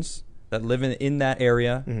Americans that live in that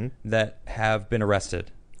area that have been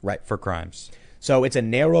arrested for crimes. So it's a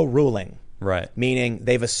narrow ruling. Right. Meaning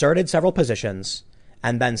they've asserted several positions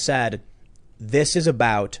and then said, this is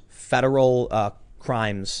about federal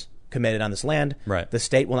crimes committed on this land. Right. The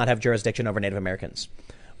state will not have jurisdiction over Native Americans.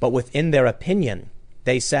 But within their opinion,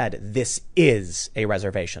 they said this is a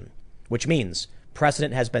reservation, which means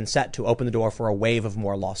precedent has been set to open the door for a wave of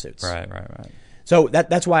more lawsuits. Right. So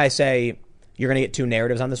that's why I say you're going to get two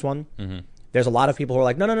narratives on this one. Mm-hmm. There's a lot of people who are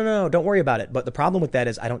like, no, don't worry about it. But the problem with that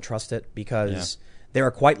is I don't trust it because there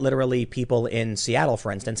are quite literally people in Seattle,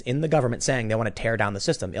 for instance, in the government saying they want to tear down the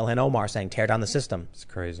system. Ilhan Omar saying tear down the system. It's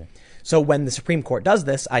crazy. So when the Supreme Court does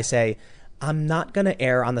this, I say, I'm not going to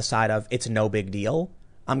err on the side of it's no big deal.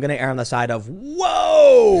 I'm going to err on the side of,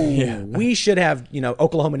 whoa, we should have,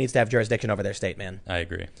 Oklahoma needs to have jurisdiction over their state, man. I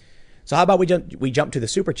agree. So how about we jump to the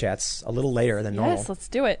super chats a little later than normal? Yes, let's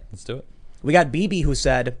do it. We got BB who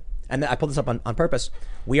said, and I pulled this up on purpose,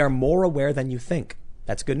 we are more aware than you think.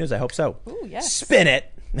 That's good news. I hope so. Ooh, yes. Spin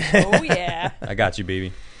it. Oh, yeah. I got you,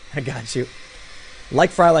 baby. I got you. Like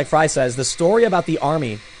Fry says, the story about the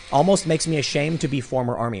Army almost makes me ashamed to be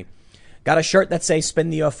former Army. Got a shirt that says spin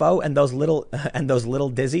the UFO and those little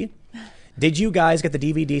dizzy. Did you guys get the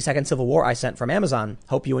DVD Second Civil War I sent from Amazon?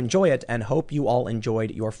 Hope you enjoy it and hope you all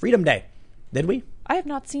enjoyed your Freedom Day. Did we? I have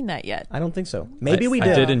not seen that yet. I don't think so. Maybe we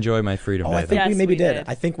did. I did enjoy my Freedom Day. I think we maybe we did. did.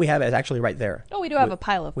 I think we have it. It's actually right there. Oh, we do have a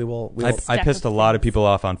pile of. We will. I pissed a lot of people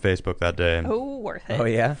off on Facebook that day. Oh, worth it. Oh,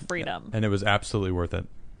 yeah? Freedom. And it was absolutely worth it.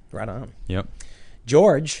 Right on. Yep.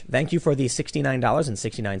 George, thank you for the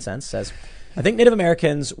 $69.69, says, I think Native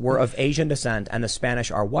Americans were of Asian descent and the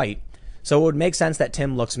Spanish are white, so it would make sense that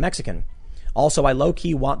Tim looks Mexican. Also, I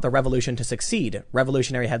low-key want the revolution to succeed.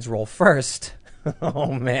 Revolutionary heads roll first.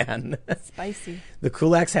 Oh, man. Spicy. The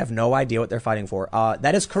Kulaks have no idea what they're fighting for.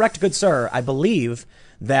 That is correct, good sir. I believe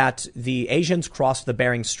that the Asians crossed the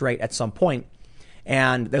Bering Strait at some point,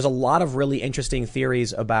 and there's a lot of really interesting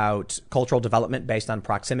theories about cultural development based on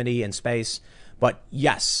proximity and space. But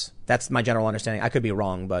yes, that's my general understanding. I could be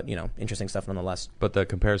wrong, but, interesting stuff nonetheless. But the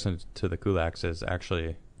comparison to the Kulaks is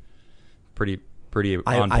actually pretty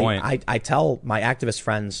on point. I tell my activist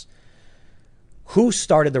friends, who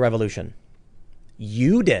started the revolution?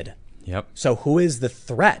 You did. Yep. So who is the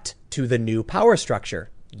threat to the new power structure?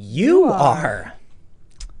 You are.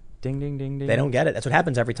 Ding, ding, ding, ding. They don't get it. That's what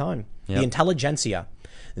happens every time. Yep. The intelligentsia,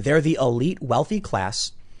 they're the elite wealthy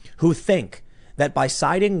class who think that by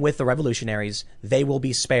siding with the revolutionaries, they will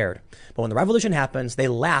be spared. But when the revolution happens, they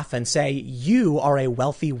laugh and say, you are a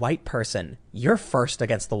wealthy white person. You're first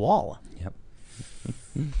against the wall. Yep.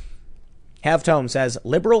 Have Tome says,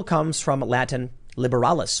 liberal comes from Latin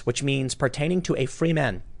liberalis, which means pertaining to a free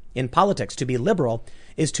man. In politics, to be liberal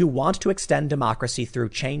is to want to extend democracy through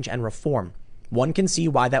change and reform. One can see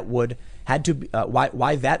why that word had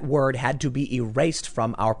to be erased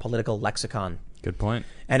from our political lexicon. Good point.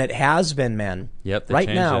 And it has been, man. Yep. Right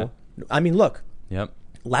now, I mean, look. Yep.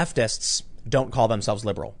 Leftists don't call themselves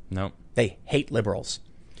liberal. Nope. They hate liberals.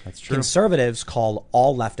 That's true. Conservatives call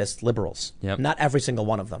all leftists liberals. Yep. Not every single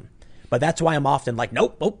one of them. But that's why I'm often like,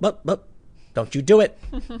 nope. Don't you do it.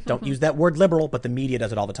 Don't use that word liberal, but the media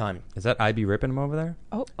does it all the time. Is that I.B. Rippenham over there?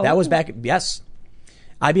 Oh. That was back, yes.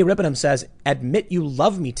 I.B. Rippenham says, admit you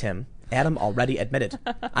love me, Tim. Adam already admitted.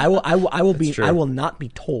 I will not be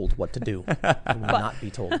told what to do. I will not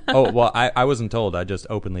be told. Oh, well, I wasn't told. I just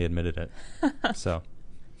openly admitted it. So.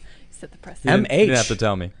 Set the precedent. MH. You didn't have to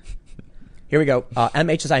tell me. Here we go.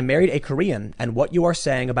 MH says, I married a Korean, and what you are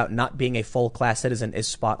saying about not being a full-class citizen is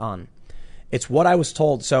spot on. It's what I was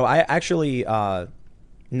told. So I actually,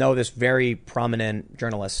 know this very prominent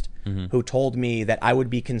journalist who told me that I would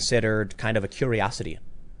be considered kind of a curiosity,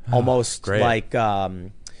 almost great. like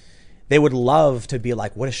they would love to be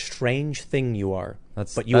like, what a strange thing you are.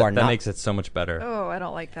 But you are not. That makes it so much better. Oh, I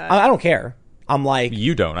don't like that. I don't care. I'm like,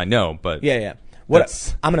 You don't, I know, but yeah.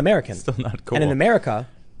 That's I'm an American. still not cool. And in America,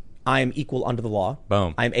 I am equal under the law.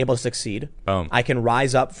 Boom. I am able to succeed. Boom. I can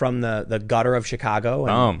rise up from the gutter of Chicago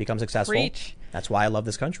and Boom. become successful. Preach. That's why I love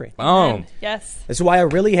this country. Boom. Yes. This is why I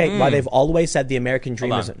really hate why they've always said the American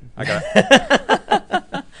dream Hold isn't. on.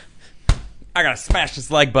 I gotta smash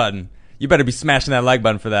this like button. You better be smashing that like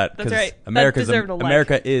button for that. That's 'cause right. That America's deserved a like.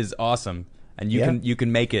 America is awesome, and Yeah. you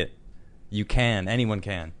can make it. You can. Anyone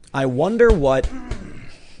can. I wonder what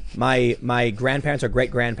my grandparents or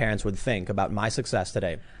great grandparents would think about my success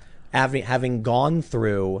today, having gone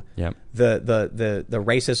through Yep. the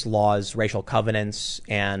racist laws, racial covenants,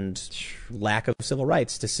 and lack of civil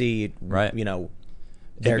rights to see, Right. you know,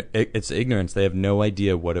 their It's ignorance. They have no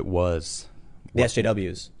idea what it was. the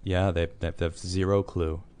SJWs. Yeah, they have zero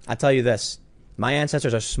clue. I tell you this: my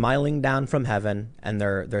ancestors are smiling down from heaven, and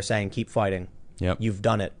they're saying, "Keep fighting. Yep. You've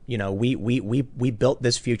done it. You know, we built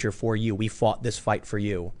this future for you. We fought this fight for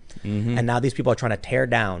you, and now these people are trying to tear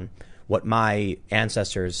down what my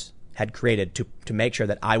ancestors had created to make sure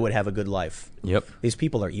that I would have a good life. Yep. These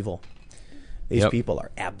people are evil. These Yep. people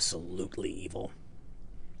are absolutely evil.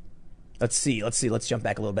 Let's see. Let's jump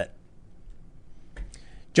back a little bit.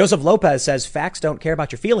 Joseph Lopez says, facts don't care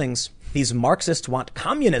about your feelings. These Marxists want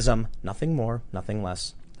communism. Nothing more, nothing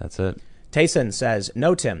less. That's it. Tayson says,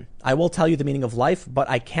 no, Tim, I will tell you the meaning of life, but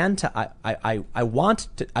I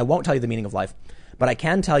won't tell you the meaning of life, but I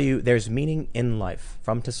can tell you there's meaning in life.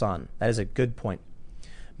 From Tassan. That is a good point.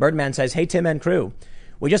 Birdman says, hey, Tim and crew.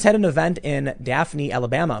 We just had an event in Daphne,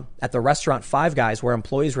 Alabama at the restaurant Five Guys where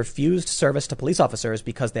employees refused service to police officers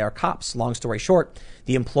because they are cops. Long story short,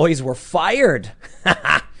 the employees were fired.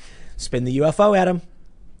 Spin the UFO, Adam.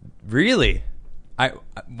 Really?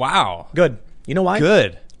 Wow. Good. You know why?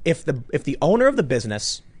 Good. If the owner of the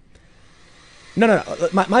business, no.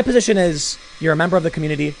 My position is you're a member of the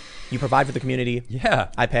community. You provide for the community. Yeah.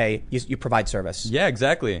 I pay. You provide service. Yeah,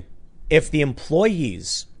 exactly. If the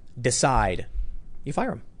employees decide, you fire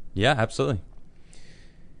them. Yeah, absolutely.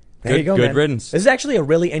 There you go, good man. riddance. This is actually a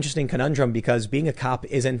really interesting conundrum because being a cop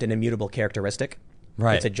isn't an immutable characteristic.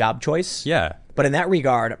 Right. It's a job choice. Yeah. But in that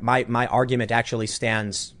regard, my argument actually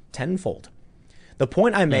stands tenfold. The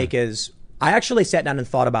point I make is I actually sat down and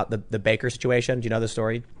thought about the Baker situation. Do you know the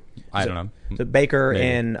story? I don't know. The Baker Maybe.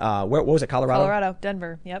 in what was it, Colorado,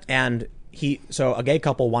 Denver. Yep. And so a gay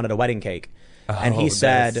couple wanted a wedding cake. And he Oh,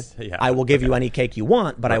 said, that's- yeah, I will give you okay. any cake you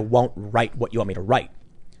want, but I won't write what you want me to write.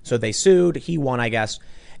 So they sued. He won, I guess.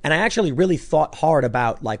 And I actually really thought hard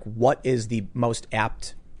about like what is the most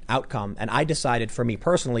apt outcome. And I decided for me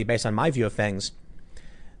personally, based on my view of things,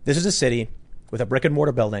 this is a city with a brick and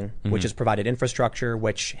mortar building, which has provided infrastructure,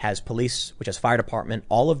 which has police, which has fire department,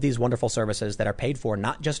 all of these wonderful services that are paid for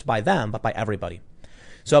not just by them, but by everybody.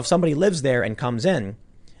 So if somebody lives there and comes in,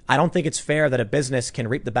 I don't think it's fair that a business can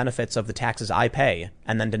reap the benefits of the taxes I pay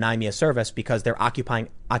and then deny me a service because they're occupying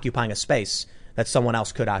a space that someone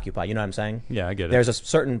else could occupy. You know what I'm saying? Yeah, I get it. There's a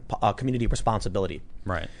certain community responsibility.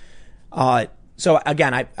 Right. So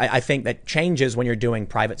again, I think that changes when you're doing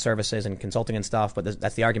private services and consulting and stuff, but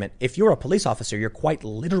that's the argument. If you're a police officer, you're quite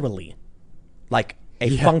literally like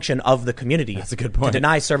a function of the community. That's a good point. To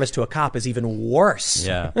deny service to a cop is even worse.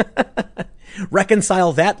 Yeah.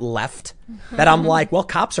 Reconcile that left, that I'm like, well,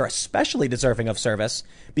 cops are especially deserving of service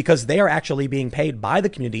because they are actually being paid by the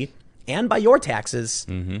community and by your taxes.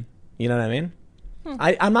 Mm-hmm. You know what I mean?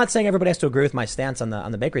 I'm not saying everybody has to agree with my stance on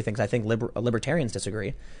the bakery things. I think libertarians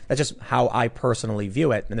disagree. That's just how I personally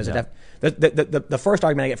view it. And there's the first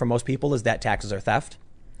argument I get from most people is that taxes are theft.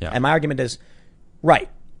 Yeah. And my argument is, right,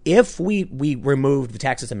 if we removed the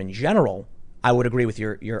tax system in general, I would agree with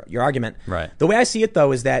your argument. Right. The way I see it,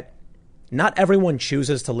 though, is that not everyone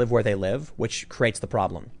chooses to live where they live, which creates the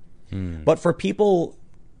problem. But for people,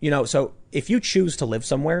 so if you choose to live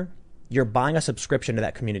somewhere, you're buying a subscription to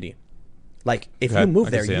that community. Like, if Okay, you move I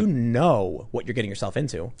can there, see you it. know what you're getting yourself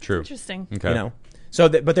into. True. Interesting. Okay. So,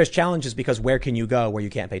 but there's challenges because where can you go where you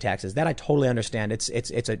can't pay taxes? That I totally understand.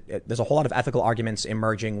 There's a whole lot of ethical arguments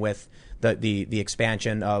emerging with the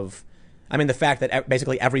expansion of, the fact that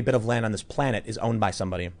basically every bit of land on this planet is owned by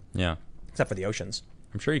somebody, Yeah. except for the oceans.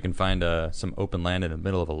 I'm sure you can find some open land in the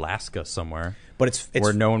middle of Alaska somewhere But it's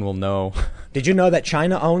where no one will know. Did you know that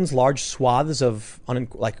China owns large swaths of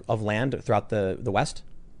land throughout the West?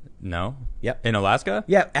 No? Yep. In Alaska?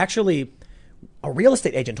 Yeah, actually, a real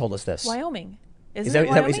estate agent told us this. Wyoming. Is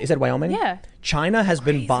that Wyoming? Yeah. China has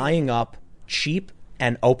been buying up cheap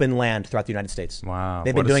and open land throughout the United States. Wow.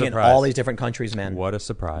 They've been What a doing it in surprise. all these different countries, man. What a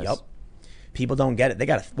surprise. Yep. People don't get it. They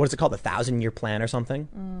got what is it called? The 1,000-year plan or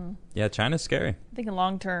something? Yeah, China's scary. I'm thinking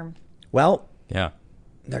long term. Well, Yeah.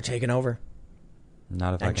 they're taking over.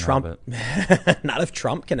 Not if I And can Trump, help it. not if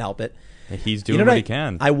Trump can help it. He's doing You know what what he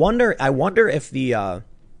can. I wonder if the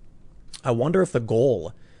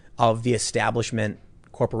goal of the establishment,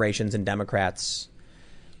 corporations and Democrats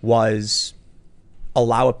was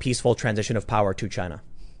allow a peaceful transition of power to China.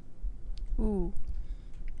 Ooh.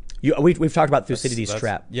 We've talked about Thucydides'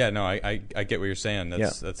 trap. Yeah, no, I get what you're saying.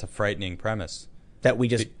 That's a frightening premise. That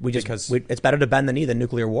Because- it's better to bend the knee than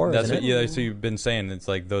nuclear war. That's isn't what, it? yeah, that's what you've been saying. It's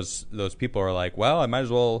like those people are like, well, I might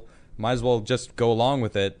as well just go along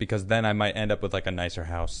with it because then I might end up with like a nicer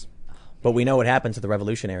house. But we know what happened to the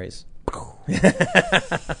revolutionaries.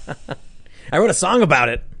 I wrote a song about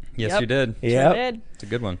it. Yes, Yep. you did. Sure Yep. did. It's a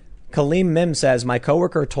good one. Kaleem Mim says, my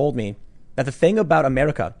coworker told me that the thing about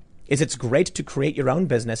America is it's great to create your own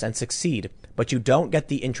business and succeed, but you don't get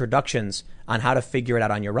the introductions on how to figure it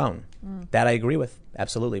out on your own. That I agree with.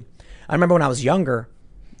 Absolutely. I remember when I was younger,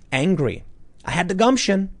 angry. I had the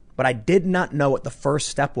gumption, but I did not know what the first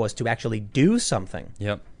step was to actually do something.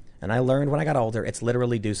 Yep. And I learned when I got older, it's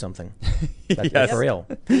literally do something. That's Yes. for real.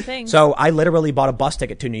 Thing. So I literally bought a bus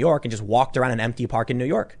ticket to New York and just walked around an empty park in New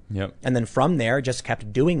York. Yep. And then from there, just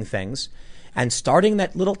kept doing things and starting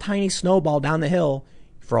that little tiny snowball down the hill.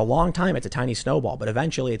 For a long time, it's a tiny snowball, but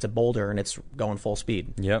eventually it's a boulder and it's going full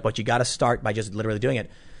speed. Yep. But you got to start by just literally doing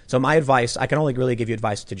it. So my advice, I can only really give you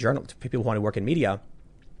advice to people who want to work in media.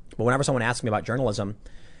 But whenever someone asks me about journalism,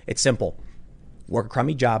 it's simple. Work a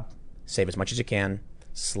crummy job, save as much as you can,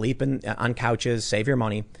 sleep on couches, save your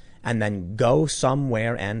money, and then go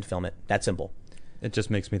somewhere and film it. That's simple. It just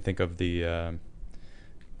makes me think of the.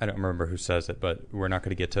 I don't remember who says it, but we're not going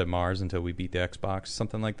to get to Mars until we beat the Xbox,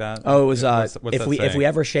 something like that. Oh, it was What's if that we saying?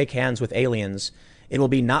 ever shake hands with aliens, it will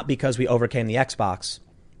be not because we overcame the Xbox.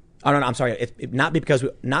 Oh no, I'm sorry. Not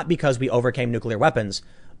because we overcame nuclear weapons,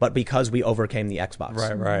 but because we overcame the Xbox.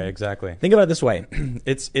 Right, exactly. Think about it this way.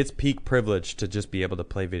 It's peak privilege to just be able to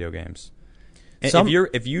play video games. And Some-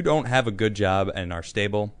 if you don't have a good job and are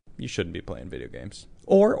stable, you shouldn't be playing video games.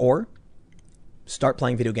 Or start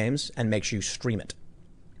playing video games and make sure you stream it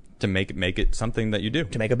To make it something that you do.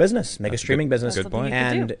 to make a business, make That's a streaming good- business. good point.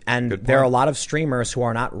 And Good there are a point. lot of streamers who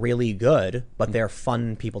are not really good, but they're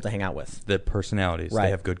fun people to hang out with. The personalities, Right.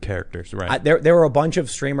 they have good characters, right? There were a bunch of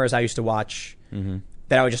streamers I used to watch Mm-hmm.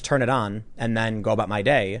 that I would just turn it on and then go about my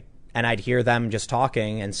day, and I'd hear them just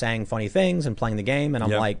talking and saying funny things and playing the game, and I'm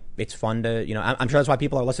Yep. like, it's fun to, I'm sure that's why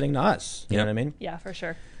people are listening to us. You know Yep. what I mean? Yeah, for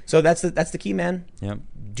sure. So that's the key, man. Yep.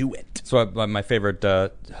 Do it. So my favorite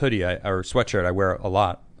hoodie or sweatshirt I wear a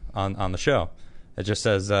lot on the show. It just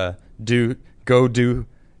says do.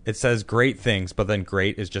 It says great things, but then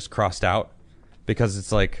great is just crossed out because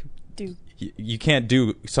it's like Do. you can't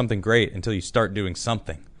do something great until you start doing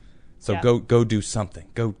something. So Yeah. go do something.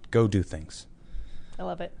 Go do things I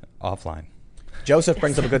love it. offline. Joseph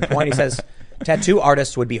brings up a good point. He says tattoo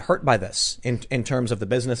artists would be hurt by this in terms of the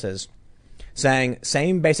businesses, saying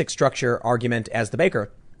same basic structure argument as the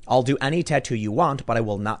baker. I'll do any tattoo you want, but I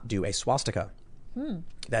will not do a swastika.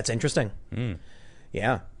 That's interesting.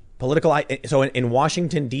 Yeah. So in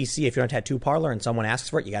Washington, D.C., if you're in a tattoo parlor and someone asks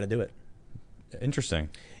for it, you got to do it. Interesting.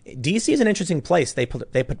 D.C. is an interesting place. They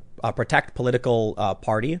protect political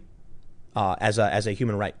party as a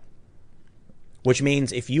human right, which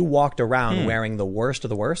means if you walked around wearing the worst of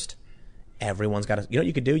the worst, everyone's got to. You know what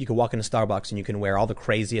you could do? You could walk into Starbucks and you can wear all the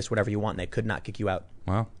craziest whatever you want, and they could not kick you out.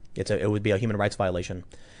 Wow. It would be a human rights violation.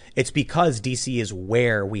 It's because D.C. is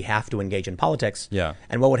where we have to engage in politics. Yeah.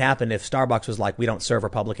 And what would happen if Starbucks was like, we don't serve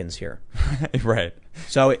Republicans here? Right.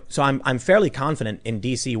 So I'm fairly confident in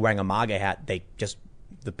D.C. wearing a MAGA hat.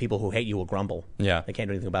 The people who hate you will grumble. Yeah. They can't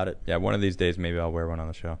do anything about it. Yeah. One of these days, maybe I'll wear one on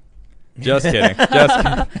the show. Just kidding. Just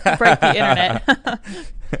kidding. Break the internet.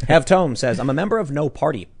 Have Tome says, I'm a member of no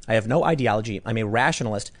party. I have no ideology. I'm a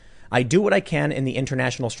rationalist. I do what I can in the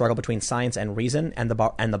international struggle between science and reason and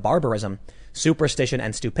the barbarism, superstition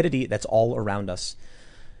and stupidity that's all around us.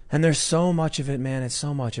 And there's so much of it, man. It's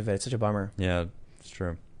so much of it. It's such a bummer. Yeah, it's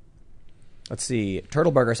true. Let's see.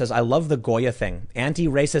 Turtleburger says, I love the Goya thing.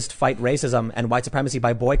 Anti-racist fight racism and white supremacy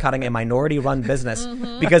by boycotting a minority-run business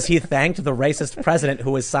because he thanked the racist president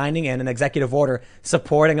who was signing in an executive order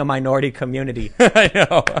supporting a minority community. I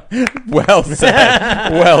know. Well said.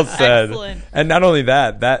 Well said. Excellent. And not only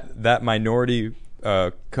that minority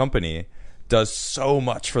company does so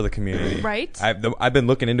much for the community. Right. I've been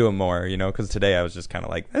looking into it more, because today I was just kind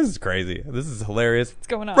of like, this is crazy. This is hilarious. What's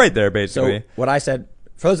going on? Right there, So basically. what I said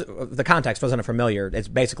For those, the context, for those not familiar, it's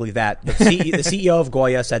basically that the CEO of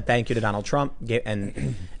Goya said thank you to Donald Trump,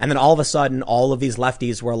 and then all of a sudden, all of these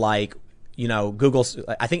lefties were like, you know, Google.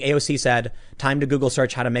 I think AOC said, "Time to Google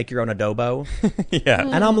search how to make your own adobo." Yeah,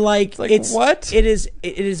 and I'm like, it's what?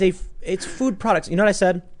 It's food products. You know what I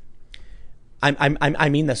said? I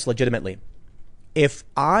mean this legitimately. If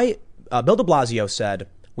Bill de Blasio said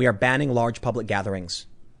we are banning large public gatherings,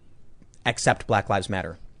 except Black Lives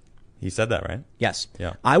Matter. He said that, right? Yes.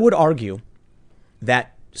 Yeah. I would argue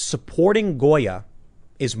that supporting Goya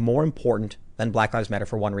is more important than Black Lives Matter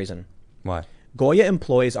for one reason. Why? Goya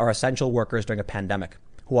employees are essential workers during a pandemic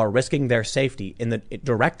who are risking their safety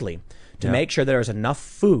directly to make sure there is enough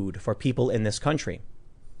food for people in this country.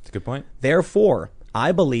 That's a good point. Therefore,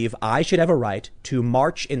 I believe I should have a right to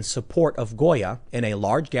march in support of Goya in a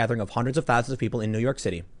large gathering of hundreds of thousands of people in New York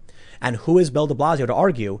City. And who is Bill de Blasio to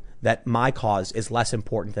argue that my cause is less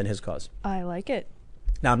important than his cause? I like it.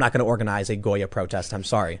 Now, I'm not going to organize a Goya protest. I'm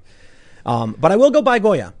sorry. But I will go buy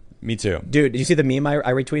Goya. Me too. Dude, did you see the meme I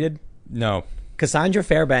retweeted? No. Cassandra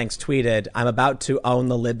Fairbanks tweeted, "I'm about to own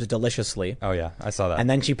the libs deliciously." Oh, yeah. I saw that. And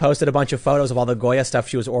then she posted a bunch of photos of all the Goya stuff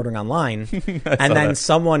she was ordering online. And then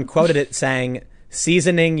someone quoted it saying,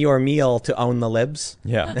 "Seasoning your meal to own the libs."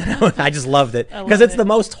 Yeah. I just loved it. I Because love it's it. the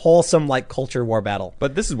most wholesome, like, culture war battle.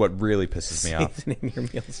 But this is what really pisses me off. Seasoning your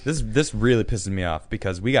meals. This really pisses me off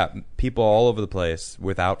because we got people all over the place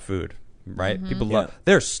without food, right? Mm-hmm. People love,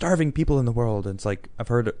 there's starving people in the world. And it's like, I've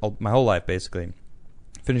heard it my whole life, basically.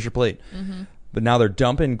 Finish your plate. Mm-hmm. But now they're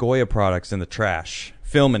dumping Goya products in the trash,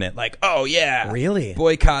 filming it like, oh yeah, Really?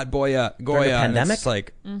 boycott Goya. During a And pandemic? it's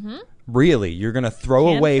like, really, you're gonna throw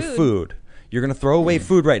Canned away food. food. You're gonna throw away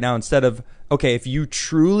food right now instead of, okay, if you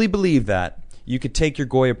truly believe that, you could take your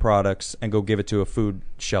Goya products and go give it to a food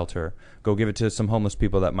shelter. Go give it to some homeless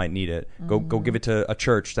people that might need it. Go give it to a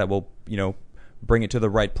church that will, bring it to the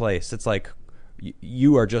right place. It's like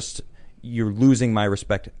you're losing my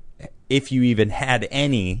respect if you even had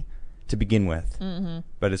any to begin with.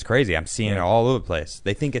 But it's crazy. I'm seeing it all over the place.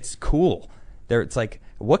 They think it's cool. It's like,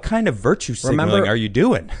 what kind of virtue signaling are you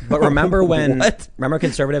doing? But remember when What?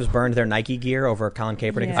 conservatives burned their Nike gear over Colin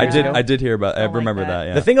Kaepernick? Yeah. a few years ago? I did hear about. I Don't like remember that. that.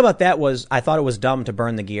 Yeah. The thing about that was I thought it was dumb to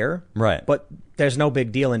burn the gear. Right. But there's no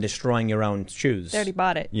big deal in destroying your own shoes. They already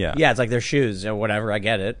bought it. Yeah. Yeah, it's like their shoes or whatever. I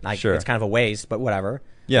get it. Sure. It's kind of a waste, but whatever.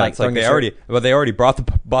 Yeah, it's like throwing they your already bought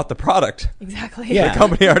the product. Exactly. Yeah. The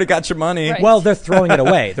company already got your money. Right. Well, they're throwing it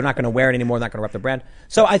away. They're not going to wear it anymore. They're not going to rep the brand.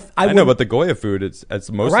 So I I know, but the Goya food, it's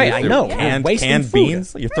mostly Right, I know. canned, Wasting canned food.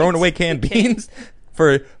 beans. You're throwing away canned beans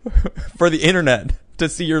for the internet to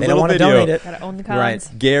see your they don't little want to video. donate it. Gotta own the Right. cons.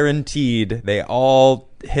 Guaranteed, they all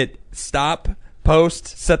hit stop, post,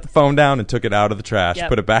 set the phone down, and took it out of the trash, Yep.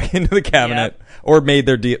 put it back into the cabinet, or made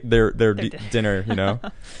their dinner.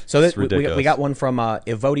 So It's we ridiculous. got one from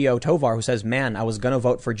Evodio Tovar who says, "Man, I was going to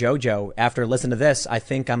vote for JoJo. After listening to this, I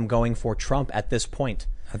think I'm going for Trump at this point."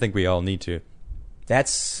 I think we all need to.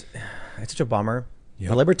 It's such a bummer. Yep.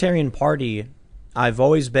 The Libertarian Party, I've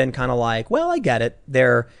always been kind of like, well, I get it.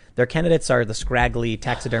 Their candidates are the scraggly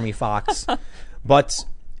taxidermy fox, but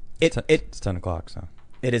It's 10 o'clock, so.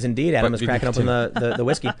 it is indeed. Adam But is you cracking can open the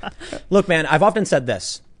whiskey. Look, man, I've often said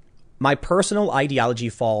this. My personal ideology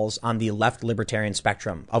falls on the left libertarian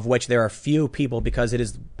spectrum, of which there are few people because it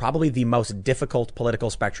is probably the most difficult political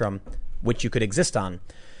spectrum which you could exist on.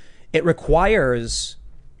 It requires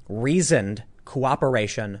reasoned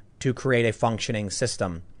cooperation to create a functioning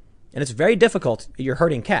system. And it's very difficult. You're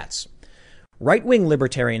herding cats. Right-wing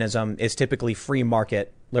libertarianism is typically free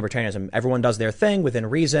market libertarianism. Everyone does their thing within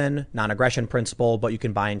reason, non-aggression principle, but you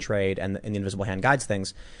can buy and trade, and the invisible hand guides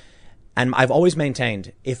things. And I've always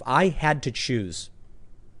maintained, if I had to choose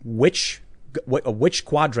which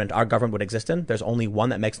quadrant our government would exist in, there's only one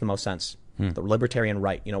that makes the most sense. The libertarian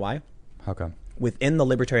right. You know why? How come? Within the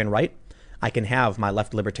libertarian right, I can have my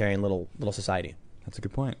left libertarian little society. That's a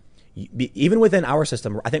good point. Even within our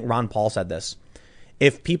system, I think Ron Paul said this.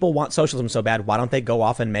 If people want socialism so bad, why don't they go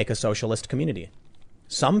off and make a socialist community?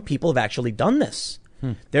 Some people have actually done this.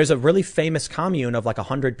 There's a really famous commune of like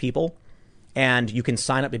 100 people, and you can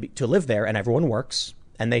sign up to live there, and everyone works,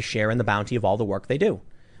 and they share in the bounty of all the work they do.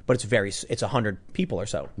 But it's 100 people or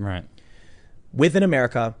so. Right. Within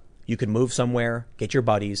America, you can move somewhere, get your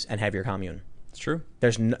buddies, and have your commune. It's true.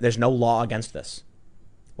 There's no law against this.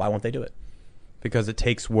 Why won't they do it? Because it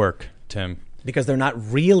takes work, Tim. Because they're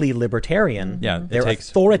not really libertarian. Yeah, it they're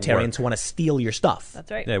takes authoritarians work. who want to steal your stuff. That's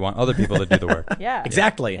right. They want other people to do the work. Yeah.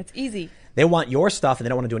 Exactly. It's easy. They want your stuff, and they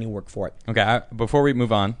don't want to do any work for it. Okay, before we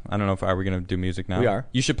move on, I don't know if are we going to do music now. We are.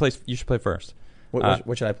 You should play first.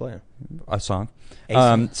 What should I play? A song. A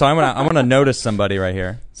song. So I'm gonna notice somebody right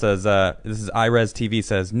here. Says this is iRes TV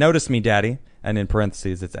says notice me, Daddy, and in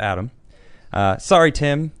parentheses it's Adam. Sorry,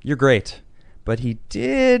 Tim, you're great, but he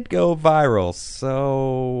did go viral.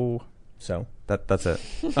 So that's it.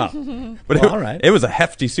 Oh, But well, all right. it was a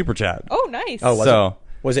hefty super chat. Oh, nice. Oh,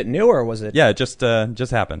 was it new or was it? Yeah, it just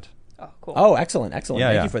happened. Oh, cool. Oh, excellent. Yeah, Thank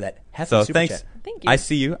yeah. you for that. Hefty So super thanks. chat. Thank you. I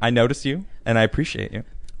see you. I notice you, and I appreciate you.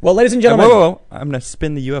 Well, ladies and And gentlemen, whoa. I'm gonna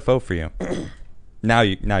spin the UFO for you. now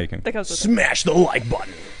you can. That goes with it. smash the like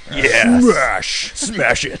button. Yeah,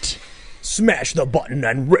 smash it. Smash the button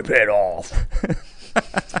and rip it off.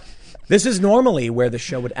 This is normally where the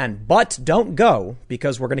show would end, but don't go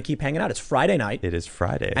because we're going to keep hanging out. It's Friday night. It is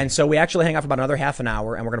Friday. And so we actually hang out for about another half an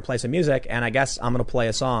hour, and we're going to play some music. And I guess I'm going to play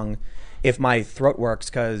a song if my throat works,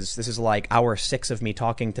 because this is like hour 6 of me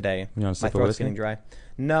talking today. You want a My sip of throat's whiskey? getting dry.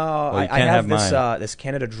 No, Well, you I can't have have this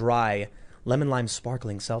Canada Dry lemon lime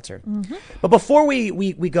sparkling seltzer. But before we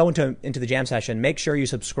go into the jam session, make sure you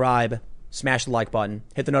subscribe. Smash the like button,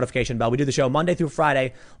 hit the notification bell. We do the show Monday through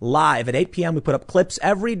Friday live at 8 p.m. We put up clips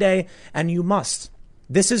every day, and you must.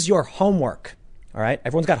 This is your homework. All right?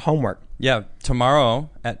 Everyone's got homework. Yeah, tomorrow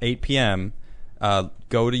at 8 p.m., go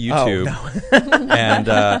to YouTube. Oh, no. And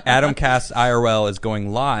Adamcast IRL is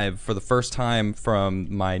going live for the first time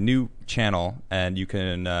from my new channel. And you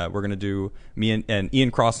can, we're going to do me and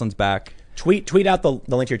Ian Crossland's back. Tweet out the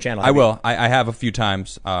link to your channel. I will. I have a few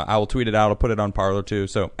times. I will tweet it out. I'll put it on Parler too.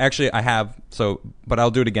 So actually, I have. But I'll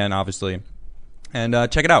do it again, obviously. And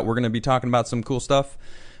check it out. We're going to be talking about some cool stuff.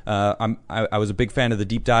 I was a big fan of the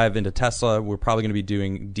deep dive into Tesla. We're probably going to be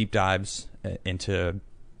doing deep dives into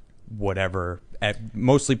whatever.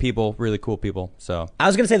 Mostly people, really cool people. So I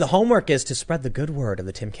was going to say the homework is to spread the good word of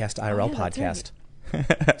the Timcast IRL yeah, that's podcast.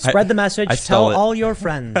 Spread the message. I Tell stole it. all your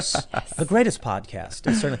friends. The greatest podcast.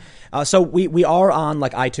 It's certainly. So we are on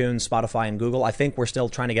like iTunes, Spotify, and Google. I think we're still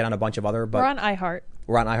trying to get on a bunch of other. But We're on iHeart.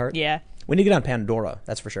 We're on iHeart. Yeah. We need to get on Pandora.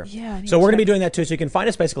 That's for sure. Yeah, I need So to we're going to be check. doing that too. So you can find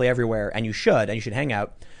us basically everywhere, and you should hang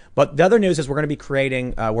out. But the other news is we're going to be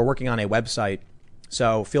creating. We're working on a website.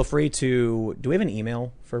 So feel free to. Do we have an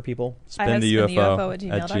email for people? I have spintheufo spintheufo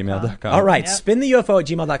at gmail.com. All right, Yep. spintheufo at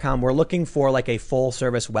gmail.com. We're looking for like a full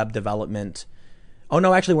service web development. Oh,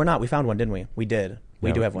 no, actually, we're not. We found one, didn't we? We did.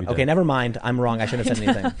 We Yeah, do have one. we did. Okay, never mind. I'm wrong. I shouldn't have said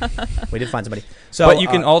anything. We did find somebody. So, But you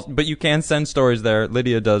can but you can send stories there.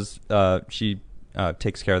 Lydia does. She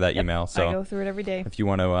takes care of that Yep. email. I So go through it every day. if you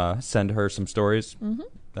want to send her some stories,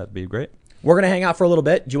 that'd be great. we're going to hang out for a little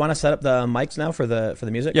bit. Do you want to set up the mics now for the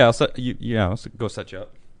music? Yeah, I'll set you. Yeah, I'll go set you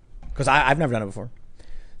up. Because I've never done it before.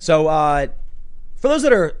 So for those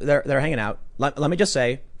that are hanging out, let me just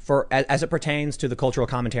say, as it pertains to the cultural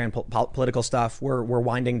commentary and political stuff, we're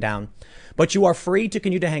winding down. But you are free to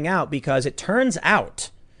continue to hang out because it turns out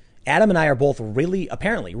Adam and I are both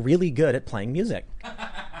apparently really good at playing music.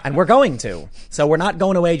 And we're going to. So we're not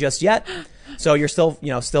going away just yet. So you're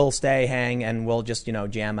still stay, hang, and we'll just,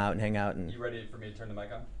 jam out and hang out. And You ready for me to turn the mic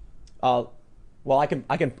on? well, I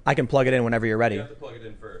can plug it in whenever you're ready. You have to plug it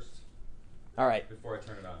in first All right. before I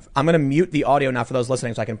turn it on. I'm going to mute the audio now for those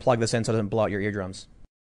listening so I can plug this in so it doesn't blow out your eardrums.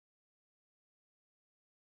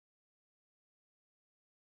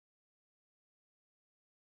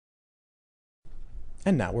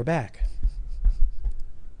 And now we're back.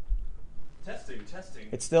 Testing.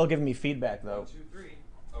 It's still giving me feedback, though. 1, 2, 3.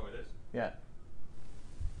 Oh, it is. Yeah.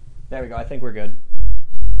 There we go. I think we're good.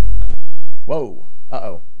 Whoa.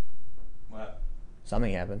 Uh-oh. What?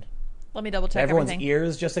 Something happened. Let me double check Everyone's everything.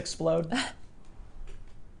 ears just explode.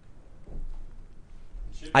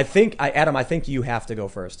 Adam, I think you have to go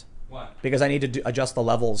first. What? Because I need to adjust the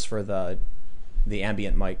levels for the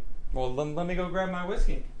ambient mic. Well, let me go grab my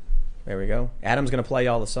whiskey. There we go. Adam's gonna play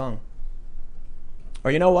y'all the song.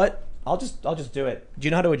 Or you know what? I'll just do it. Do you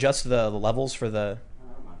know how to adjust the levels for the?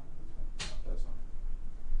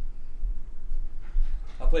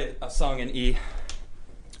 I'll play a song in E.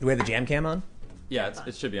 Do we have the jam cam on? Yeah,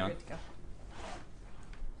 it should be on. Good to go.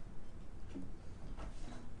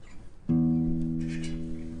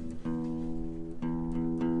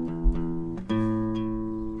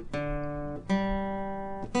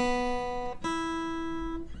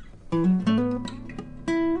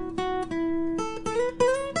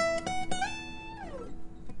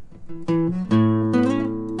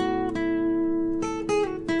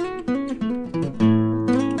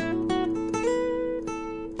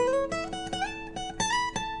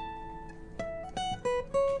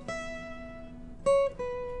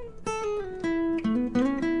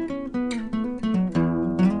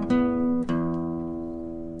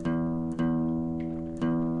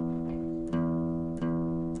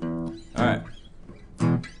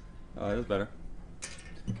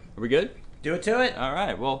 Are we good? Do it to it. All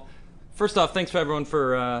right. Well, first off, thanks for everyone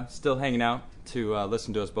for still hanging out to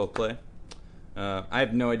listen to us both play. I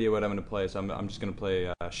have no idea what I'm going to play, so I'm just going to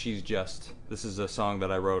play She's Just. This is a song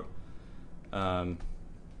that I wrote a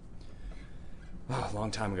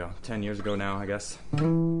long time ago, 10 years ago now, I guess.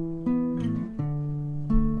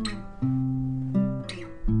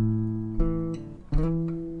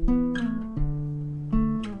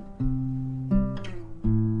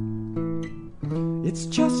 It's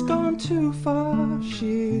just gone too far,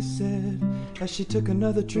 she said, as she took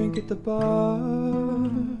another drink at the bar.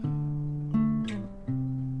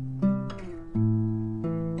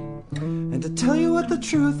 And to tell you what the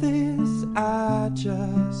truth is, I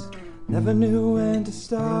just never knew when to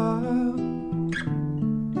stop.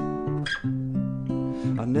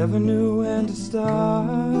 I never knew when to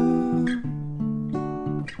stop.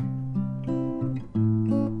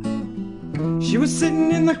 She was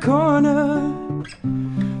sitting in the corner,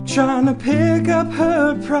 trying to pick up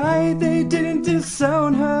her pride. They didn't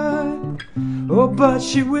disown her, oh, but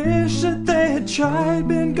she wished that they had tried.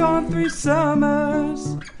 Been gone 3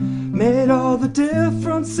 summers, made all the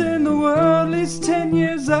difference in the world. At least 10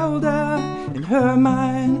 years older in her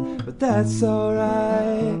mind, but that's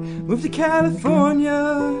alright. Moved to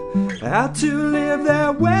California, out to live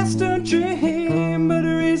that western dream, but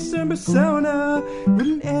her eastern persona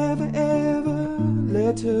wouldn't ever, ever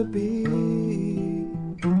let her be.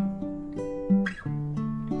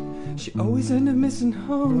 She always ended up missing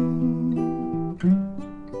home.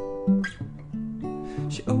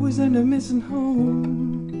 She always ended up missing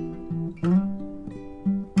home.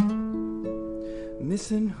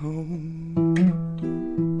 Missing home.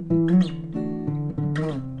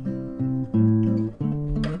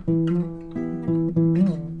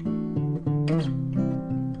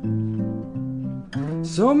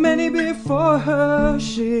 So many before her,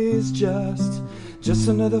 she's just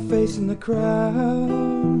another face in the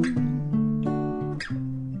crowd.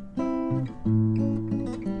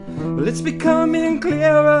 Well, it's becoming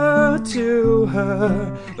clearer to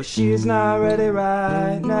her, but she's not ready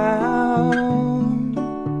right now.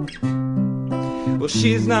 Well,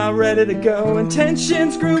 she's not ready to go, and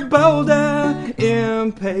tensions grew bolder.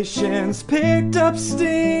 Impatience picked up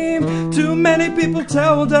steam. Too many people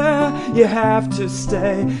told her, you have to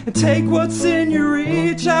stay and take what's in your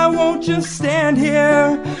reach. I won't just stand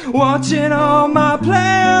here watching all my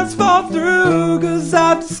plans fall through, 'cause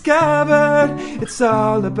I've discovered it's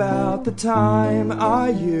all about the time I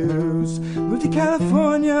use. Moved to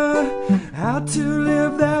California, out to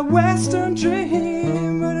live that western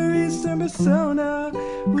dream, but her eastern persona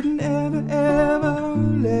wouldn't ever, ever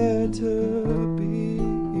let her be.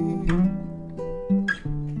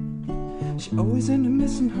 She always ended up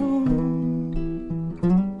missing home.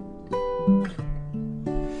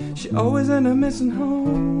 She always ended up missing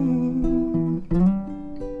home.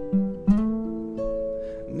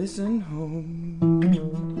 Missing home.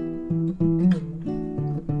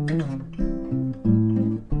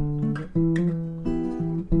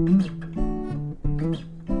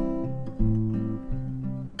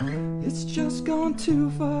 It's just gone too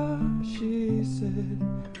far, she said.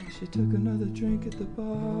 She took another drink at the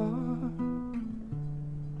bar.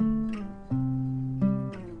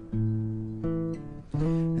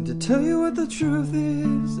 And to tell you what the truth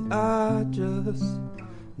is, I just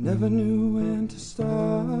never knew when to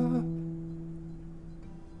stop.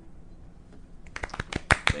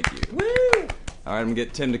 Thank you. Woo! All right, I'm gonna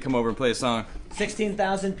get Tim to come over and play a song.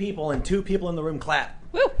 16,000 people and 2 people in the room clap.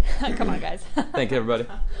 Woo! Come on, guys. Thank you, everybody.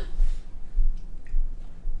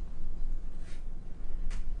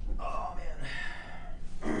 Oh,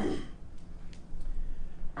 man.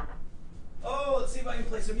 Oh, let's see if I can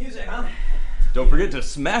play some music, huh? Don't forget to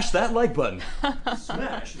smash that like button.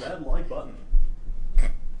 Smash that like button.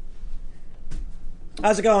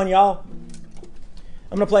 How's it going, y'all?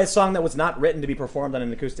 I'm going to play a song that was not written to be performed on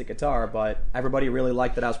an acoustic guitar, but everybody really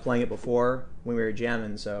liked that I was playing it before when we were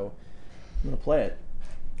jamming, so I'm going to play it.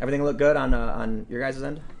 Everything look good on your guys'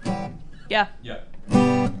 end? Yeah. Yeah.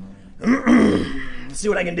 Let's see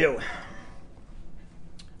what I can do.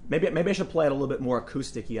 Maybe I should play it a little bit more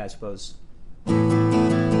acoustic-y, I suppose.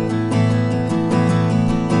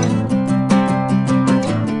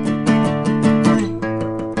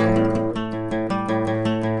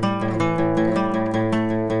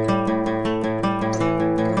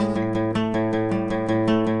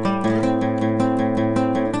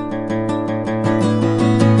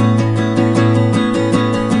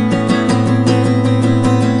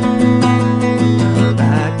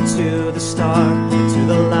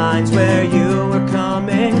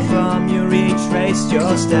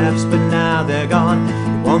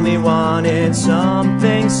 wanted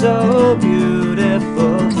something so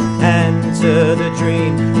beautiful. Enter the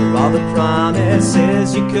dream for all the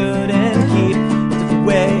promises you couldn't keep. Drifted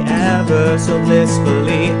away ever so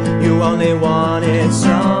blissfully. You only wanted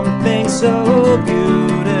something so beautiful.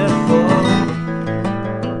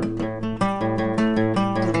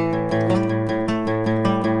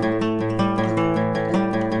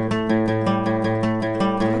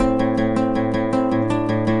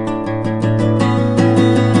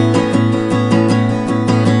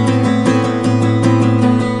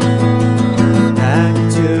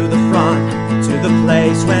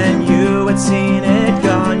 When you had seen it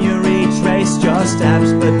gone, you retraced your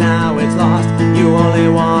steps, but now it's lost. You only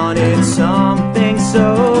wanted something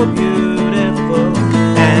so beautiful.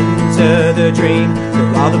 Enter the dream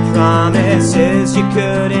for all the promises you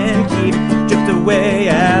couldn't keep. Drift away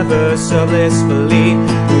ever so blissfully.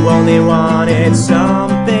 You only wanted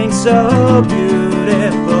something so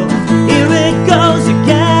beautiful. Here it goes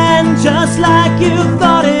again, just like you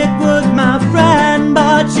thought it would, my friend,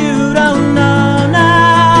 but you don't know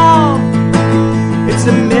now. It's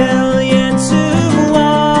a million to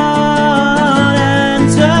one.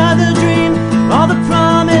 Enter the dream, all the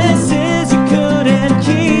promises you couldn't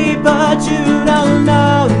keep, but you don't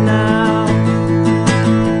know now.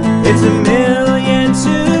 It's a million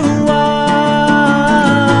to one.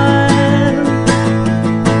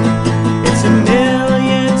 It's a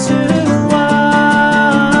million to one.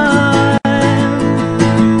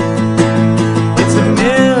 It's a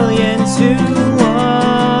million to one.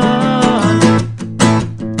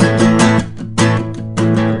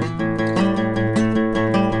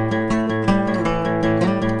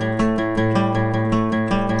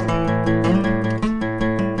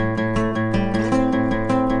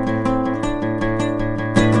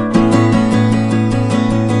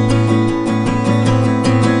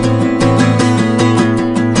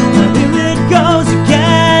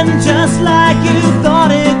 Just like you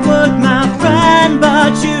thought it would, my friend,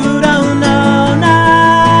 but you don't know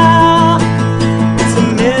now. It's a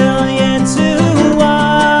million to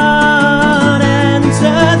one.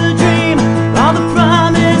 Enter the dream, all the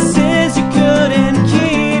promises you couldn't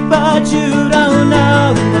keep, but you don't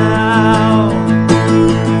know now.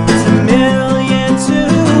 It's a million to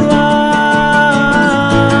one.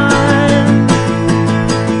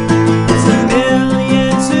 It's a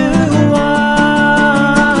million to one.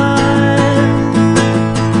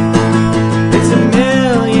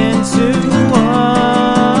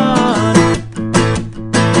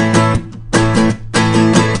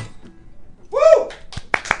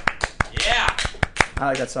 I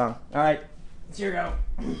like that song. All right, it's your go.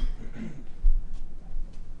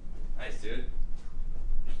 Nice, dude.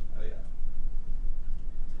 Oh yeah.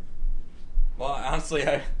 Well, honestly,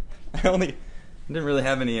 I only didn't really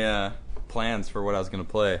have any plans for what I was gonna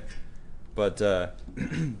play, but I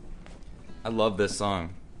love this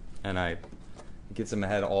song, and it gets in my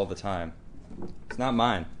head all the time. It's not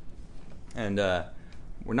mine, and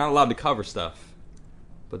we're not allowed to cover stuff,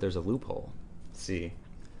 but there's a loophole. See,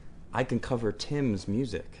 I can cover Tim's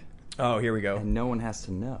music, Oh, here we go. and no one has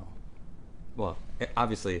to know. Well,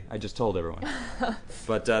 obviously, I just told everyone.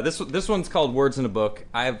 But this one's called "Words in a Book."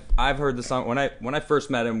 I've heard the song when I first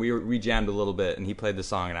met him. We jammed a little bit, and he played the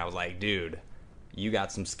song, and I was like, "Dude, you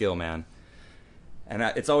got some skill, man." And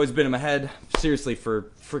it's always been in my head, seriously,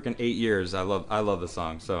 for freaking 8 years. I love the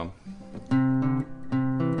song. So.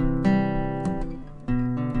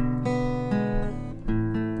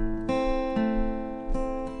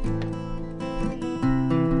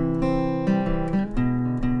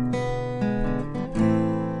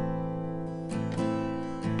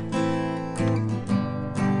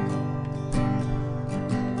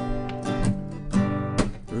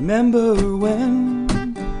 Remember when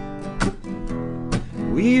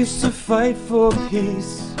we used to fight for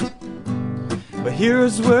peace, but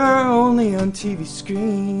heroes were only on TV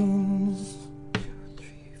screens. 2,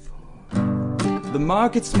 3, 4. The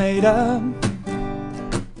market's made up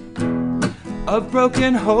of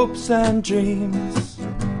broken hopes and dreams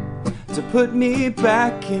to put me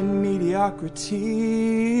back in mediocrity.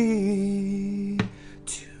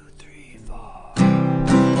 2, 3, 4.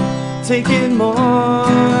 Taking more,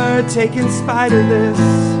 taking spite of this,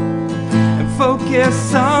 and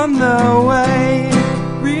focus on the way.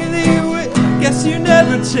 Really, guess you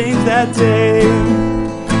never changed that day.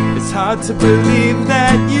 It's hard to believe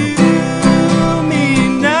that you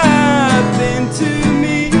mean nothing to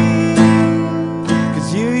me,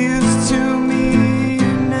 'cause you used to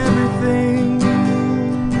mean everything.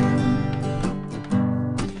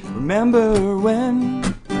 Remember when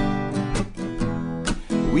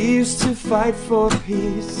we used to fight for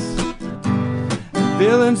peace?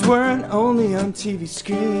 villains weren't only on TV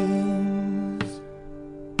screens.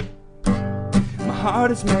 My heart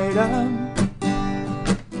is made up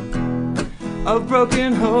of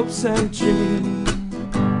broken hopes and dreams.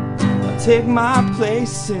 I'll take my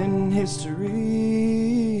place in history.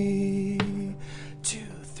 2,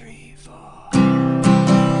 3, 4.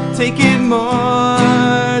 Take it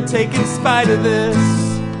more, take in spite of this,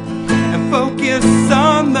 and focus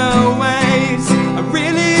on the ways I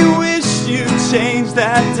really wish you'd change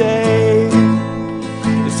that day.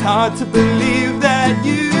 It's hard to believe that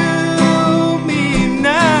you mean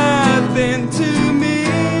nothing to me,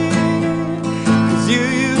 'cause you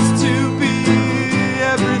used to be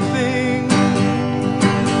everything.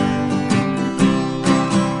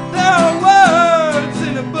 There are words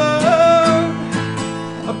in a book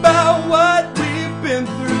about what we've been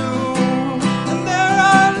through, and there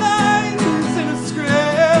are lines in a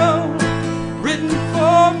script written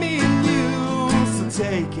for me and you. So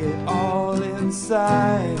take it all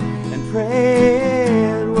inside and pray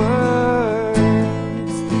it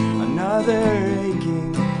works. Another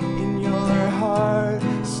aching in your heart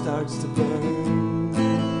starts to burn.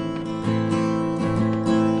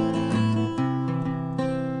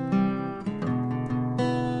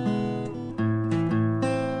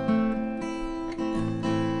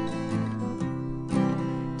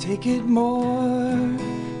 Take it more,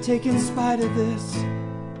 take in spite of this,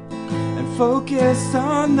 and focus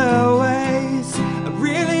on the ways I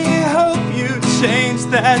really hope you change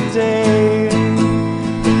that day.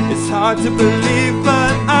 It's hard to believe,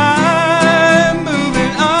 but I'm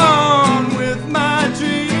moving on with my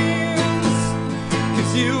dreams,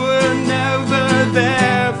 'cause you were never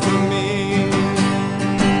there for me.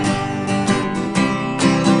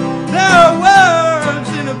 There are words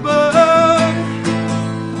in a book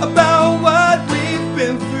about what we've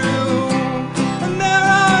been through, and there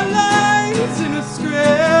are lines in a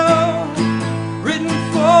script written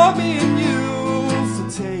for me and you. So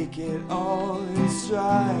take it all in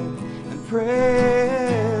stride and pray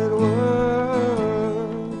it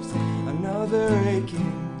works. Another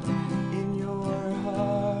aching in your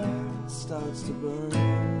heart starts to burn.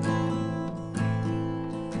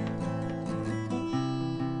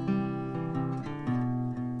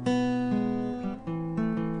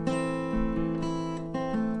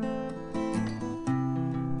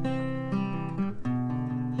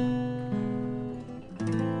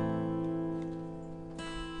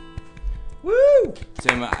 Woo!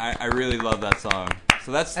 Tim, I really love that song.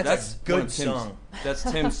 So that's a one good of Tim's, song. That's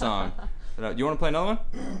Tim's song. You want to play another one?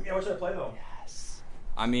 Yeah, what should I play though?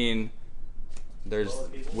 I mean, there's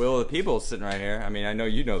Will of the People sitting right here. I mean, I know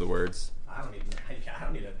you know the words. I don't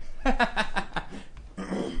need it.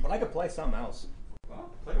 But I could play something else. Well,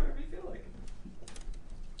 play whatever you feel like.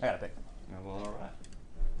 I gotta pick. Yeah, well, all right.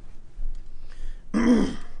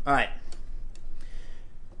 All right.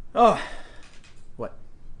 Oh, what?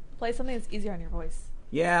 Play something that's easier on your voice.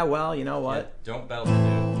 Yeah, well, you know what? Yeah, don't belt it, dude.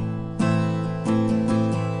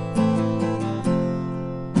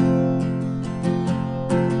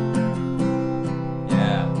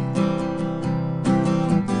 Yeah.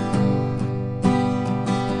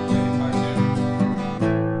 Guitar tune.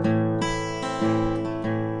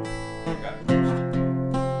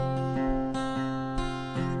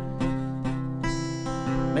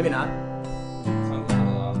 Maybe not. Sounds a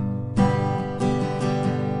little loud.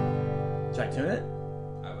 Should I tune it?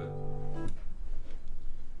 I would.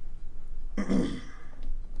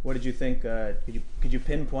 What did you think? Could you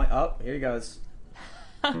pinpoint? Oh, here he goes.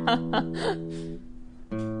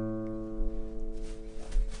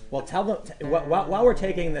 Well, tell them while we're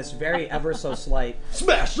taking this very ever so slight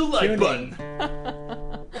Smash the like tuning.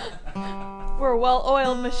 We're a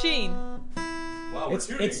well-oiled machine. Wow, we're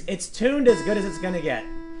tuning. It's tuned as good as it's gonna get.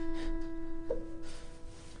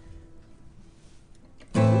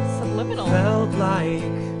 Subliminal. Felt like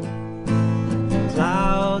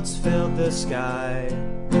clouds filled the sky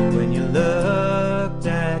when you looked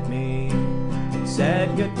at me and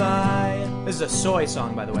said goodbye. This is a soy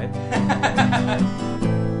song, by the way.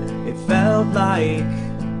 It felt like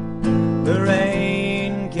the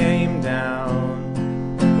rain came down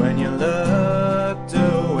when you looked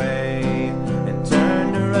away and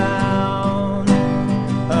turned around.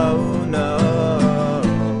 Oh no.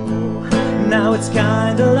 Now it's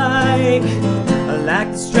kinda like I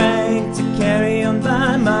lack the strength to carry on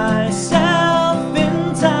by myself.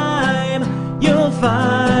 In time you'll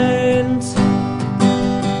find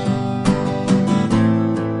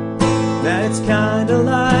that it's kinda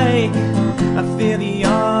like I feel the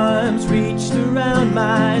arms reached around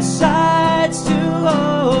my sides to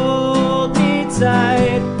hold me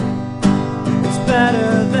tight. It's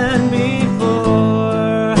better than before.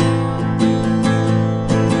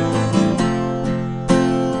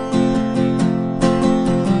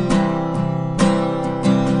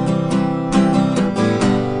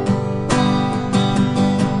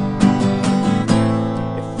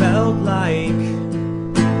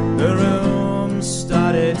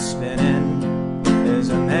 spinning as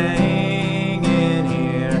I'm hanging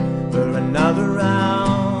here for another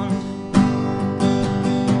round.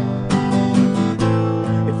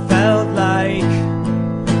 It felt like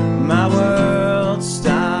my world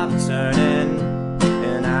stopped turning,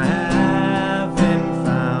 and I haven't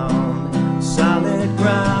found solid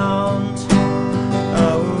ground.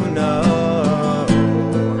 Oh no.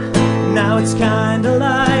 Now it's kinda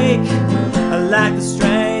like I lack the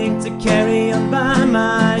strength to carry on by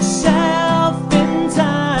myself. In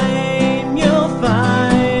time you'll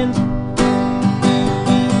find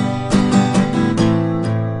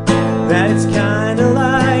that it's kinda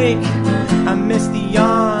like I miss the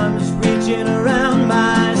arms reaching around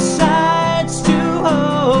my sides to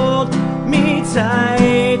hold me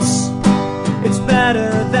tight. It's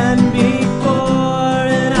better than before,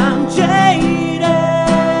 and I'm jaded,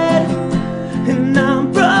 and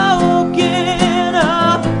I'm broken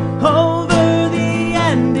up over the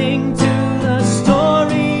ending to the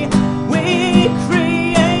story we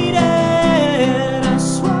created. I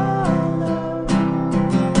swallowed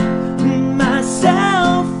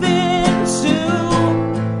myself into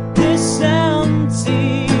this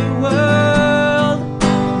empty world,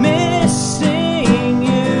 missing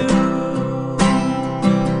you.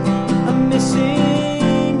 I'm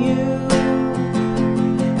missing you,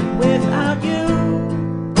 and without you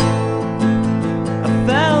I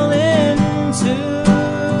fell into.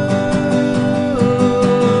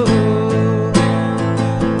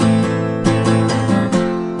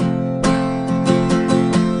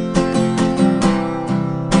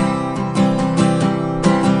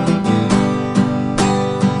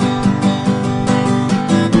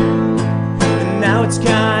 And now it's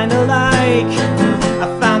kinda like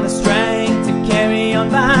I found the strength to carry on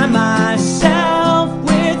by myself.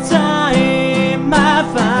 With time I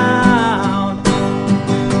found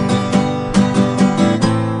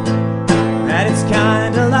that it's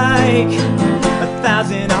kinda like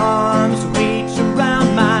 1,000 arms reach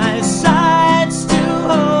around my sides to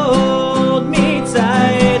hold me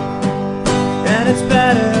tight, and it's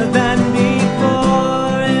better than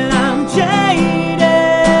before, and I'm jaded,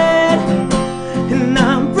 and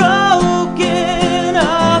I'm broken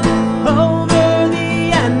up over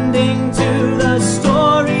the ending to the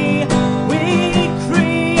story we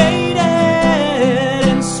created,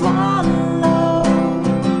 and swallow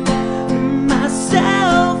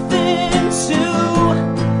myself into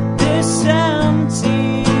this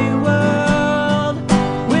empty world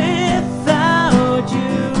without you.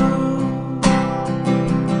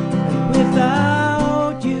 And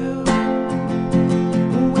without you,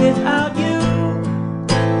 without you,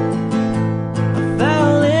 I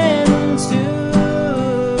fell into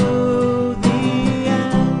the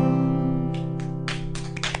end.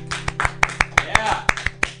 Yeah.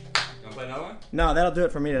 You wanna play another one? No, that'll do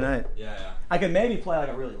it for me tonight. Yeah, yeah. I could maybe play like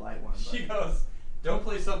a really light one. She goes, "Don't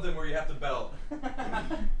play something where you have to belt."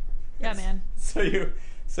 Yeah, man. So you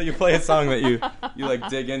play a song that you like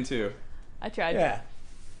dig into. I tried. Yeah.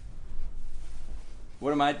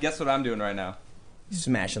 What am I? Guess what I'm doing right now?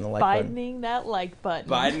 Smashing the like button. Bidening that like button.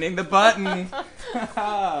 Bidening the button.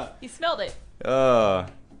 You smelled it. I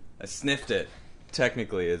sniffed it.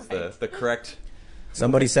 Technically, is the correct.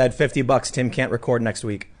 Somebody said $50. Tim can't record next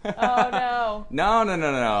week. Oh no.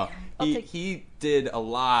 No. take- He did a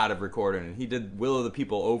lot of recording. He did "Will of the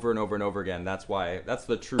People" over and over and over again. That's why. That's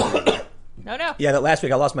the true. No. Yeah, that last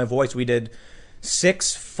week I lost my voice. We did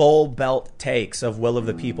 6 full belt takes of "Will of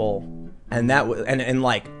the People," and that was and in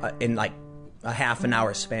like a half an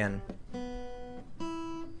hour span.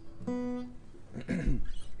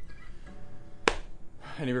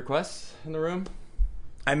 Any requests in the room?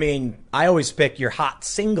 I mean, I always pick your hot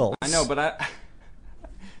singles. I know, but I.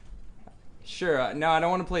 Sure. No, I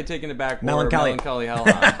don't want to play "Taking It Back" or Melancholy. "Melancholy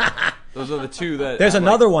Hellhound." Those are the two that. There's I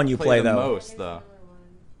another one you play, the though. most though.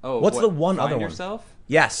 Oh, What's what, the one Find other one? Yourself?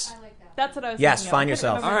 Yes. That's what I was Yes, thinking of. Find I couldn't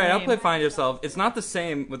Yourself. remember All the right, I'll name. play "Find Yourself." It's not the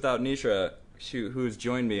same without Nisha, who's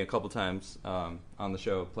joined me a couple times on the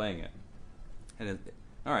show playing it. And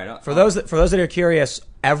all right. For those that are curious,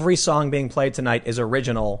 every song being played tonight is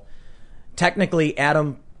original. Technically,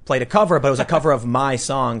 Adam played a cover, but it was a cover of my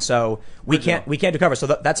song, so we can't do covers. So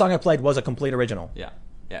that song I played was a complete original. Yeah,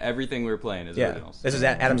 everything we were playing is Yeah, originals. this is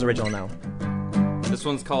Adam's original now. This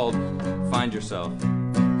one's called "Find Yourself."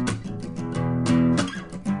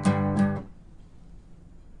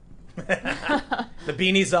 The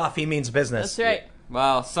beanie's off. He means business. That's right.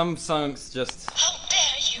 Wow, some songs just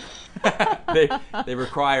How dare you! they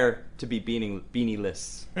require to be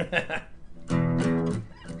beanie-less.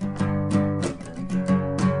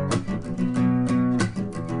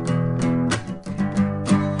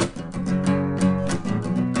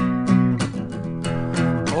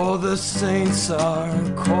 the saints are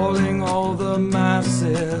calling all the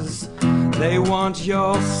masses. They want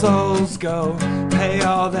your souls, go pay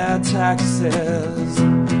all their taxes.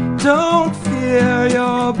 Don't fear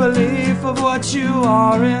your belief of what you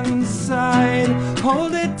are inside.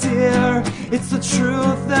 Hold it dear, it's the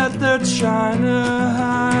truth that they're trying to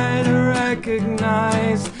hide.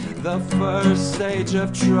 Recognize the first stage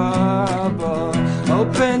of trouble.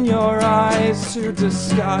 Open your eyes to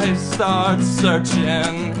disguise. Start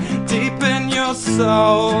searching deep in your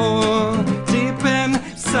soul, deep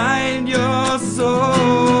inside your soul,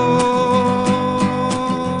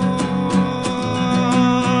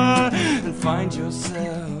 and find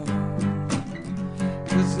yourself,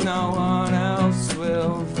 'cause no one else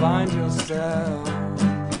will find yourself,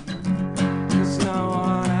 'cause no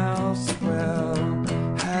one else will.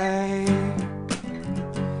 Hey,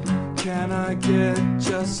 can I get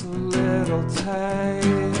just a little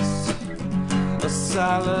taste? A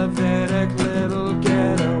salivatic little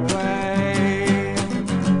getaway?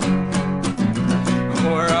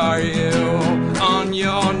 Or are you on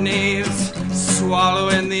your knees,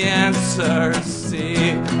 swallowing the answers?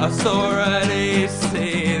 See, authorities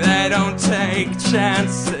see, they don't take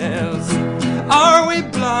chances. Are we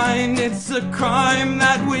blind? It's a crime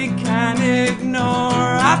that we can't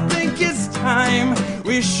ignore. I think it's time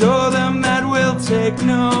we show them that we'll take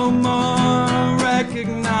no more.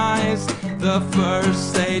 Recognize the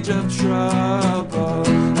first stage of trouble.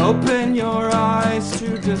 Open your eyes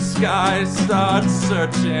to disguise. Start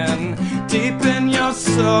searching deep in your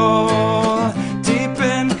soul, deep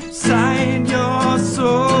inside your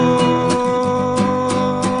soul.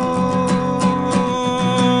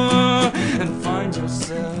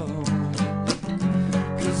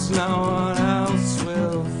 No one else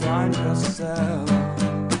will find yourself,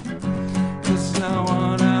 'cause no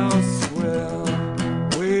one else will.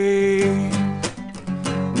 We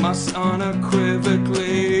must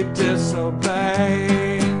unequivocally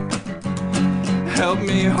disobey. Help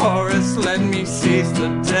me, Horace, let me seize the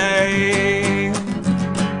day.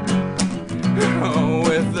 Oh,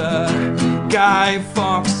 with a Guy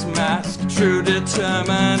Fawkes mask, true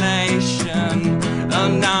determination,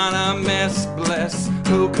 anonymous bliss,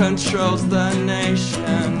 who controls the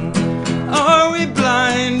nation? Are we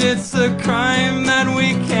blind? It's a crime that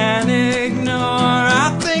we can't ignore. I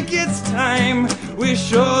think it's time we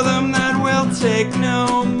show them that we'll take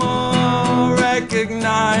no more.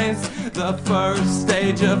 Recognize the first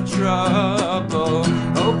stage of trouble.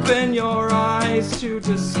 Open your eyes to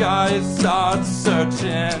disguise. Start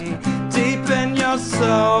searching deep in your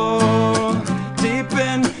soul, deep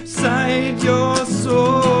inside your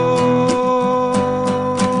soul.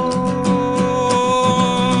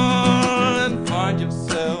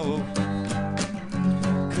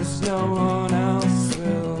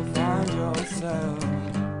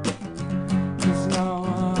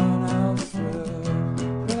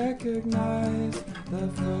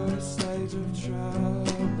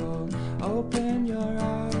 Open your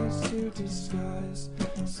eyes to disguise.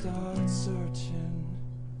 Start searching.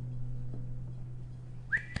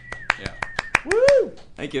 Yeah. Woo!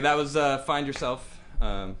 Thank you. That was Find Yourself.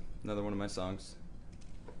 Another one of my songs.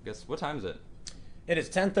 I guess, what time is it? It is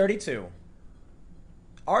 10:32.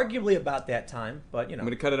 Arguably about that time, but you know. I'm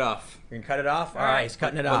going to cut it off. You're going to cut it off? All right, he's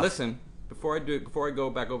cutting it off. But listen, before I go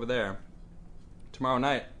back over there, tomorrow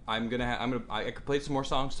night, I could play some more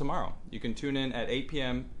songs tomorrow. You can tune in at 8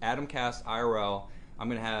 p.m. Adamcast IRL. I'm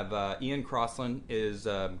gonna have Ian Crossland is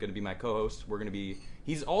gonna be my co-host.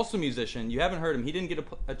 He's also a musician. You haven't heard him. He didn't get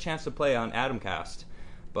a chance to play on Adamcast,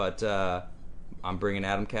 but I'm bringing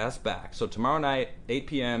Adamcast back. So tomorrow night, 8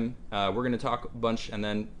 p.m. We're gonna talk a bunch, and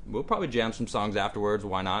then we'll probably jam some songs afterwards.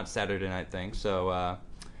 Why not? Saturday night thing. So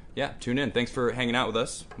yeah, tune in. Thanks for hanging out with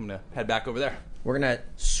us. I'm gonna head back over there. We're gonna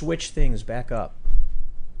switch things back up.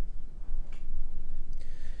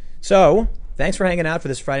 So, thanks for hanging out for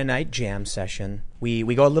this Friday night jam session. We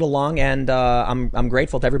go a little long, and I'm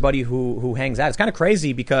grateful to everybody who hangs out. It's kind of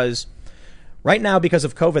crazy because right now, because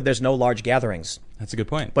of COVID, there's no large gatherings. That's a good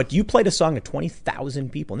point. But you played a song to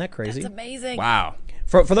 20,000 people. Isn't that crazy? That's amazing. Wow.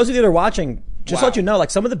 For those of you that are watching, just to let you know,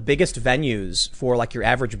 like some of the biggest venues for like your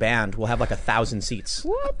average band will have like 1,000 seats.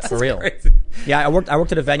 What? For real. Crazy. Yeah, I worked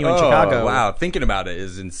at a venue in Chicago. Wow, thinking about it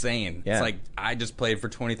is insane. Yeah. It's like I just played for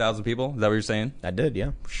 20,000 people. Is that what you're saying? I did,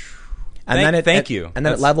 yeah. Thank you. And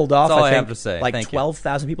then it leveled off. That's all I I think, have to say. Like Thank you.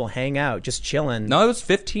 12,000 people hang out, just chilling. No, it was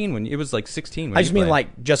 15 when it was like 16. When I just you mean played.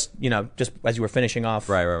 like just as you were finishing off.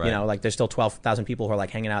 Right. You know, like there's still 12,000 people who are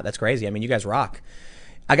like hanging out. That's crazy. I mean, you guys rock.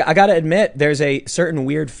 I got to admit, there's a certain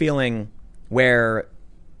weird feeling where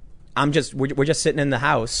we're just sitting in the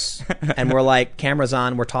house and we're like cameras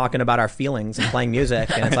on, we're talking about our feelings and playing music,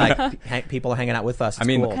 and it's like people are hanging out with us. It's I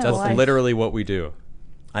mean, cool. that's life. literally what we do.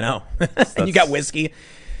 I know. And you got whiskey.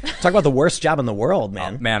 Talk about the worst job in the world,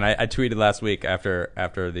 man. Man, I tweeted last week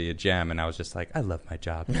after the jam, and I was just like, I love my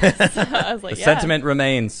job. I was like, The sentiment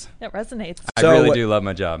remains. That resonates. I So- really do love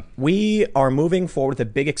my job. We are moving forward with a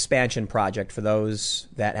big expansion project for those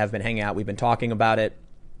that have been hanging out. We've been talking about it.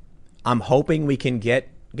 I'm hoping we can get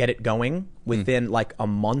it going within like a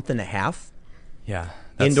month and a half. Yeah.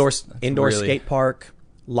 Indoor really- skate park,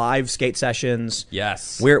 live skate sessions.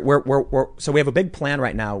 Yes. We're so we have a big plan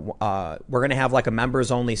right now. We're going to have like a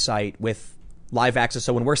members only site with live access.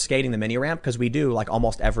 So when we're skating the mini ramp, because we do like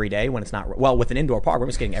almost every day when it's not, well, with an indoor park, we're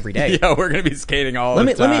skating every day. Yeah, we're going to be skating all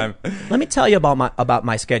the time. Let me tell you about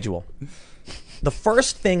my schedule. The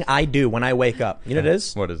first thing I do when I wake up, you know what it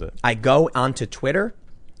is? What is it? I go onto Twitter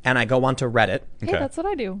and I go onto Reddit. Hey, Okay. that's what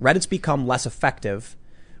I do. Reddit's become less effective,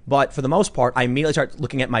 but for the most part, I immediately start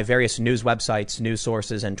looking at my various news websites, news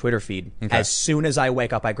sources, and Twitter feed. Okay. As soon as I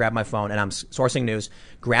wake up, I grab my phone and I'm sourcing news,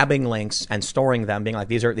 grabbing links and storing them, being like,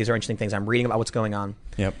 these are interesting things. I'm reading about what's going on.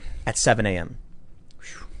 Yep. At 7 a.m.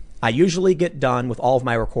 I usually get done with all of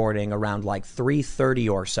my recording around like 3:30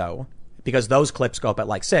 or so, because those clips go up at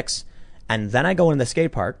like 6. And then I go in the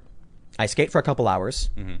skate park. I skate for a couple hours,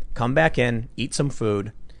 come back in, eat some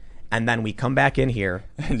food, and then we come back in here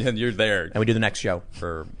And then you're there and we do the next show.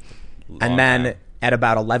 for And then at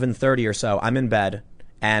about 11:30 or so, I'm in bed.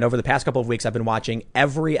 And over the past couple of weeks, I've been watching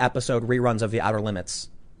every episode reruns of The Outer Limits.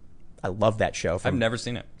 I love that show. I've never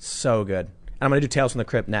seen it. So good. And I'm going to do Tales from the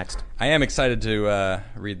Crypt next. I am excited to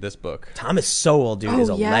read this book. Thomas Sowell, dude, is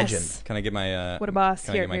a yes. legend. Can I get my What a boss.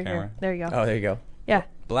 Can I Here, get my here, camera? here. There you go. Oh, there you go. Yeah.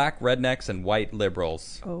 Black rednecks and white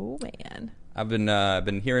liberals. Oh, man. I've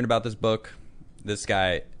been hearing about this book. This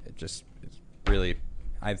guy just is really,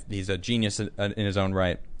 he's a genius in his own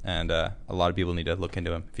right, and a lot of people need to look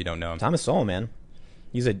into him if you don't know him. Thomas Sowell, man.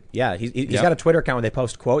 He's Yep. got a Twitter account where they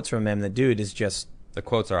post quotes from him. The dude is just The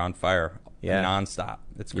quotes are on fire, Yeah. nonstop.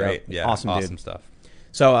 It's Yep. great. Yeah, Awesome dude. stuff.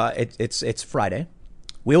 so. It's Friday.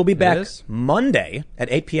 We'll be back is? Monday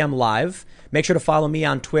at 8 p.m. live. Make sure to follow me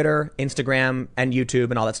on Twitter, Instagram, and YouTube,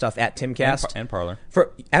 and all that stuff at Timcast. And Parlor.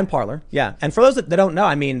 And Parlor, yeah. And for those that don't know,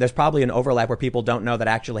 I mean, there's probably an overlap where people don't know that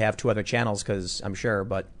I actually have 2 other channels, because I'm sure,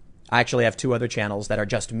 but I actually have 2 other channels that are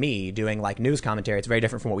just me doing like news commentary. It's very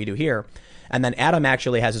different from what we do here. And then Adam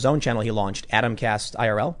actually has his own channel he launched, Adamcast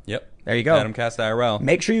IRL. Yep. There you go. Adamcast IRL.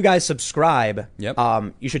 Make sure you guys subscribe. Yep.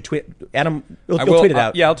 You should tweet Adam. You'll I will tweet it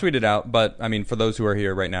out. Yeah, I'll tweet it out. But I mean, for those who are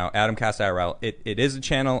here right now, Adamcast IRL. It is a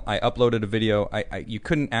channel. I uploaded a video. You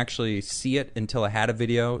couldn't actually see it until I had a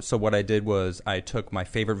video. So what I did was I took my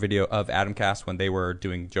favorite video of Adamcast when they were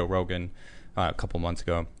doing Joe Rogan a couple months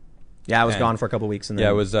ago. Yeah, I was And- gone for a couple weeks. And then,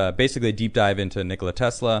 Yeah, it was basically a deep dive into Nikola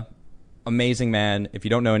Tesla. Amazing man. If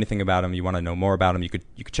you don't know anything about him, you want to know more about him, you could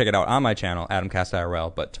check it out on my channel, Adamcast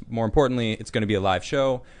IRL. But more importantly, it's going to be a live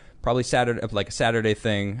show, probably Saturday, like a Saturday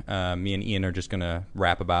thing. Me and Ian are just going to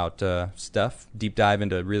rap about stuff, deep dive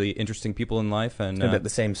into really interesting people in life, and a bit the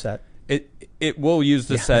same set. it will use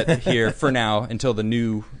the set here for now until the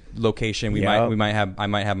new location. Yeah. I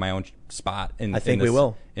might have my own spot in. I think in we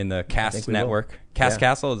will. in the Cast we will. network. Cast Yeah.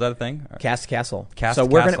 Castle, is that a thing? Cast Castle. Cast so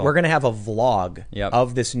we're Castle. gonna have a vlog Yep.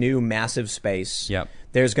 of this new massive space. Yep.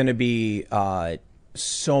 There's gonna be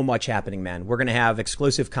so much happening, man. We're gonna have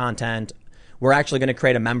exclusive content. We're actually gonna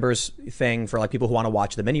create a members thing for like people who want to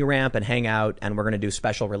watch the mini ramp and hang out, and we're gonna do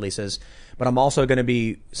special releases. But I'm also gonna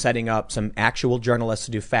be setting up some actual journalists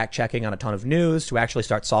to do fact checking on a ton of news to actually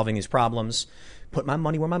start solving these problems. Put my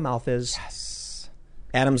money where my mouth is. Yes.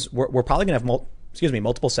 Adams, we're probably gonna have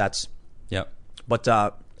multiple sets. Yep. But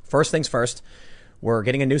first things first, we're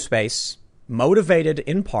getting a new space, motivated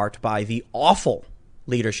in part by the awful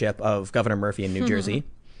leadership of Governor Murphy in New Jersey.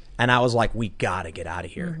 And I was like, we got to get out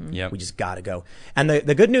of here. Yep. We just got to go. And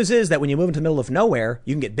the good news is that when you move into the middle of nowhere,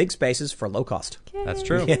 you can get big spaces for low cost. That's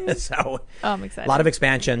true. Yeah, so Oh, I'm excited. a lot of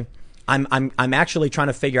expansion. I'm actually trying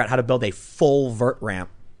to figure out how to build a full vert ramp,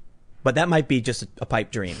 but that might be just a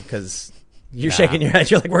pipe dream because you're shaking your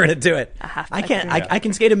head. You're like, we're going to do it. I can't. I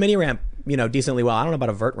can skate a mini ramp, decently well. I don't know about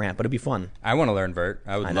a vert ramp, but it'd be fun. I want to learn vert.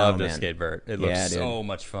 I would I know, love to man. skate vert. It Yeah, looks dude. so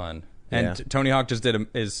much fun. And Yeah. Tony Hawk just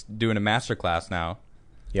is doing a master class now,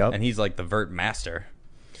 Yep. and he's like the vert master.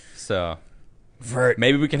 So vert.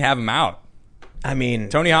 maybe we can have him out. I mean,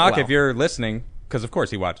 Tony Hawk, well, if you're listening, because of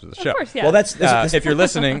course he watches the show. Of course, yeah. well, that's If you're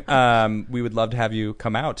listening, we would love to have you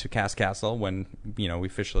come out to Cast Castle when we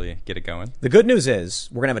officially get it going. the good news is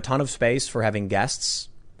we're gonna have a ton of space for having guests.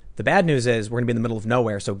 The bad news is we're gonna be in the middle of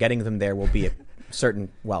nowhere, so getting them there will be certain.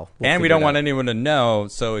 Well, And we don't want anyone to know.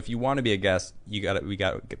 So if you want to be a guest, we got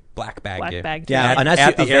to get black bag Black you. bag. Yeah, At unless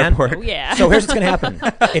at you, the a van- airport. Oh, yeah. So here's what's going to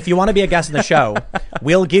happen. If you want to be a guest in the show,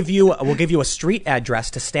 we'll give you a street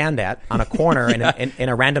address to stand at on a corner in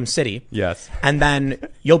a random city. Yes. And then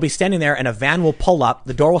you'll be standing there, and a van will pull up.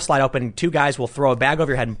 The door will slide open. Two guys will throw a bag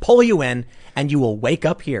over your head and pull you in, and you will wake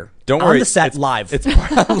up here. Don't on worry, the set it's- live. It's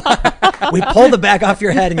We pull the bag off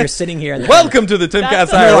your head, and you're sitting here. And welcome to the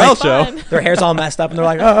Timcast That's IRL fun. show. their hair's all messed up, and they're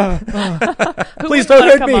like, Who please wouldn't don't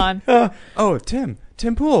wanna hurt come me. on? Oh,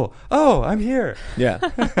 Tim Pool. Oh, I'm here. Yeah.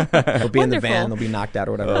 They'll be in the Wonderful. van. They'll be knocked out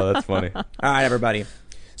or whatever. Oh, that's funny. All right, everybody.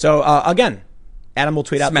 So, again, Adam will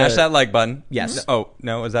tweet out Smash that like button. Yes. Oh,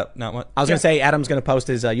 no, is that not what? I was going to say Adam's going to post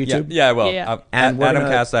his Yeah, YouTube. yeah, I will. Yeah. And we're Adam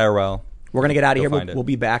gonna- Cast IRL. We're going to get out of You'll here. find it. We'll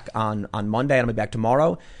be back on Monday, and I'll be back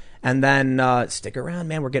tomorrow. And then stick around,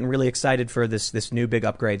 man. We're getting really excited for this new big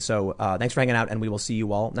upgrade. So thanks for hanging out, and we will see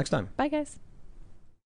you all next time. Bye, guys.